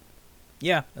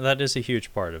 Yeah, that is a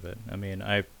huge part of it. I mean,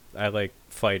 I like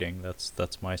fighting.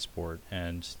 That's my sport.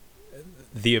 And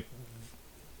the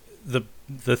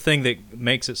thing that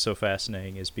makes it so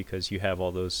fascinating is because you have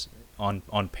all those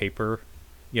on paper,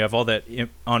 you have all that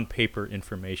on paper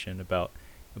information about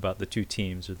the two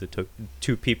teams or the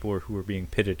two people who are being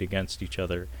pitted against each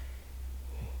other,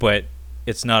 but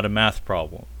it's not a math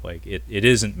problem. Like it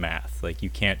isn't math. Like you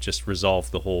can't just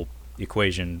resolve the whole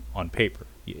equation on paper.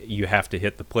 You have to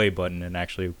hit the play button and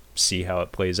actually see how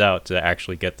it plays out to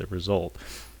actually get the result.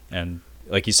 And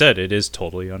like you said, it is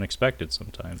totally unexpected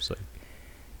sometimes. Like.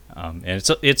 And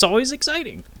it's always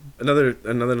exciting. Another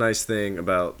nice thing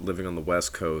about living on the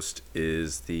West Coast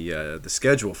is the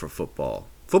schedule for football.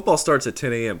 Football starts at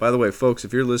 10 a.m. By the way, folks,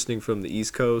 if you're listening from the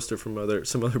East Coast or from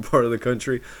some other part of the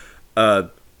country,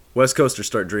 West Coasters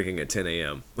start drinking at 10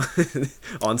 a.m.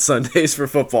 on Sundays for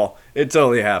football. It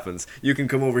totally happens. You can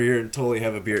come over here and totally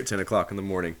have a beer at 10 o'clock in the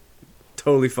morning.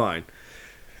 Totally fine.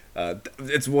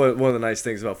 It's one of the nice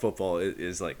things about football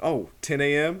is like, 10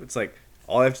 a.m. It's like,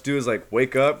 all I have to do is like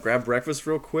wake up, grab breakfast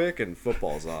real quick, and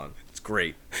football's on. It's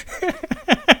great. You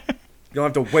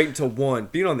don't have to wait until 1.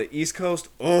 Being on the East Coast,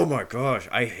 oh my gosh,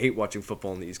 I hate watching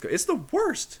football on the East Coast. It's the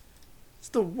worst. It's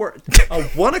the worst.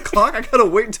 1 o'clock, I gotta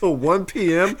wait until 1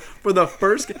 p.m. for the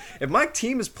first game. If my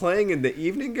team is playing in the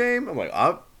evening game, I'm like,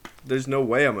 there's no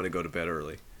way I'm gonna go to bed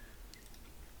early.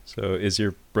 So is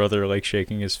your brother like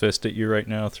shaking his fist at you right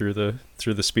now through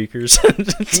the speakers?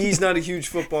 He's not a huge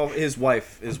football. His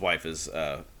wife is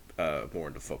more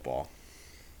into football.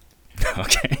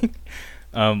 Okay.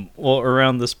 Well,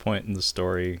 around this point in the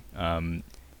story,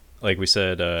 like we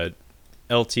said,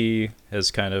 LT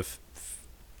has kind of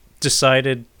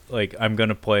decided like I'm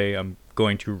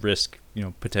going to risk,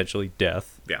 potentially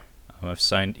death. Yeah.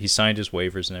 He signed his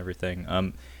waivers and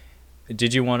everything.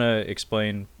 Did you want to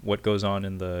explain what goes on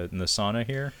in the sauna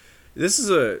here? This is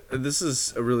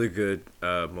a really good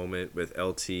moment with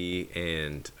LT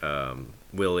and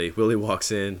Willie. Willie walks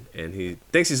in and he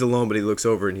thinks he's alone, but he looks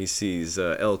over and he sees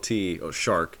LT,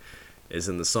 Shark, is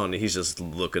in the sauna. He's just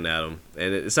looking at him,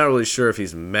 and it's not really sure if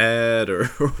he's mad or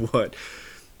what.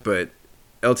 But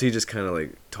LT just kind of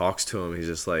like talks to him. He's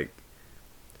just like.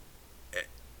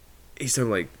 He's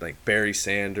talking like Barry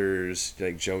Sanders,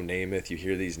 like Joe Namath. You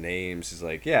hear these names. He's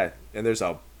like, yeah, and there's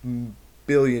a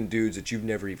billion dudes that you've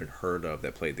never even heard of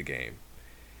that played the game.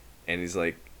 And he's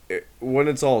like, when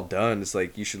it's all done, it's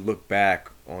like you should look back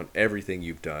on everything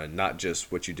you've done, not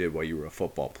just what you did while you were a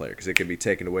football player, because it can be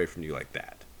taken away from you like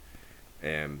that.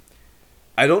 And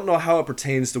I don't know how it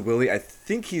pertains to Willie. I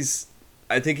think he's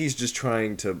just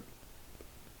trying to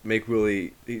make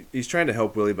Willie. He's trying to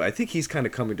help Willie, but I think he's kind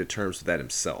of coming to terms with that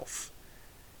himself.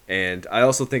 And I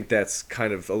also think that's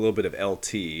kind of a little bit of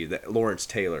LT, that Lawrence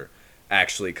Taylor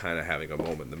actually kind of having a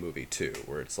moment in the movie too,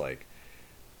 where it's like,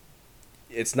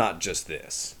 it's not just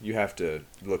this. You have to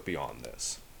look beyond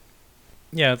this.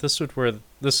 Yeah, this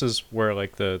is where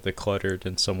like the cluttered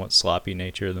and somewhat sloppy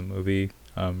nature of the movie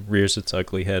rears its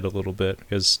ugly head a little bit,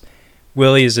 because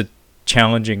Willie is a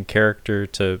challenging character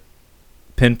to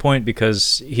pinpoint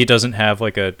because he doesn't have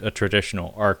like a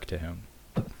traditional arc to him,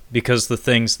 because the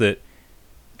things that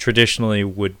traditionally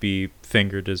would be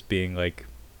fingered as being like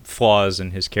flaws in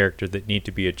his character that need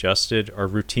to be adjusted are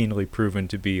routinely proven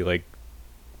to be like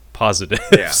positives.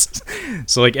 Yeah.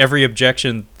 So like every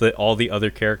objection that all the other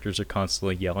characters are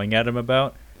constantly yelling at him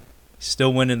about, he's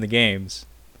still winning the games.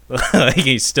 Like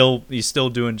he's still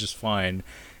doing just fine.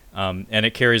 And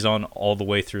it carries on all the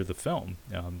way through the film,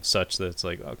 such that it's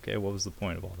like, okay, what was the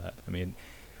point of all that? I mean,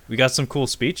 we got some cool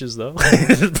speeches though,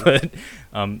 but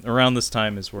around this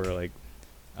time is where like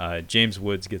James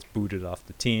Woods gets booted off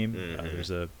the team.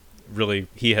 Mm-hmm.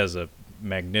 He has a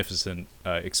magnificent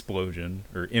explosion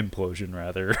or implosion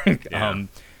rather,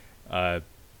 yeah.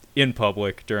 In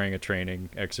public during a training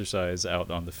exercise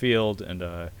out on the field, and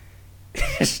Matt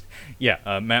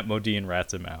Modine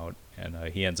rats him out. And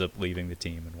he ends up leaving the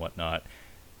team and whatnot.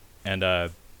 And Al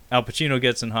Pacino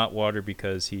gets in hot water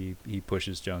because he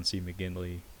pushes John C.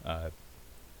 McGinley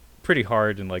pretty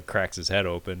hard and like cracks his head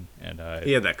open. And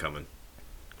He had that coming.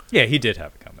 yeah, he did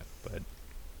have it coming,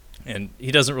 and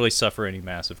he doesn't really suffer any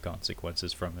massive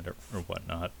consequences from it or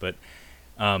whatnot. But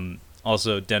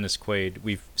also Dennis Quaid,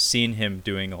 we've seen him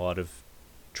doing a lot of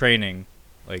training,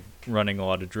 like running a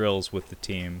lot of drills with the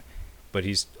team, but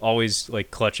he's always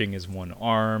like clutching his one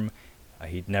arm.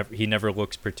 He never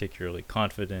looks particularly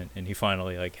confident, and he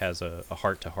finally like has a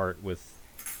heart to heart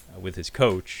with his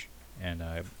coach, and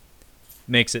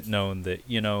makes it known that,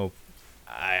 you know,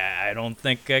 I don't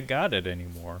think I got it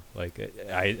anymore. Like,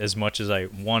 I as much as I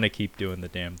want to keep doing the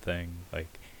damn thing,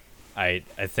 like, I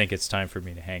think it's time for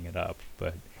me to hang it up.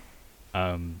 But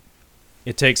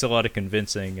it takes a lot of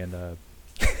convincing, and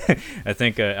I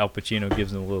think Al Pacino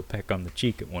gives him a little peck on the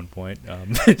cheek at one point. Yeah,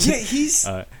 he's.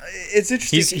 It's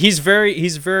interesting. He's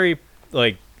very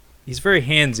like. He's very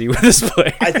handsy with his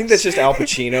play. I think that's just Al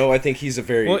Pacino. I think he's a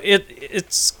very... Well,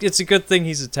 it's a good thing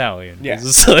he's Italian. Yeah.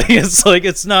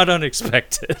 It's not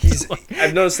unexpected.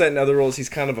 I've noticed that in other roles, he's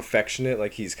kind of affectionate,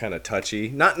 like he's kind of touchy.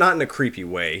 Not in a creepy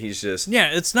way. He's just... Yeah,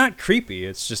 it's not creepy.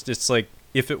 It's like,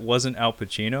 if it wasn't Al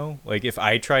Pacino, like if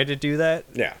I tried to do that...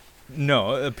 Yeah.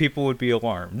 No, people would be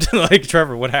alarmed. Like,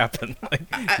 Trevor, what happened?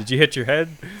 Like, did you hit your head?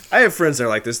 I have friends that are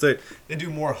like this. They do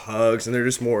more hugs, and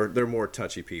they're more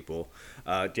touchy people.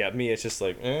 Yeah, me, it's just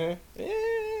like, I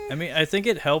mean, I think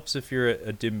it helps if you're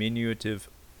a diminutive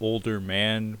older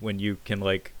man when you can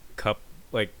like cup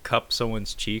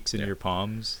someone's cheeks in your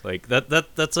palms. Like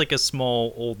that's like a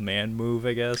small old man move,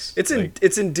 I guess.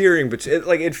 It's endearing, but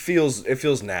it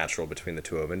feels natural between the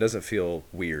two of them. It doesn't feel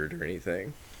weird or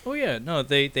anything. Oh yeah, no,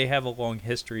 they have a long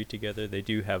history together. They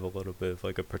do have a little bit of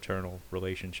like a paternal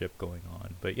relationship going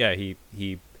on. But yeah,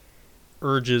 he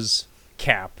urges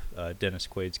Cap, Dennis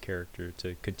Quaid's character,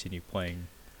 to continue playing.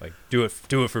 Like, do it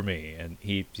for me, and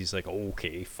he's like,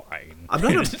 okay, fine. I'm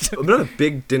not a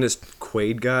big Dennis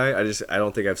Quaid guy. I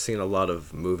don't think I've seen a lot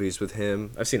of movies with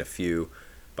him. I've seen a few,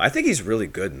 but I think he's really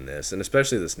good in this, and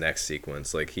especially this next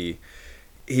sequence. Like he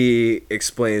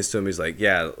explains to him, he's like,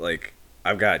 yeah, like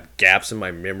I've got gaps in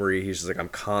my memory. He's just like, I'm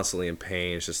constantly in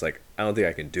pain. It's just like, I don't think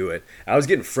I can do it. I was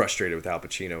getting frustrated with Al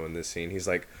Pacino in this scene. He's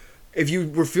like, if you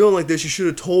were feeling like this, you should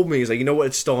have told me. He's like, you know what?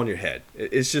 It's still in your head.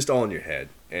 It's just all in your head.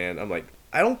 And I'm like,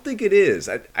 I don't think it is.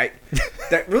 I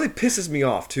that really pisses me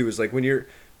off too. Is like when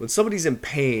somebody's in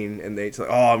pain and it's like,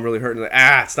 oh, I'm really hurting. Like,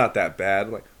 it's not that bad.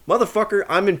 I'm like, motherfucker,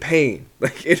 I'm in pain.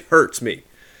 Like, it hurts me.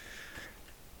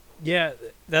 Yeah,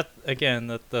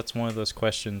 that's one of those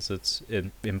questions that's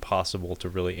impossible to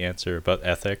really answer about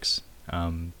ethics,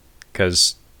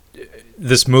 because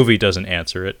this movie doesn't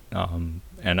answer it.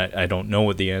 And I don't know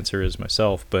what the answer is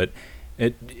myself, but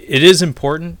it is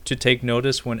important to take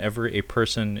notice whenever a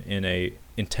person in a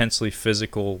intensely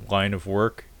physical line of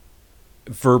work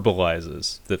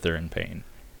verbalizes that they're in pain,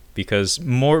 because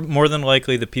more than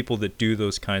likely the people that do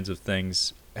those kinds of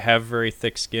things have very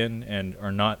thick skin and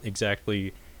are not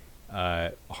exactly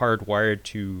hardwired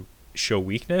to show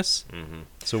weakness. Mm-hmm.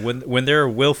 So when they're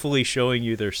willfully showing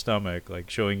you their stomach, like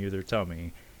showing you their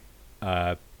tummy,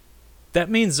 that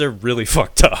means they're really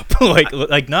fucked up.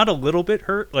 like not a little bit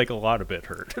hurt, like a lot of bit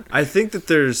hurt. I think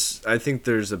there's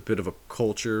a bit of a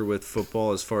culture with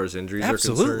football as far as injuries are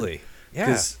concerned. Absolutely. Yeah.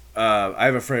 Because I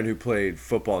have a friend who played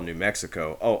football in New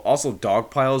Mexico. Oh, also dog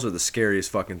piles are the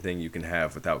scariest fucking thing you can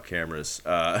have without cameras.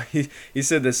 He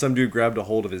said that some dude grabbed a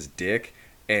hold of his dick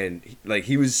and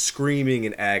he was screaming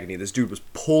in agony. This dude was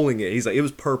pulling it. He's like, it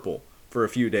was purple for a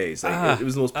few days. Like it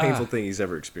was the most painful thing he's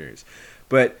ever experienced.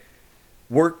 But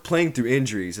playing through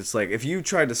injuries, it's like if you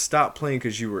tried to stop playing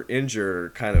because you were injured or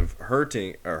kind of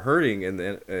hurting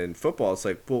in football, it's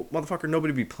like, well, motherfucker,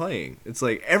 nobody be playing. It's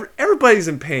like everybody's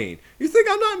in pain. You think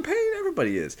I'm not in pain?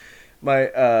 Everybody is. My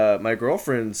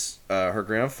girlfriend's her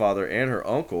grandfather and her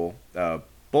uncle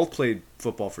both played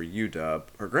football for UW.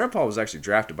 Her grandpa was actually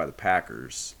drafted by the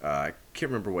Packers. I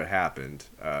can't remember what happened.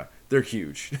 They're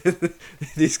huge.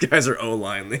 These guys are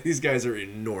O-line. These guys are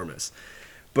enormous.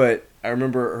 But I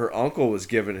remember her uncle was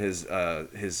giving his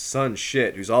son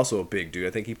shit, who's also a big dude.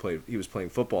 I think he was playing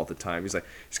football at the time.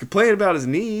 He's complaining about his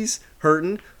knees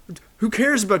hurting. Who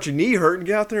cares about your knee hurting?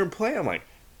 Get out there and play. I'm like,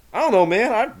 I don't know,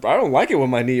 man. I don't like it when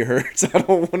my knee hurts. I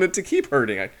don't want it to keep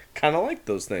hurting. I kind of like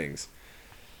those things.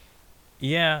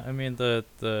 Yeah, I mean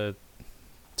the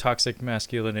toxic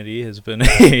masculinity has been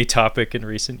a topic in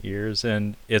recent years,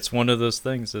 and it's one of those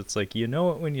things that's like, you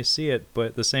know it when you see it, but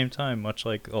at the same time, much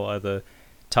like a lot of the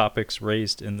topics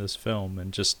raised in this film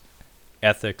and just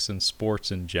ethics and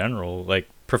sports in general, like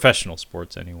professional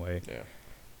sports anyway,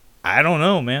 I don't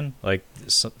know, man. Like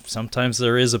sometimes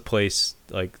there is a place.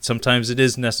 Like sometimes it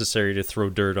is necessary to throw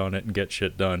dirt on it and get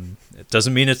shit done. It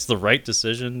doesn't mean it's the right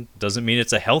decision. Doesn't mean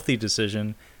it's a healthy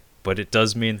decision, but it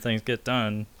does mean things get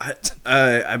done.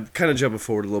 I'm kind of jumping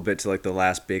forward a little bit to like the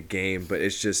last big game, but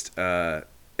it's just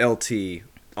LT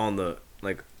on the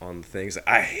things.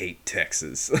 I hate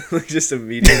Texas, just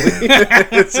immediately.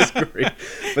 It's just great.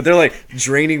 But they're like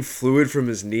draining fluid from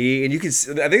his knee, and you can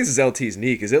see, I think this is LT's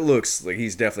knee because it looks like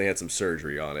he's definitely had some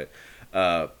surgery on it.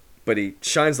 But he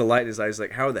shines the light in his eyes.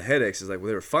 Like, how are the headaches? He's like, well,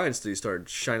 they were fine. So he started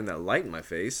shining that light in my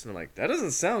face, and I'm like, that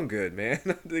doesn't sound good, man.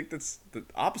 I think that's the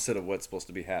opposite of what's supposed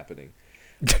to be happening.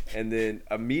 And then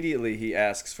immediately he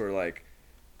asks for like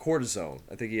cortisone.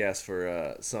 I think he asked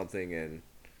for something, and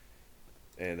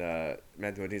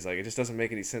Matthew Modine's like, it just doesn't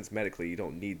make any sense medically. You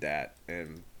don't need that.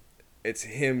 And it's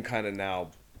him kind of now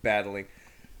battling.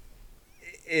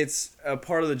 It's a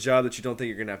part of the job that you don't think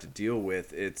you're going to have to deal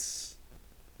with.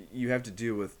 You have to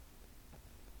deal with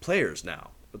players now.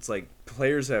 It's like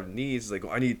players have needs. Like,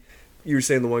 you were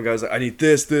saying the one guy's like, I need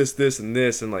this, this, this, and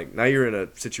this. And like now you're in a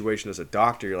situation as a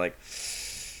doctor. You're like,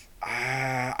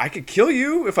 I could kill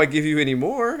you if I give you any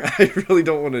more. I really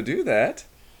don't want to do that.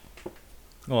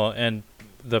 Well, and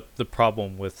the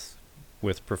problem with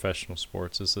professional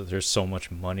sports is that there's so much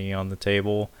money on the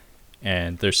table,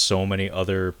 and there's so many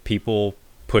other people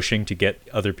pushing to get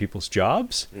other people's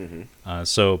jobs. Mm-hmm.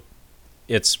 So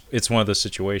it's one of those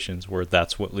situations where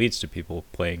that's what leads to people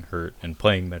playing hurt and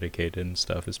playing medicated and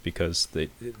stuff, is because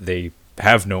they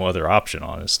have no other option,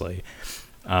 honestly.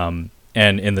 And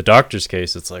in the doctor's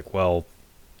case, it's like, well,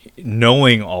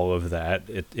 knowing all of that,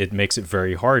 it makes it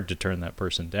very hard to turn that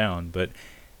person down. But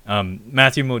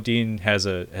Matthew Modine has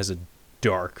a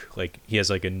dark, like he has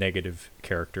like a negative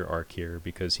character arc here,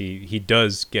 because he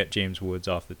does get James Woods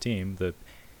off the team, the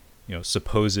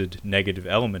supposed negative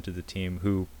element of the team,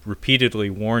 who repeatedly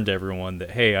warned everyone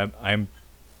that, hey, I'm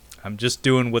just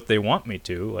doing what they want me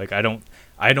to. Like I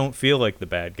don't feel like the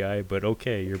bad guy, but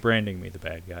okay, you're branding me the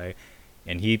bad guy.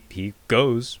 And he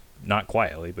goes, not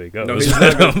quietly, but he goes. No, he's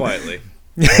not going quietly.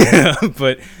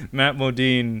 But Matt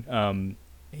Modine,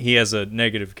 he has a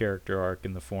negative character arc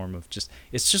in the form of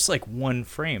it's just like one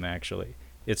frame, actually.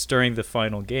 It's during the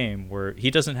final game where he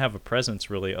doesn't have a presence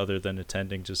really, other than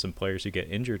attending to some players who get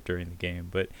injured during the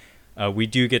game. But we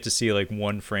do get to see like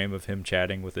one frame of him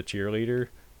chatting with a cheerleader,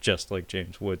 just like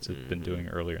James Woods had been doing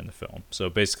earlier in the film.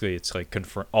 So basically it's like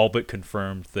all but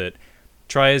confirmed that,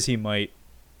 try as he might,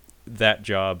 that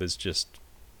job is just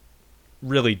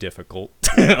really difficult,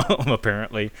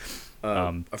 apparently.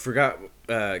 I forgot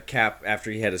Cap,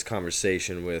 after he had his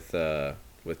conversation with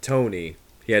Tony,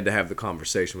 he had to have the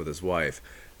conversation with his wife,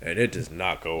 and it does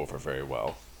not go over very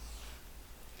well.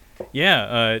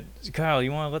 Yeah, Kyle,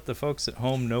 you want to let the folks at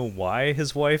home know why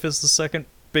his wife is the second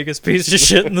biggest piece of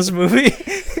shit in this movie?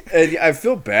 And I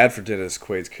feel bad for Dennis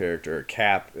Quaid's character,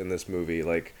 Cap, in this movie.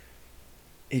 Like,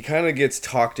 he kind of gets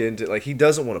talked into, like, he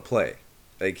doesn't want to play.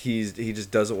 Like, he just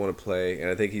doesn't want to play,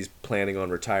 and I think he's planning on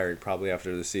retiring probably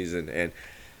after the season. And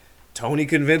Tony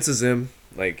convinces him,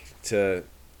 like, to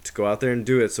go out there and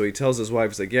do it. So he tells his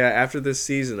wife, he's like, yeah, after this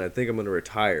season, I think I'm going to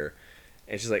retire.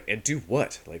 And she's like, and do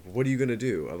what? Like, what are you going to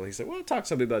do? And he's like, well, talk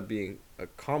something about being a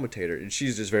commentator. And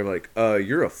she's just very like,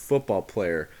 you're a football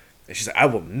player. And she's like, I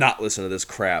will not listen to this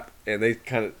crap. And they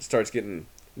kind of starts getting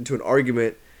into an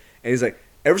argument. And he's like,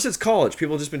 ever since college,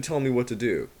 people have just been telling me what to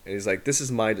do. And he's like, this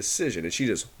is my decision. And she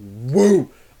just, woo,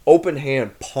 open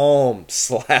hand, palm,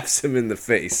 slaps him in the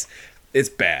face. It's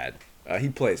bad. He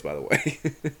plays, by the way.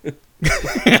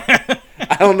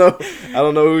 I don't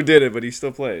know who did it, but he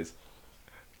still plays.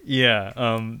 Yeah.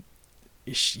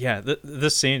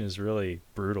 This scene is really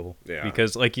brutal. Yeah.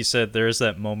 Because, like you said, there is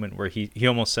that moment where he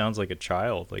almost sounds like a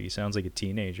child. Like, he sounds like a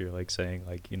teenager, like saying,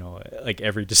 like, like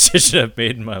every decision I've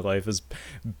made in my life has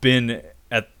been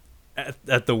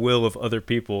at the will of other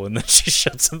people, and then she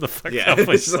shuts him the fuck up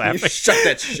by slapping. Like, shut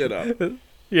that shit up.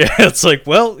 Yeah, it's like,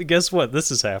 well, guess what? This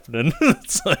is happening.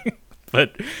 It's like,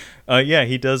 but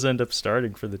he does end up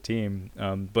starting for the team.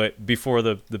 But before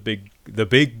the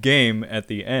big game at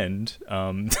the end,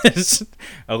 I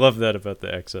love that about the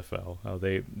XFL. How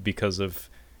they, because of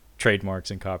trademarks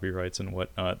and copyrights and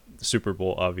whatnot, Super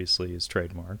Bowl obviously is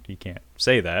trademarked. You can't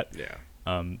say that. Yeah.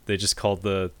 They just called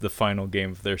the final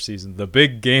game of their season the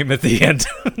big game at the end.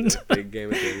 The big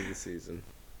game at the end of the season.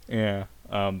 Yeah.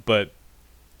 But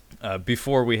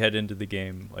before we head into the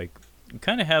game, like, we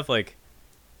kind of have like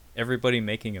everybody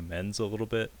making amends a little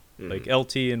bit. Mm-hmm. Like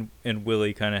LT and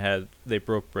Willie kind of they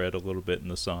broke bread a little bit in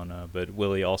the sauna, but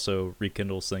Willie also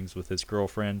rekindles things with his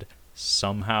girlfriend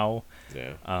somehow.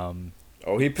 Yeah.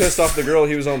 He pissed off the girl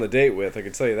he was on the date with. I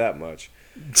can tell you that much.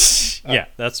 Yeah,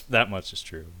 that much is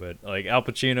true. But like Al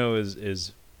Pacino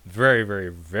is very, very,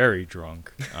 very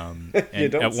drunk. And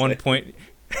don't at one say. point,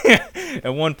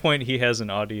 at one point, he has an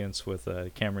audience with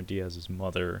Cameron Diaz's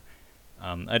mother.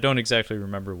 I don't exactly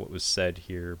remember what was said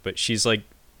here, but she's like,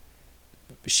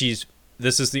 she's.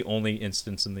 This is the only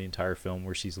instance in the entire film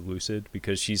where she's lucid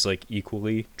because she's like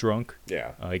equally drunk,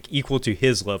 Yeah. like equal to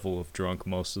his level of drunk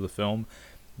most of the film.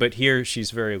 But here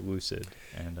she's very lucid,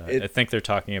 and I think they're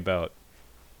talking about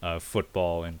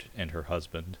football and her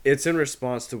husband. It's in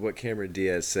response to what Cameron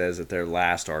Diaz says at their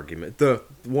last argument, the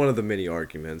one of the many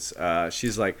arguments.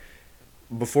 She's like,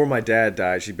 before my dad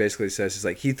died, she basically says, she's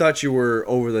like, he thought you were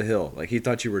over the hill, like he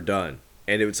thought you were done,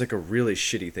 and it was like a really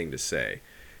shitty thing to say.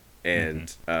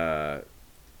 And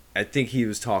I think he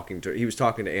was talking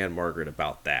to Anne Margaret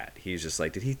about that. He's just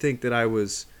like, did he think that I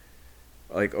was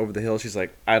like over the hill? She's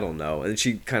like, I don't know. And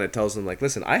she kind of tells him like,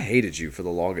 listen, I hated you for the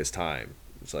longest time.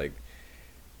 It's like,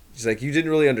 she's like, you didn't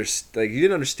really understand. Like, you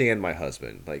didn't understand my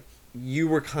husband. Like, you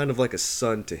were kind of like a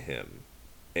son to him,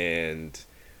 and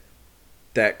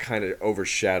that kind of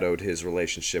overshadowed his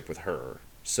relationship with her.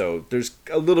 So there's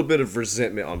a little bit of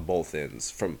resentment on both ends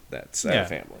from that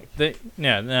family.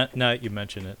 Now that you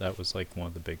mention it, that was like one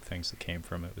of the big things that came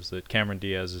from it was that Cameron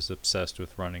Diaz is obsessed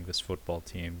with running this football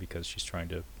team because she's trying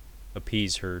to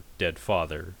appease her dead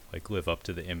father, like live up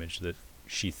to the image that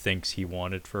she thinks he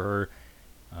wanted for her.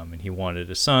 And he wanted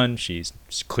a son. She's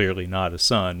clearly not a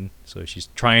son, so she's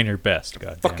trying her best.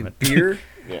 God damn it! Beer.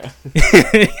 Yeah.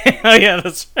 Oh yeah,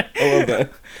 that's right. I love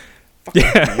that.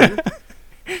 Yeah.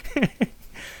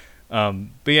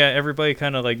 But yeah, everybody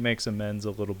kind of like makes amends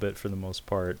a little bit for the most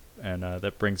part, and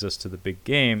that brings us to the big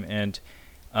game. And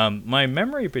my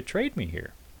memory betrayed me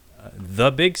here. The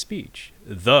big speech,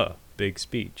 the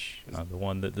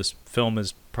one that this film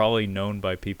is probably known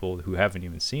by people who haven't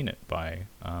even seen it by,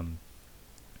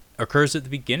 occurs at the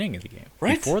beginning of the game,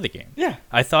 right before the game. Yeah,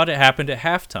 I thought it happened at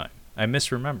halftime. I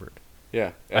misremembered.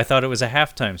 Yeah. I thought it was a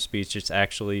halftime speech. It's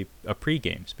actually a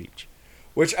pre-game speech,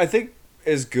 which I think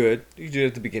is good. You do it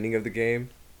at the beginning of the game.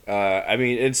 I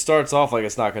mean, it starts off like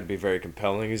it's not going to be very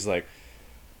compelling. He's like,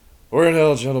 "We're in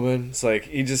hell, gentlemen." It's like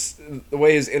the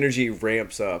way his energy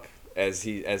ramps up as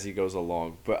he goes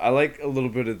along. But I like a little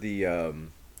bit of the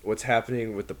what's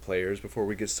happening with the players before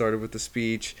we get started with the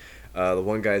speech. The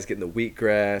one guy's getting the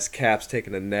wheatgrass, Cap's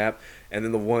taking a nap, and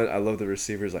then I love the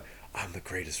receiver's like, I'm the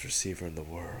greatest receiver in the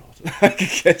world. I can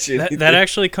catch you. That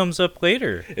actually comes up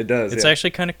later. It does. It's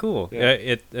actually kind of cool. Yeah.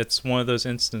 It's one of those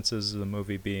instances of the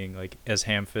movie being like as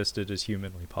ham-fisted as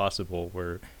humanly possible,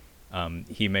 where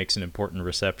he makes an important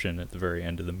reception at the very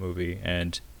end of the movie,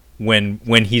 and when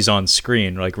he's on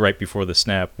screen, like right before the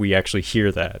snap, we actually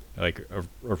hear that, like a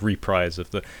reprise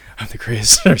of I'm the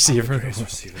greatest receiver.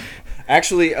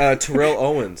 Actually, Terrell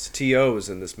Owens, T.O., is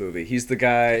in this movie. He's the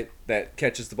guy that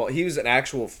catches the ball. He was an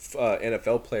actual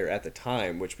NFL player at the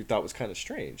time, which we thought was kind of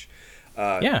strange.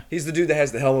 Yeah. He's the dude that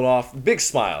has the helmet off. Big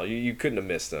smile. You couldn't have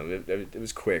missed him. It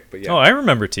was quick, but yeah. Oh, I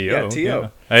remember T.O. Yeah,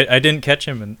 T.O. Yeah. I didn't catch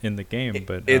him in the game,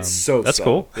 but it's so that's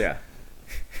subtle. cool. Yeah.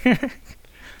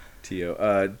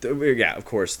 T.O. Yeah, of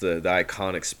course, the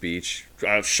iconic speech.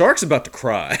 Shark's about to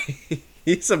cry.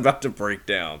 He's about to break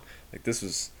down. Like, this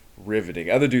was riveting.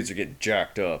 Other dudes are getting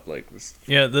jacked up. Like this.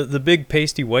 Yeah, the big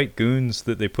pasty white goons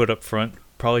that they put up front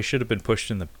probably should have been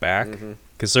pushed in the back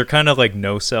because they're kind of like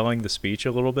no-selling the speech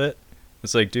a little bit.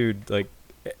 It's like, dude, like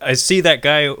I see that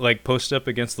guy like post up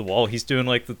against the wall. He's doing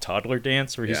like the toddler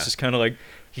dance where he's just kind of like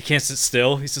he can't sit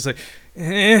still. He's just like,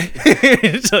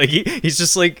 it's like he's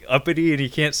just like uppity and he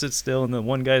can't sit still. And the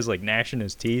one guy's like gnashing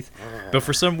his teeth. But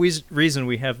for some reason,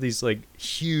 we have these like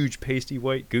huge pasty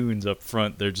white goons up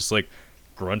front. They're just like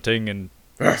grunting and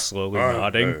slowly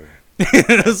nodding.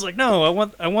 It's like, no,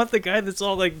 I want the guy that's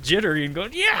all like jittery and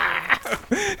going, yeah.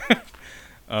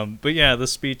 But yeah, the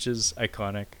speech is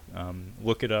iconic.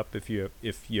 Look it up if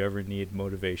you ever need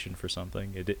motivation for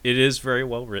something. It is very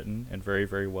well written and very,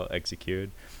 very well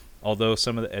executed. Although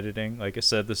some of the editing, like I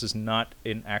said, this is not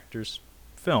an actor's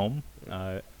film.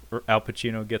 Al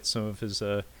Pacino gets some of his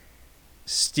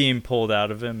steam pulled out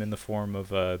of him in the form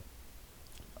of a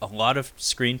lot of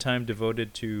screen time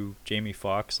devoted to Jamie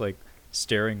Foxx, like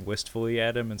staring wistfully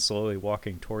at him and slowly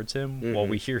walking towards him while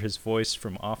we hear his voice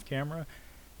from off camera.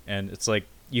 And it's like,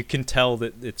 you can tell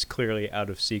that it's clearly out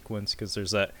of sequence because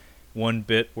there's that one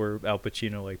bit where Al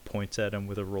Pacino like points at him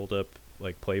with a rolled up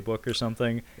like playbook or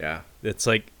something. Yeah. It's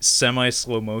like semi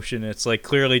slow motion. It's like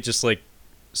clearly just like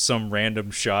some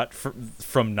random shot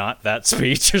from not that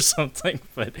speech or something,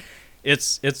 but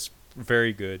it's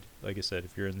very good. Like I said,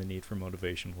 if you're in the need for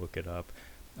motivation, look it up.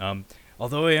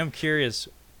 Although I am curious,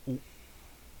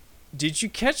 Did you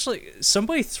catch like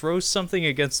somebody throws something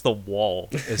against the wall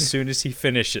as soon as he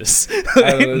finishes,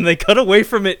 I don't and know. they cut away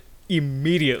from it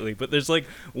immediately? But there's like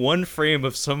one frame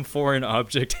of some foreign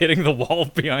object hitting the wall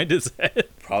behind his head.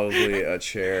 Probably a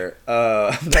chair.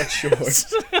 I'm not sure.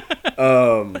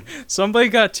 Somebody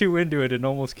got too into it and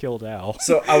almost killed Al.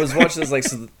 So I was watching this, like,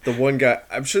 so the one guy,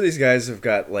 I'm sure these guys have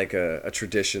got like a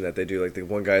tradition that they do. Like, the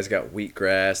one guy's got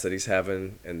wheatgrass that he's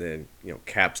having, and then,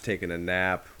 Cap's taking a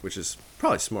nap, which is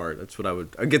probably smart. That's what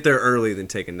I'd get there early than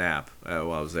take a nap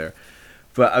while I was there.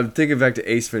 But I'm thinking back to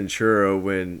Ace Ventura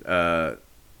when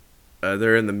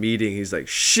they're in the meeting. He's like,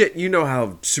 shit, you know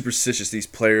how superstitious these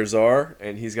players are?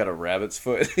 And he's got a rabbit's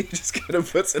foot. He just kind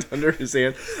of puts it under his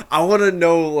hand. I want to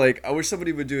know, like, I wish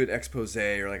somebody would do an expose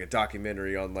or like a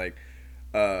documentary on, like,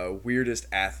 weirdest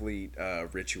athlete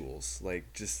rituals.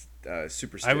 Like, just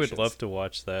superstitions. I would love to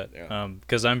watch that, Yeah.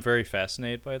 because I'm very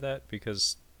fascinated by that,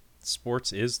 because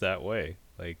sports is that way.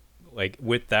 Like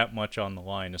with that much on the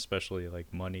line, especially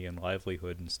like money and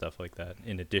livelihood and stuff like that,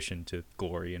 in addition to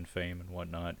glory and fame and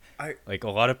whatnot. Like a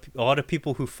lot of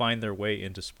people who find their way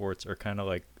into sports are kind of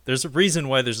like, there's a reason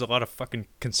why there's a lot of fucking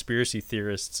conspiracy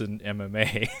theorists in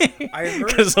MMA. I heard-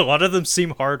 Because a lot of them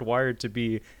seem hardwired to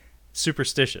be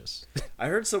superstitious. I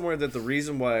heard somewhere that the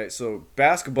reason why, so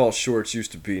basketball shorts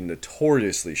used to be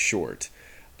notoriously short,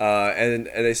 and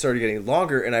they started getting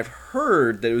longer, and I've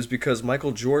heard that it was because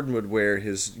Michael Jordan would wear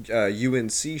his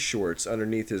UNC shorts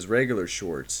underneath his regular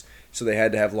shorts, so they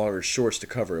had to have longer shorts to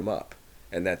cover him up,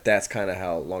 and that's kind of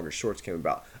how longer shorts came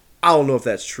about. I don't know if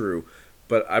that's true,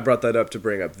 but I brought that up to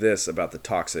bring up this about the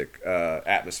toxic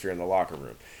atmosphere in the locker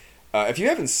room. If you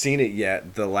haven't seen it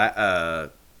yet, the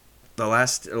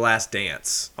Last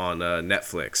Dance on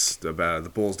Netflix, about the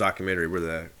Bulls documentary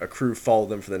where a crew followed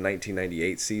them for the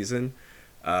 1998 season,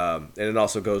 and it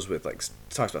also goes with, like,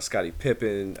 talks about Scottie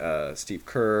Pippen, Steve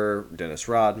Kerr, Dennis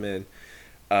Rodman.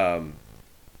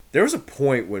 There was a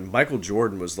point when Michael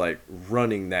Jordan was, like,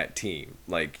 running that team,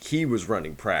 like he was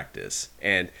running practice,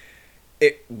 and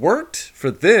it worked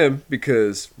for them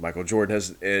because Michael Jordan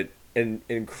has an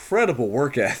incredible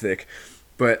work ethic.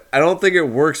 But I don't think it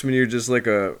works when you're just like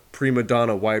a prima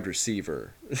donna wide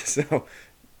receiver. So,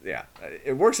 yeah,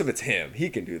 it works if it's him. He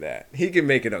can do that. He can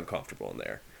make it uncomfortable in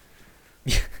there.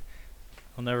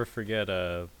 I'll never forget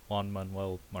Juan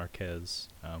Manuel Marquez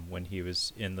when he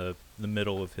was in the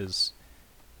middle of his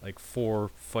like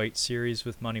 4-fight series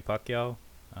with Manny Pacquiao.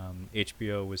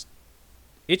 HBO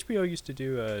used to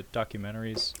do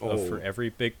documentaries for every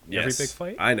big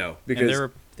fight. I know, because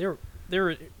and they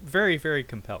were very, very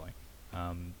compelling.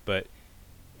 But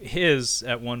his,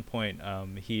 at one point,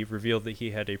 he revealed that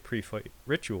he had a pre-fight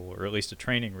ritual, or at least a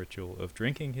training ritual, of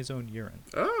drinking his own urine.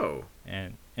 Oh.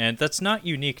 And that's not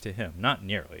unique to him, not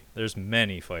nearly. There's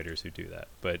many fighters who do that.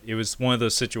 But it was one of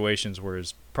those situations where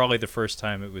it's probably the first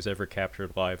time it was ever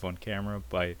captured live on camera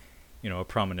by, a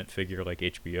prominent figure like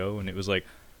HBO, and it was like,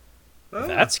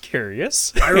 that's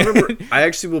curious. I remember, I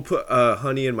actually will put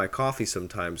honey in my coffee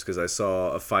sometimes because I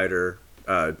saw a fighter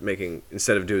making,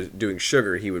 instead of doing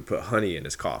sugar, he would put honey in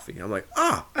his coffee. I'm like,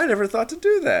 I never thought to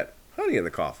do that. Honey in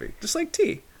the coffee, just like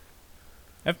tea.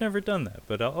 I've never done that,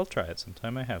 but I'll try it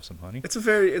sometime. I have some honey. It's a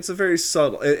very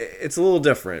subtle. It's a little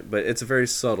different, but it's a very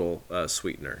subtle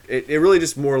sweetener. It really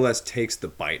just more or less takes the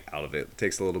bite out of it. It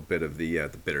takes a little bit of the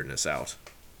bitterness out.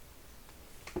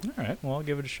 All right, well, I'll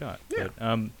give it a shot. Yeah.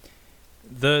 But,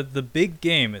 the big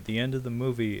game at the end of the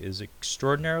movie is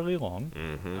extraordinarily long.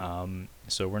 Mm-hmm.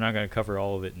 So we're not going to cover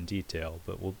all of it in detail,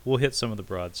 but we'll hit some of the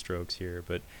broad strokes here.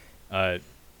 But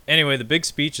anyway, the big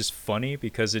speech is funny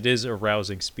because it is a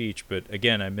rousing speech. But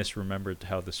again, I misremembered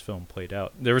how this film played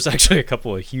out. There was actually a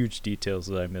couple of huge details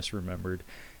that I misremembered.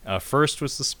 First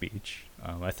was the speech.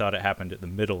 I thought it happened at the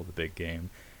middle of the big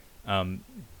game.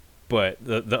 But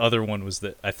the other one was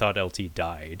that I thought LT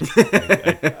died.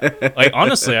 Like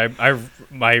honestly, I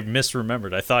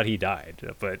misremembered. I thought he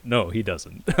died, but no, he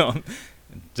doesn't.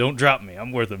 Don't drop me.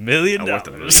 I'm worth $1 million.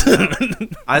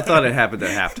 I thought it happened at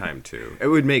halftime too. It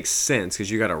would make sense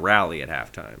because you got a rally at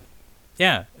halftime.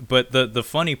 Yeah, but the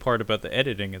funny part about the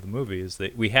editing of the movie is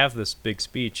that we have this big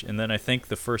speech, and then I think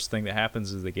the first thing that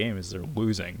happens in the game is they're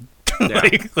losing. Yeah.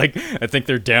 like I think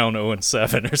they're down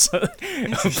 0-7 or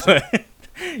something. But,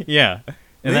 yeah,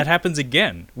 and that happens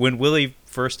again when Willie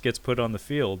first gets put on the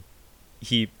field.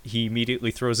 He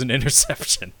immediately throws an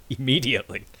interception.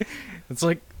 Immediately, it's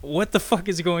like, what the fuck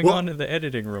is going on in the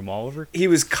editing room, Oliver? He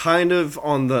was kind of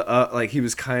on the he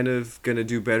was kind of gonna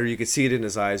do better. You could see it in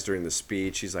his eyes during the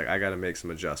speech. He's like, I got to make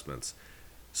some adjustments.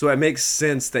 So it makes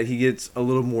sense that he gets a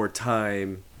little more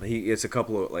time. He gets a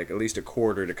couple of, like, at least a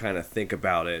quarter to kind of think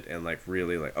about it and, like,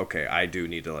 really, like, okay, I do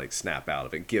need to, like, snap out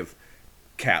of it. Give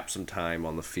Cap some time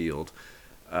on the field.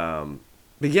 But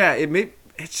yeah, it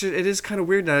is kind of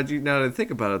weird now that I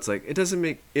think about it. It's like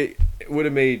it would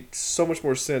have made so much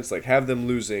more sense, like have them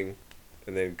losing,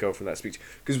 and then go from that speech.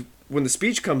 Because when the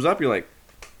speech comes up, you're like,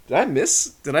 did I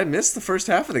miss the first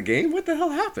half of the game? What the hell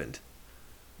happened?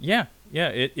 Yeah.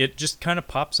 It just kind of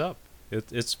pops up.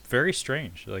 It's very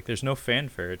strange. Like there's no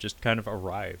fanfare. It just kind of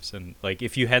arrives, and like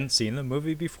if you hadn't seen the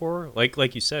movie before,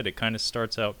 like you said, it kind of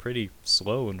starts out pretty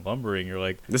slow and lumbering. You're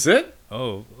like, this it?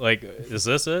 Oh, like is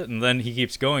this it? And then he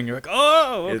keeps going. You're like,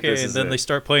 oh, okay. And then they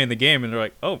start playing the game, and they're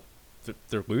like, oh,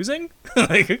 they're losing.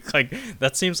 like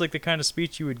that seems like the kind of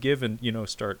speech you would give and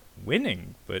start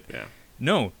winning. But yeah.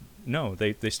 No,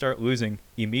 they start losing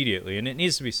immediately, and it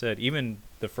needs to be said. Even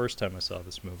the first time I saw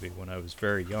this movie when I was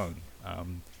very young.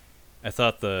 I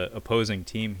thought the opposing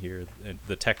team here,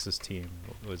 the Texas team,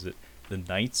 was it the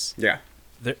Knights? Yeah.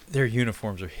 Their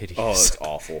uniforms are hideous. Oh, it's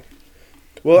awful.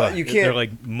 Well, you can't. They're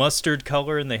like mustard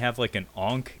color, and they have like an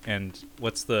ankh. And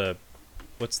what's the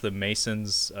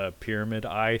Masons pyramid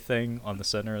eye thing on the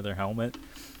center of their helmet?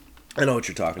 I know what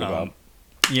you're talking about.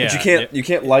 Yeah, but you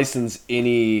can't license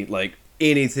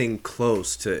anything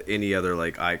close to any other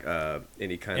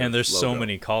any kind of. And there's logo. so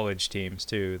many college teams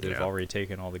too that have already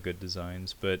taken all the good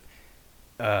designs, but.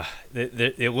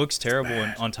 It looks terrible,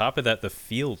 and on top of that, the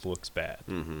field looks bad.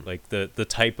 Mm-hmm. Like the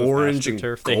type of orange and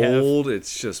AstroTurf gold, they have,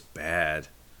 it's just bad.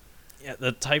 Yeah,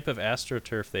 the type of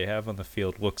AstroTurf they have on the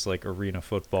field looks like arena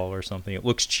football or something. It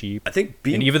looks cheap. I think,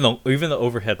 and even the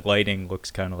overhead lighting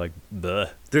looks kind of like bleh.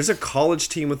 There's a college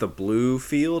team with a blue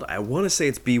field. I want to say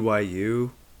it's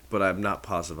BYU, but I'm not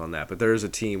positive on that. But there is a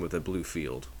team with a blue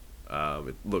field.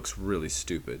 It looks really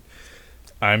stupid.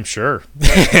 I'm sure.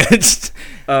 But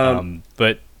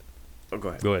go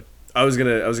ahead. I was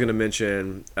gonna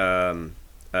mention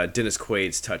Dennis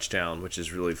Quaid's touchdown, which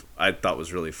I thought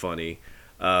was really funny.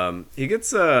 He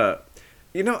gets I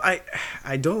don't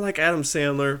like Adam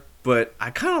Sandler, but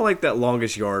I kind of like that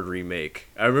Longest Yard remake.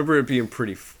 I remember it being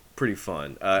pretty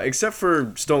fun, except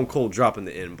for Stone Cold dropping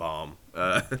the N-bomb.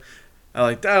 I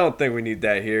don't think we need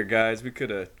that here, guys. We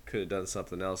could have done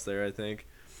something else there, I think.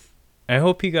 I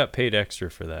hope he got paid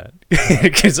extra for that,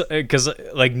 because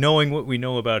like knowing what we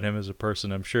know about him as a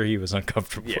person, I'm sure he was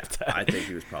uncomfortable with that. I think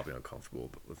he was probably uncomfortable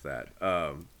with that.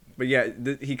 But yeah,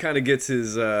 he kind of gets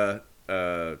his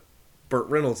Burt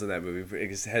Reynolds in that movie.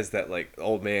 It has that like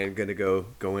old man gonna go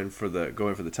in for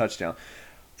the touchdown.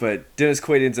 But Dennis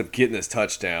Quaid ends up getting this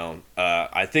touchdown.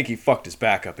 I think he fucked his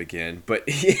back up again, but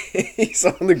he's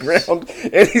on the ground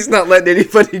and he's not letting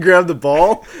anybody grab the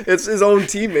ball. It's his own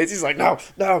teammates. He's like, no.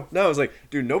 I was like,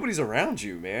 dude, nobody's around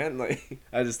you, man. Like,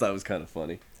 I just thought it was kind of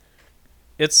funny.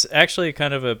 It's actually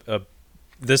kind of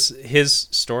his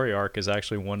story arc is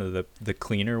actually one of the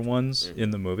cleaner ones in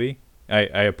the movie. I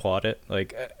applaud it.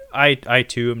 Like, I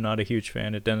too am not a huge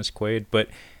fan of Dennis Quaid, but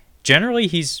generally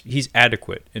he's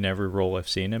adequate in every role I've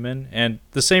seen him in, and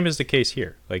the same is the case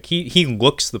here. Like he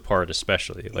looks the part,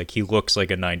 especially like he looks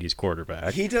like a 90s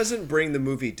quarterback. He doesn't bring the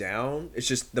movie down. It's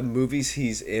just the movies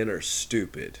he's in are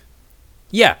stupid.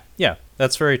 Yeah,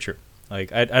 that's very true.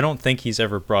 Like I don't think he's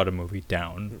ever brought a movie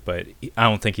down, but I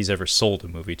don't think he's ever sold a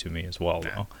movie to me as well.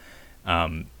 Though.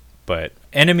 But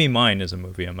Enemy Mine is a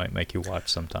movie I might make you watch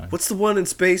sometime. What's the one in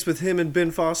space with him and Ben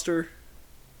Foster?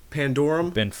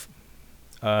 Pandorum? Dennis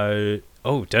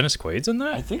Quaid's in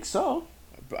that? I think so.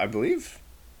 I believe.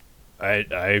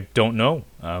 I don't know.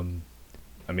 I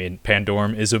mean,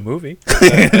 Pandorum is a movie.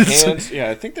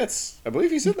 I think I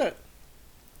believe he's in that.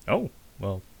 Oh,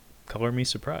 well, color me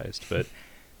surprised, but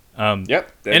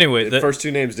yep. Anyway, the first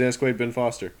two names: Dennis Quaid, Ben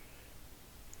Foster.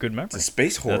 Good memory. It's a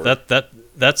space horror.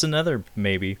 That's another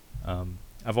maybe.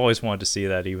 I've always wanted to see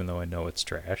that, even though I know it's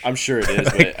trash. I'm sure it is,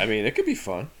 but I mean, it could be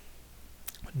fun.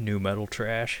 New metal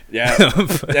trash. Yeah,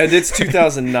 it's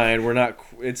 2009.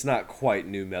 It's not quite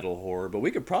new metal horror, but we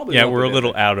could probably. Yeah, we're a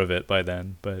little out of it by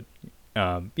then, but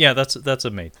that's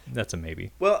a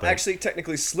maybe. Well, actually,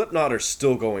 technically, Slipknot are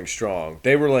still going strong.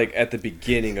 They were like at the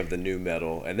beginning of the new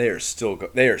metal, and they are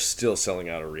still selling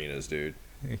out arenas, dude.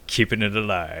 Keeping it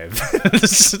alive.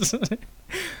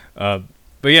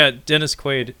 But yeah, Dennis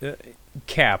Quaid,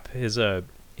 Cap, his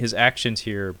actions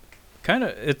here, kind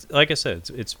of, it's like I said,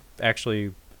 it's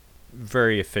actually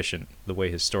very efficient the way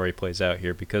his story plays out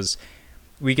here, because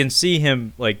we can see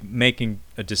him like making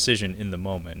a decision in the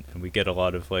moment, and we get a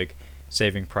lot of like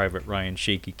Saving Private Ryan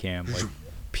shaky cam, like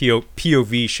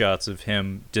POV shots of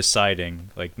him deciding,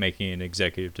 like making an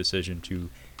executive decision to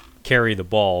carry the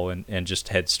ball and just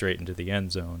head straight into the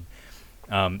end zone.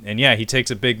 And yeah, he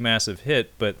takes a big massive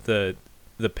hit, but the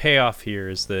payoff here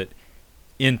is that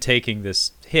in taking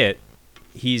this hit,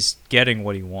 he's getting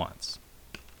what he wants.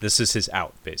 this is his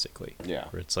out basically. Yeah.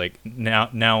 Where it's like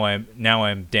now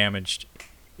I'm damaged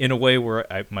in a way where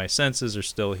my senses are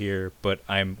still here, but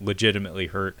I'm legitimately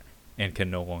hurt and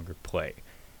can no longer play.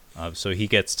 So he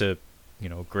gets to,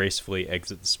 gracefully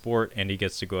exit the sport, and he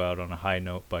gets to go out on a high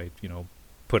note by,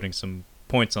 putting some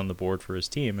points on the board for his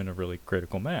team in a really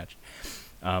critical match.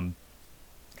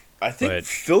 I think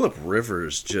Phillip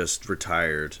Rivers just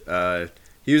retired.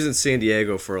 He was in San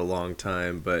Diego for a long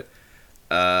time, but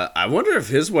I wonder if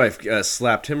his wife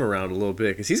slapped him around a little bit,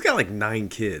 because he's got like 9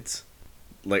 kids.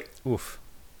 Like, oof.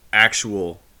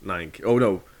 Actual 9 kids. Oh,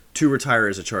 no. 2 retire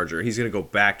as a Charger. He's going to go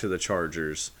back to the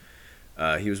Chargers.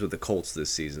 He was with the Colts this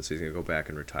season, so he's going to go back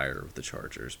and retire with the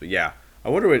Chargers. But yeah, I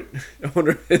wonder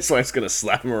if his wife's going to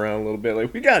slap him around a little bit.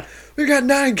 Like, we got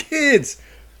 9 kids,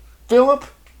 Phillip.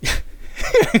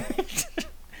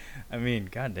 I mean,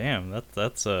 goddamn,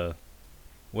 that's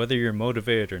whether you're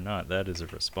motivated or not, that is a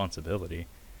responsibility.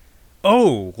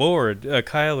 Oh Lord,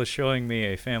 Kyle is showing me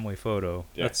a family photo.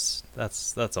 Yeah.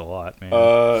 That's a lot,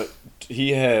 man.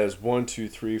 He has 1, 2,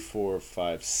 3, 4,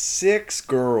 5, 6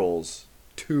 girls,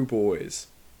 2 boys.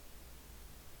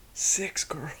 6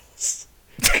 girls.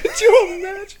 Could you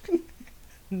imagine?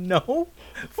 No,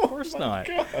 of course not.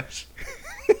 Gosh.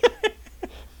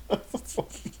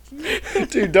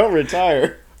 Dude, don't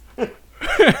retire. He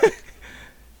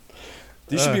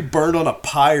should be burned on a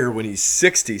pyre when he's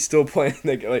 60, still playing.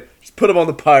 Like, just put him on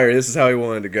the pyre. This is how he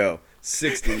wanted to go.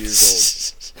 60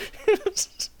 years old.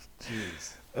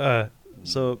 Jeez.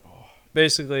 So,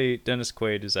 basically, Dennis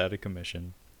Quaid is out of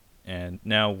commission, and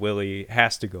now Willie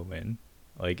has to go in.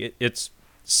 Like, it's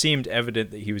seemed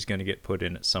evident that he was going to get put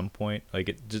in at some point. Like,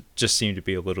 it just seemed to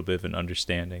be a little bit of an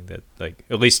understanding that, like,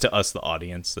 at least to us, the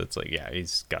audience, that's like, yeah,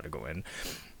 he's got to go in.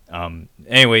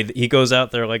 Anyway, he goes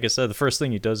out there, like I said, the first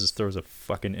thing he does is throws a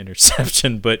fucking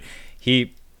interception, but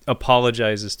he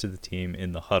apologizes to the team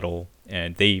in the huddle,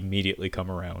 and they immediately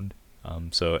come around.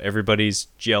 So everybody's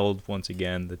gelled once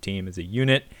again. The team is a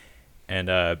unit, and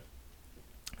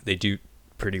they do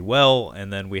pretty well.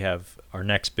 And then we have our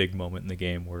next big moment in the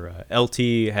game where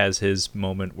LT has his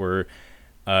moment where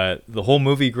the whole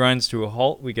movie grinds to a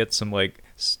halt. We get some, like,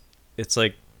 it's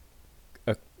like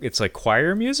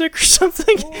choir music or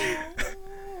something.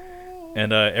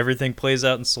 And everything plays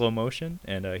out in slow motion,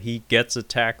 and he gets a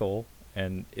tackle,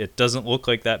 and it doesn't look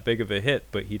like that big of a hit,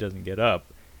 but he doesn't get up.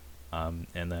 And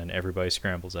then everybody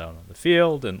scrambles out on the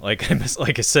field, and like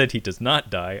I said, he does not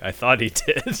die. I thought he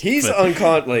did. He's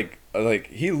like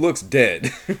he looks dead.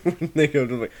 When they go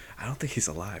to, like, I don't think he's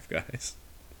alive, guys.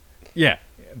 Yeah,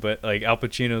 but like Al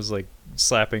Pacino's like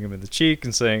slapping him in the cheek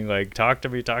and saying, like, talk to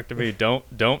me, don't,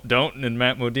 and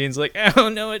Matt Modine's like, I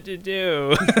don't know what to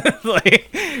do.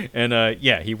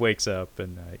 He wakes up,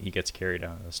 and he gets carried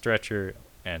out on a stretcher,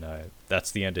 and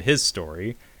that's the end of his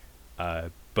story.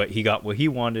 But he got what he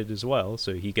wanted as well,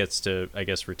 so he gets to, I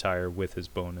guess, retire with his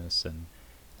bonus, and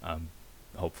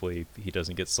hopefully he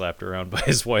doesn't get slapped around by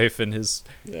his wife and his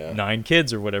 9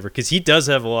 kids or whatever, because he does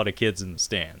have a lot of kids in the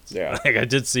stands. Yeah, like, I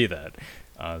did see that.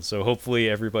 So hopefully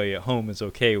everybody at home is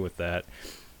okay with that.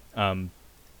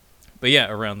 But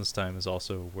yeah, around this time is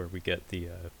also where we get the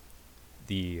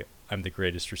I'm the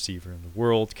greatest receiver in the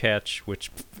world catch,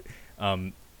 which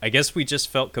I guess we just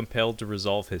felt compelled to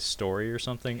resolve his story or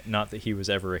something. Not that he was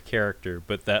ever a character,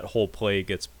 but that whole play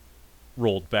gets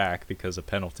rolled back because a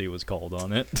penalty was called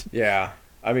on it. Yeah,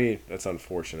 I mean, that's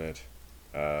unfortunate.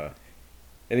 And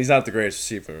he's not the greatest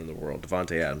receiver in the world.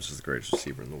 Devontae Adams is the greatest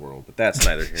receiver in the world, but that's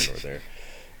neither here nor there.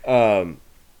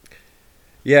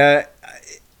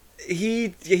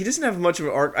 He doesn't have much of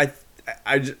an arc.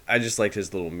 I just liked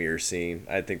his little mirror scene.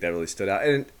 I think that really stood out,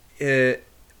 and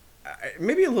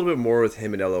maybe a little bit more with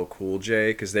him and LL Cool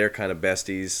J, because they're kind of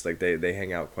besties. Like, they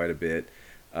hang out quite a bit.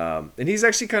 And he's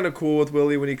actually kind of cool with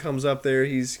Willie when he comes up there.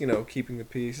 He's, keeping the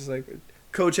peace. He's like,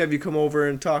 Coach, have you come over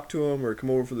and talk to him, or come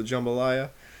over for the jambalaya?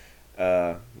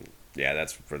 Yeah,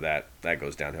 that's for that. That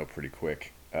goes downhill pretty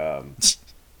quick.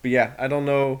 But yeah, I don't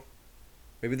know.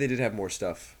 Maybe they did have more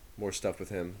stuff with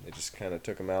him. They just kind of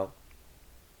took him out.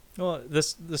 Well,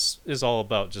 this is all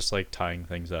about just like tying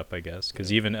things up, I guess,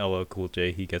 because even LL Cool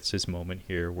J, he gets his moment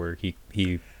here where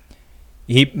he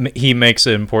makes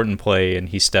an important play and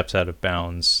he steps out of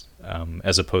bounds,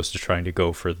 as opposed to trying to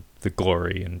go for the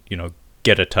glory and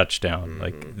get a touchdown. Mm-hmm.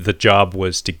 Like, the job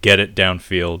was to get it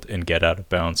downfield and get out of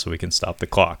bounds so we can stop the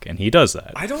clock, and he does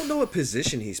that. I don't know what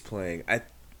position he's playing. I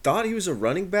thought he was a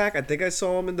running back. I think I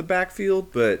saw him in the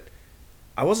backfield, but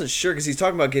I wasn't sure because he's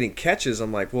talking about getting catches.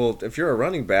 I'm like, well, if you're a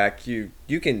running back, you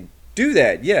can do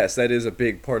that. Yes, that is a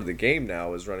big part of the game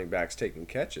now, is running backs taking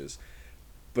catches.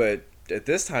 But at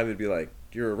this time, it'd be like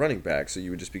you're a running back, so you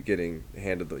would just be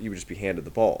handed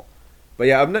the ball. But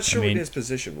yeah, I'm not sure what his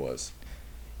position was.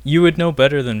 You would know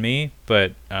better than me,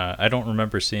 but I don't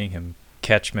remember seeing him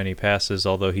catch many passes.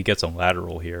 Although he gets a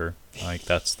lateral here, like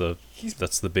that's the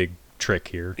big trick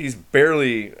here. He's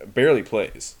barely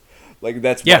plays. Like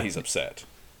that's why he's upset.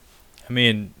 I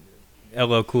mean,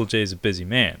 LL Cool J is a busy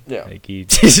man. Yeah, like he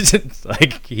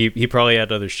he probably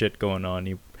had other shit going on.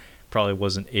 He probably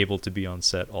wasn't able to be on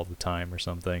set all the time or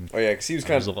something. Oh yeah, because he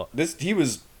was he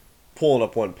was pulling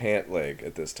up one pant leg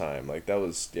at this time. Like that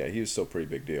was he was still a pretty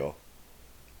big deal.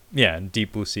 Yeah, and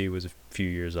Deep Blue Sea was a few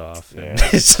years off. Yeah.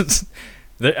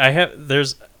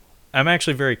 I'm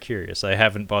actually very curious. I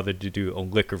haven't bothered to do a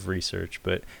lick of research,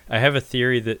 but I have a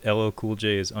theory that LL Cool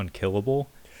J is unkillable.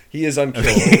 He is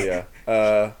unkillable,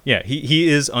 yeah. Yeah, he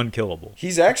is unkillable.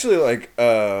 He's actually like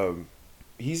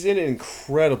he's in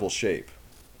incredible shape.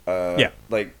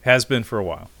 Like has been for a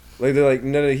while. Like they're like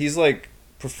no, he's like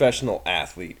professional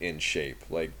athlete in shape.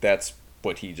 Like that's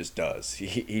what he just does.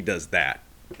 He does that.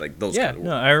 Like those. Yeah, kind of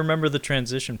no, I remember the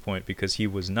transition point because he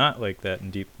was not like that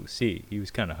in Deep Blue Sea. He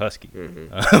was kind of husky,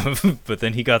 but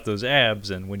then he got those abs,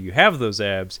 and when you have those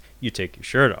abs, you take your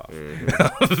shirt off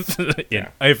in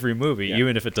every movie,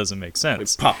 even if it doesn't make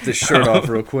sense. Pop this shirt off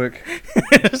real quick.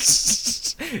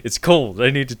 It's cold. I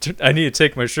need to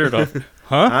take my shirt off.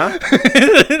 Huh?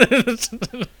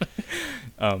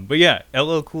 But yeah,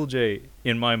 LL Cool J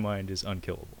in my mind is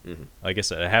unkillable. Like I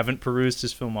said, I haven't perused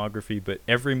his filmography, but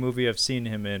every movie I've seen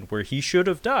him in where he should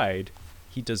have died,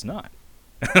 he does not.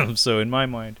 So in my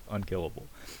mind, unkillable.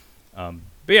 But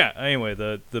yeah, anyway,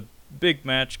 the big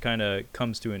match kind of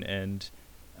comes to an end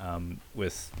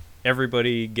with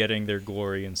everybody getting their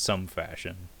glory in some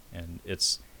fashion, and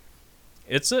it's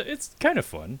kind of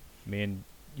fun. I mean,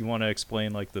 you want to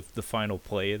explain like the final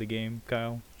play of the game,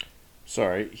 Kyle?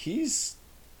 Sorry, he's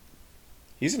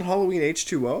in Halloween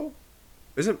H2O?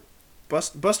 Isn't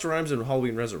Busta Rhymes in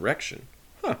Halloween Resurrection?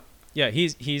 Huh. Yeah,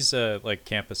 he's like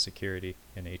campus security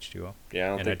in H2O.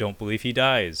 Yeah, I don't believe he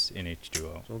dies in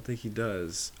H2O. I don't think he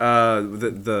does.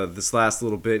 This last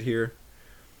little bit here.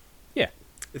 Yeah.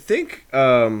 I think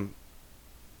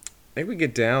we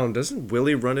get down. Doesn't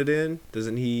Willie run it in?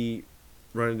 Doesn't he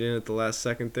run it in at the last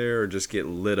second there, or just get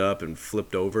lit up and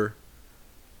flipped over?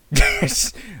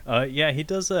 Yeah, he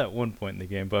does that at one point in the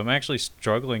game, but I'm actually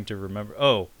struggling to remember.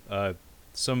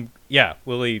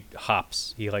 Willie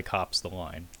hops. He hops the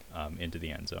line into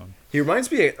the end zone. He reminds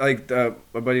me my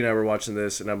buddy and I were watching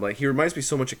this, and I'm like, he reminds me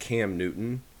so much of Cam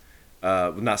Newton.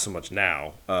 Not so much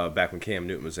now. Back when Cam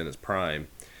Newton was in his prime.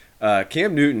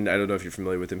 Cam Newton, I don't know if you're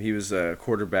familiar with him. He was a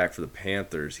quarterback for the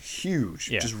Panthers. Huge,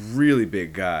 just really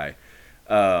big guy.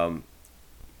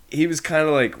 He was kind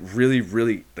of like really,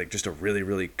 really, like just a really,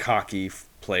 really cocky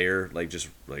player, like just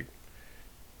like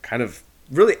kind of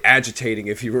really agitating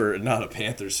if you were not a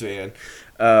Panthers fan.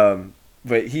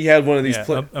 But he had one of these.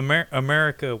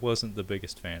 America wasn't the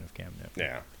biggest fan of Cam Newton.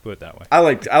 Yeah, put it that way. I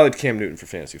liked Cam Newton for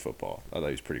fantasy football. I thought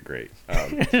he was pretty great.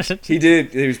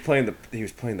 He was playing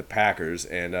the Packers,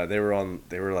 and they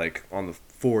were like on the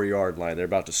 4-yard line. They're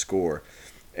about to score,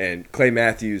 and Clay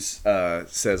Matthews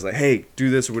says like, "Hey, do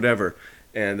this or whatever."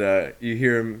 And you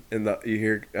hear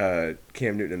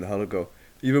Cam Newton in the huddle go,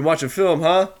 "You've been watching film,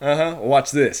 huh? Well,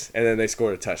 watch this." And then they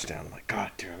scored a touchdown. I'm like,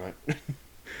 God damn it.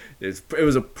 It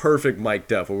was a perfect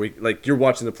mic'd up where you're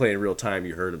watching the play in real time.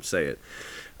 You heard him say it.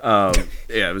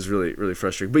 It was really, really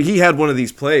frustrating. But he had one of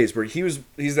these plays where he's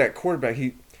that quarterback.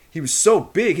 He was so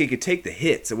big he could take the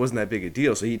hits. It wasn't that big a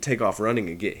deal. So he'd take off running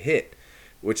and get hit,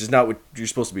 which is not what you're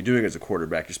supposed to be doing as a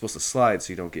quarterback. You're supposed to slide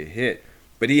so you don't get hit.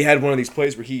 But he had one of these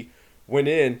plays where he went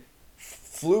in,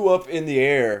 flew up in the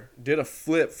air, did a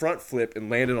front flip, and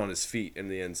landed on his feet in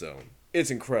the end zone. It's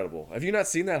incredible. Have you not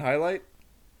seen that highlight?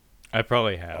 I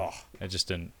probably have. Oh.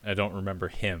 I don't remember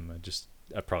him.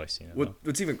 I've probably seen it.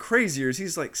 What's even crazier is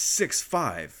he's like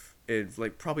 6'5" and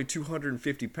like probably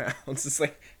 250 pounds. It's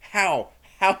like, how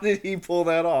did he pull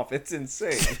that off? It's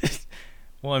insane.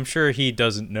 Well, I'm sure he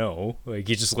doesn't know. Like,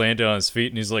 he just landed on his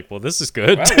feet, and he's like, well, this is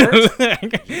good.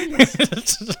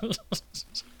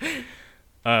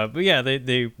 But yeah,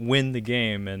 they win the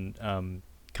game, and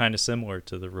kind of similar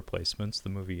to The Replacements, the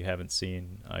movie you haven't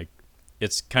seen.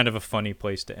 It's kind of a funny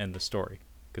place to end the story,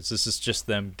 because this is just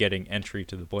them getting entry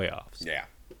to the playoffs. Yeah.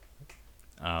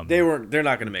 They're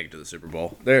not going to make it to the Super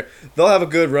Bowl. They'll have a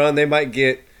good run. They might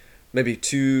get maybe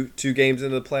two games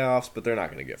into the playoffs, but they're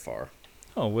not going to get far.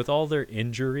 Oh, with all their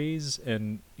injuries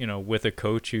and, with a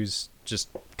coach who's just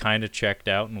kind of checked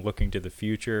out and looking to the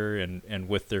future, and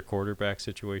with their quarterback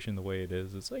situation the way it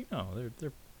is, it's like, no,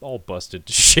 they're all busted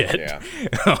to shit. Yeah.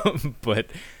 But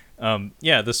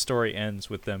Yeah, the story ends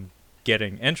with them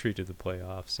getting entry to the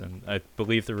playoffs, and I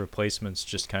believe the Replacements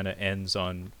just kind of ends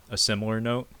on a similar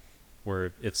note,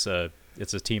 where it's a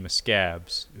team of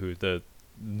scabs who the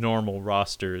normal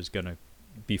roster is gonna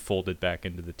be folded back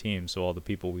into the team, so all the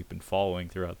people we've been following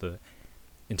throughout the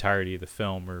entirety of the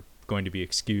film are going to be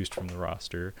excused from the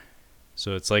roster.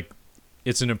 So it's like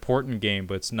it's an important game,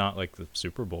 but it's not like the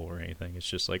Super Bowl or anything. It's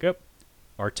just like, oh,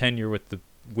 our tenure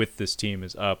with this team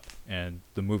is up and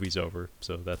the movie's over,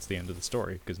 so that's the end of the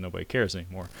story because nobody cares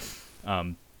anymore.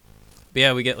 But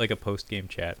yeah, we get like a post-game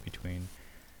chat between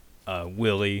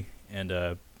Willie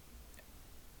and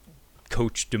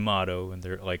Coach D'Amato, and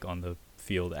they're like on the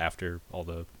field after all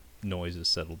the noise has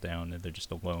settled down and they're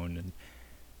just alone,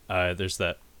 and there's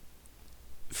that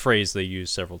phrase they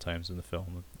use several times in the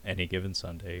film, any given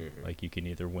Sunday, like you can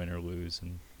either win or lose,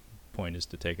 and point is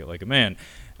to take it like a man.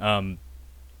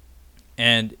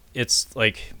 And it's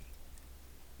like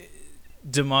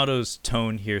D'Amato's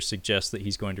tone here suggests that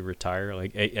he's going to retire.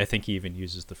 Like I think he even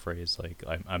uses the phrase like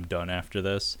I'm done after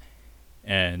this.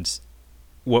 And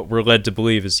what we're led to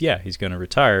believe is he's going to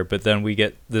retire, but then we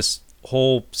get this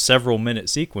whole several minute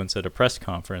sequence at a press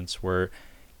conference where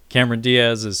Cameron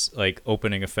Diaz is like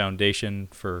opening a foundation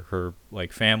for her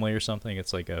like family or something.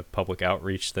 It's like a public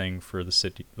outreach thing for the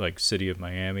city of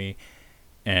Miami,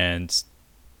 and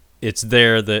it's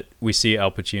there that we see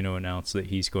Al Pacino announce that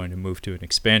he's going to move to an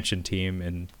expansion team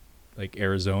in like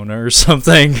Arizona or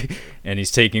something, and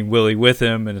he's taking Willie with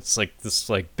him, and it's like this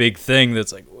like big thing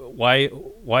that's like, why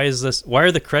is this? Why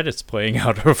are the credits playing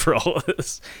out over all of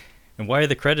this? And why do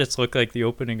the credits look like the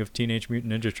opening of Teenage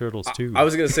Mutant Ninja Turtles 2? I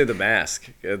was gonna say The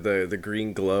Mask, the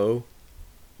green glow.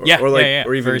 Or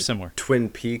even very similar. Twin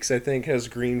Peaks, I think, has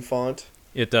green font.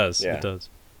 It does. Yeah. It does.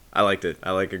 I liked it.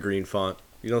 I like a green font.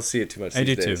 You don't see it too much these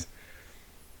days. I do too.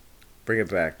 Bring it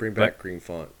back. Bring back green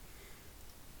font.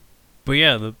 But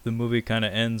yeah, the movie kind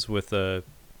of ends with a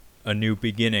new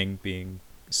beginning being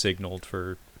signaled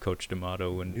for Coach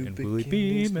D'Amato and Willie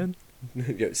Beeman.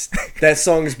 That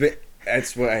song's been...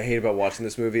 That's what I hate about watching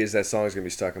this movie, is that song's going to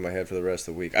be stuck in my head for the rest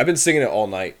of the week. I've been singing it all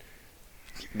night.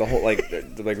 The whole, like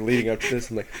leading up to this,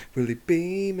 I'm like, Willie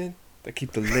Beeman, I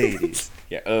keep the ladies.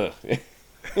 Yeah,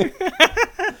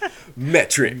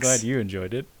 Metrics. I'm glad you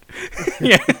enjoyed it.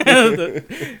 Yeah.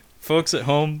 Folks at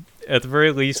home, at the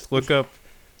very least, look up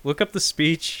the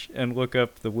speech and look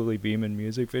up the Willie Beeman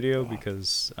music video,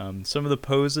 because some of the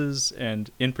poses, and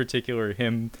in particular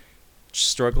him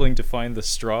struggling to find the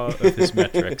straw of his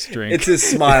Metrics drink. It's his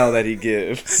smile that he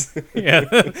gives. Yeah.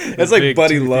 It's like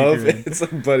Buddy Love. It's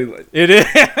like Buddy Love. It is.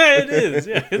 It is.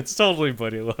 Yeah, it's totally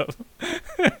Buddy Love.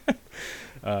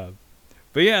 But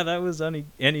yeah, that was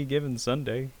any given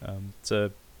Sunday. It's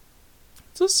a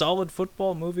solid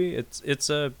football movie.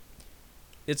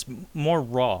 It's more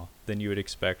raw than you would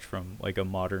expect from like a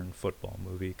modern football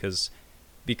movie,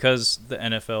 because the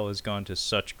NFL has gone to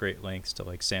such great lengths to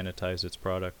like sanitize its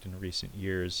product in recent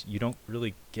years. You don't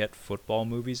really get football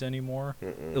movies anymore.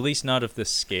 At least not of this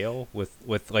scale,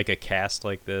 with like a cast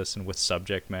like this and with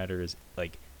subject matter as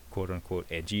like quote unquote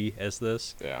edgy as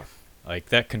this. Yeah. Like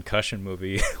that Concussion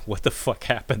movie, what the fuck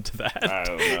happened to that? I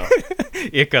don't know.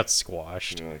 It got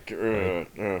squashed.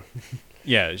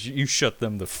 Yeah, you shut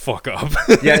them the fuck up.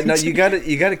 Yeah, no, you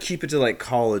gotta keep it to like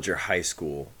college or high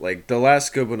school. Like the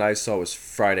last good one I saw was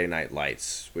Friday Night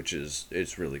Lights, which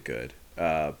it's really good.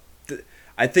 I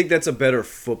think that's a better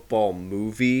football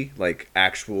movie, like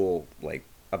actual like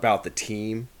about the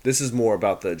team. This is more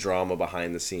about the drama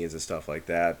behind the scenes and stuff like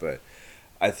that. But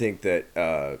I think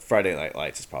that Friday Night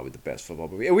Lights is probably the best football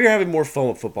movie. And we were having more fun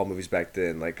with football movies back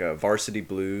then. Like Varsity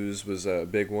Blues was a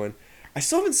big one. I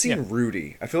still haven't seen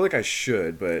Rudy. I feel like I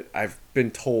should, but I've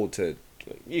been told to.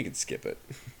 You can skip it.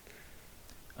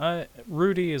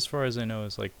 Rudy, as far as I know,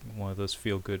 is like one of those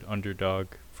feel-good underdog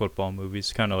football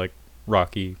movies, kind of like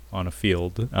Rocky on a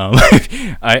field.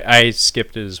 I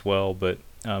skipped it as well, but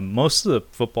most of the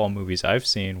football movies I've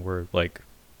seen were like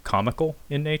comical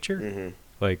in nature,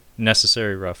 like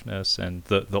Necessary Roughness, and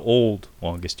the old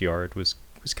Longest Yard was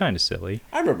kind of silly.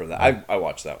 I remember that. I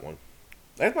watched that one.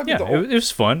 It was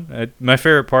fun. My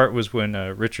favorite part was when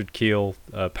Richard Kiel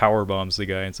power bombs the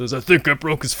guy and says, "I think I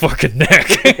broke his fucking neck."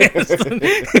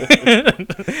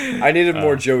 I needed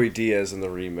more Joey Diaz in the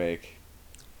remake.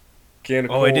 I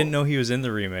didn't know he was in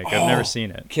the remake. I've never seen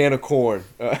it. Can of corn.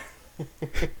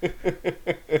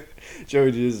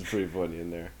 Joey Diaz is pretty funny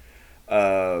in there.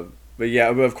 But yeah,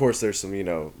 of course, there's some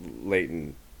late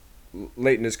in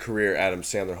his career Adam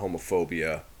Sandler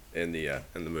homophobia in the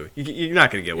movie. You're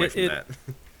not gonna get away from that.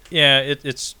 Yeah,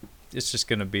 it's just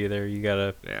gonna be there. You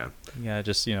gotta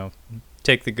just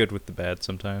take the good with the bad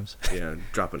sometimes. Yeah,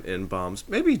 dropping N-bombs.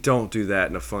 Maybe don't do that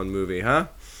in a fun movie, huh?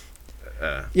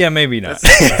 Yeah, maybe not.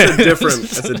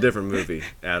 That's a different movie,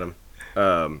 Adam.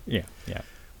 Yeah.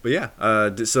 But yeah,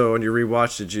 so on your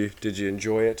rewatch, did you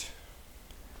enjoy it?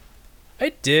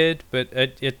 I did, but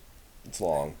It's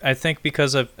long. I think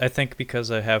because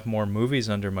I have more movies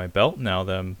under my belt now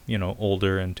that I'm,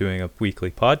 older and doing a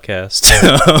weekly podcast.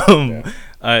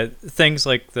 Things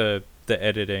like the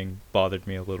editing bothered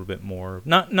me a little bit more.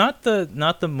 Not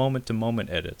the moment to moment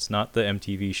edits, not the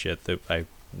MTV shit that I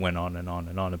went on and on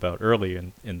and on about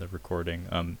early in the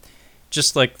recording.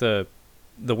 Just like the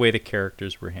way the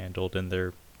characters were handled and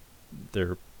their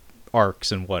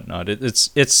arcs and whatnot.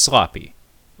 It's sloppy.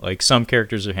 Like, some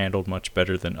characters are handled much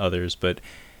better than others, but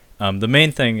the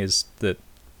main thing is that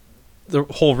the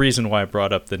whole reason why I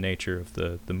brought up the nature of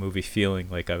the movie feeling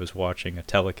like I was watching a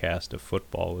telecast of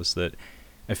football is that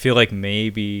I feel like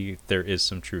maybe there is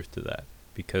some truth to that,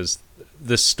 because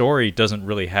the story doesn't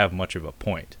really have much of a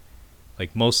point.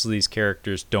 Like, most of these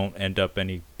characters don't end up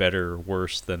any better or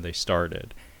worse than they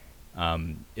started.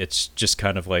 It's just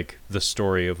kind of like the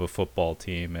story of a football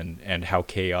team and how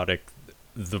chaotic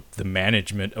the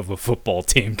management of a football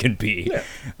team can be. Yeah.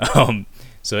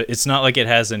 So it's not like it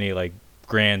has any like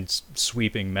grand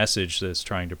sweeping message that's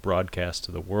trying to broadcast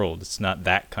to the world. It's not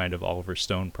that kind of Oliver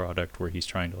Stone product where he's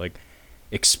trying to like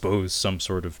expose some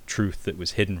sort of truth that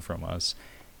was hidden from us.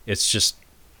 It's just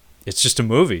a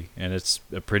movie, and it's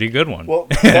a pretty good one. Well,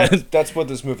 that's what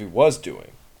this movie was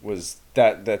doing.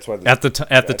 That's why at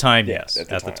the time, yes.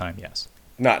 At the time, yes.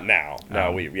 Not now.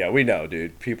 No, we know,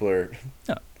 dude. People are.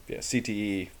 No. Yeah,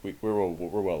 CTE. We're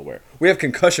well aware. We have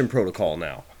concussion protocol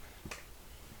now.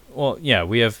 Well, yeah,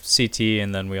 we have CT,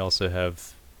 and then we also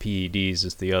have PEDs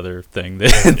is the other thing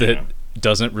that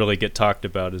doesn't really get talked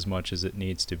about as much as it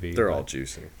needs to be. They're all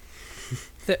juicing.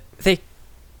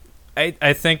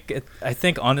 I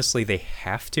think honestly they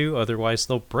have to, otherwise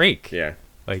they'll break. Yeah.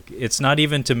 Like, it's not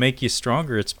even to make you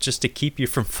stronger, it's just to keep you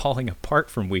from falling apart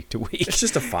from week to week. It's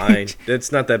just a fine. It's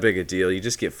not that big a deal. You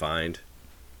just get fined.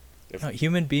 No,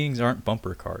 human beings aren't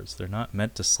bumper cars. They're not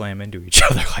meant to slam into each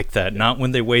other like that. Yeah. Not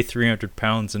when they weigh 300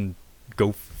 pounds and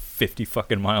go 50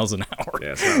 fucking miles an hour.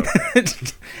 Yeah,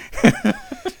 it's not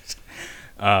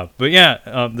but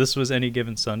yeah, this was Any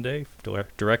Given Sunday,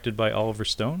 directed by Oliver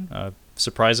Stone.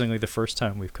 Surprisingly, the first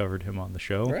time we've covered him on the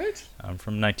show. Right.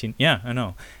 From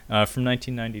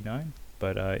 1999.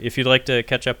 But if you'd like to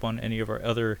catch up on any of our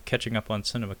other Catching Up on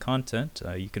Cinema content,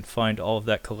 you can find all of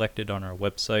that collected on our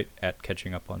website at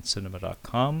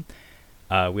catchinguponcinema.com.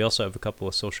 We also have a couple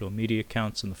of social media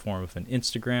accounts in the form of an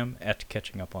Instagram at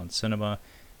Catching Up on Cinema,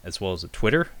 as well as a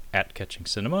Twitter at Catching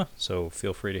Cinema. So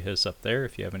feel free to hit us up there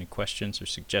if you have any questions or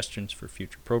suggestions for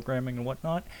future programming and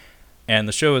whatnot. And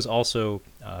the show is also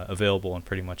available on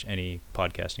pretty much any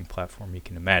podcasting platform you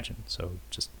can imagine. So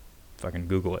just fucking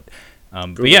Google it.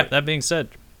 But yeah, that being said,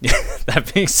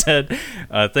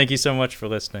 thank you so much for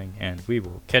listening, and we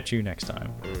will catch you next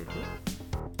time.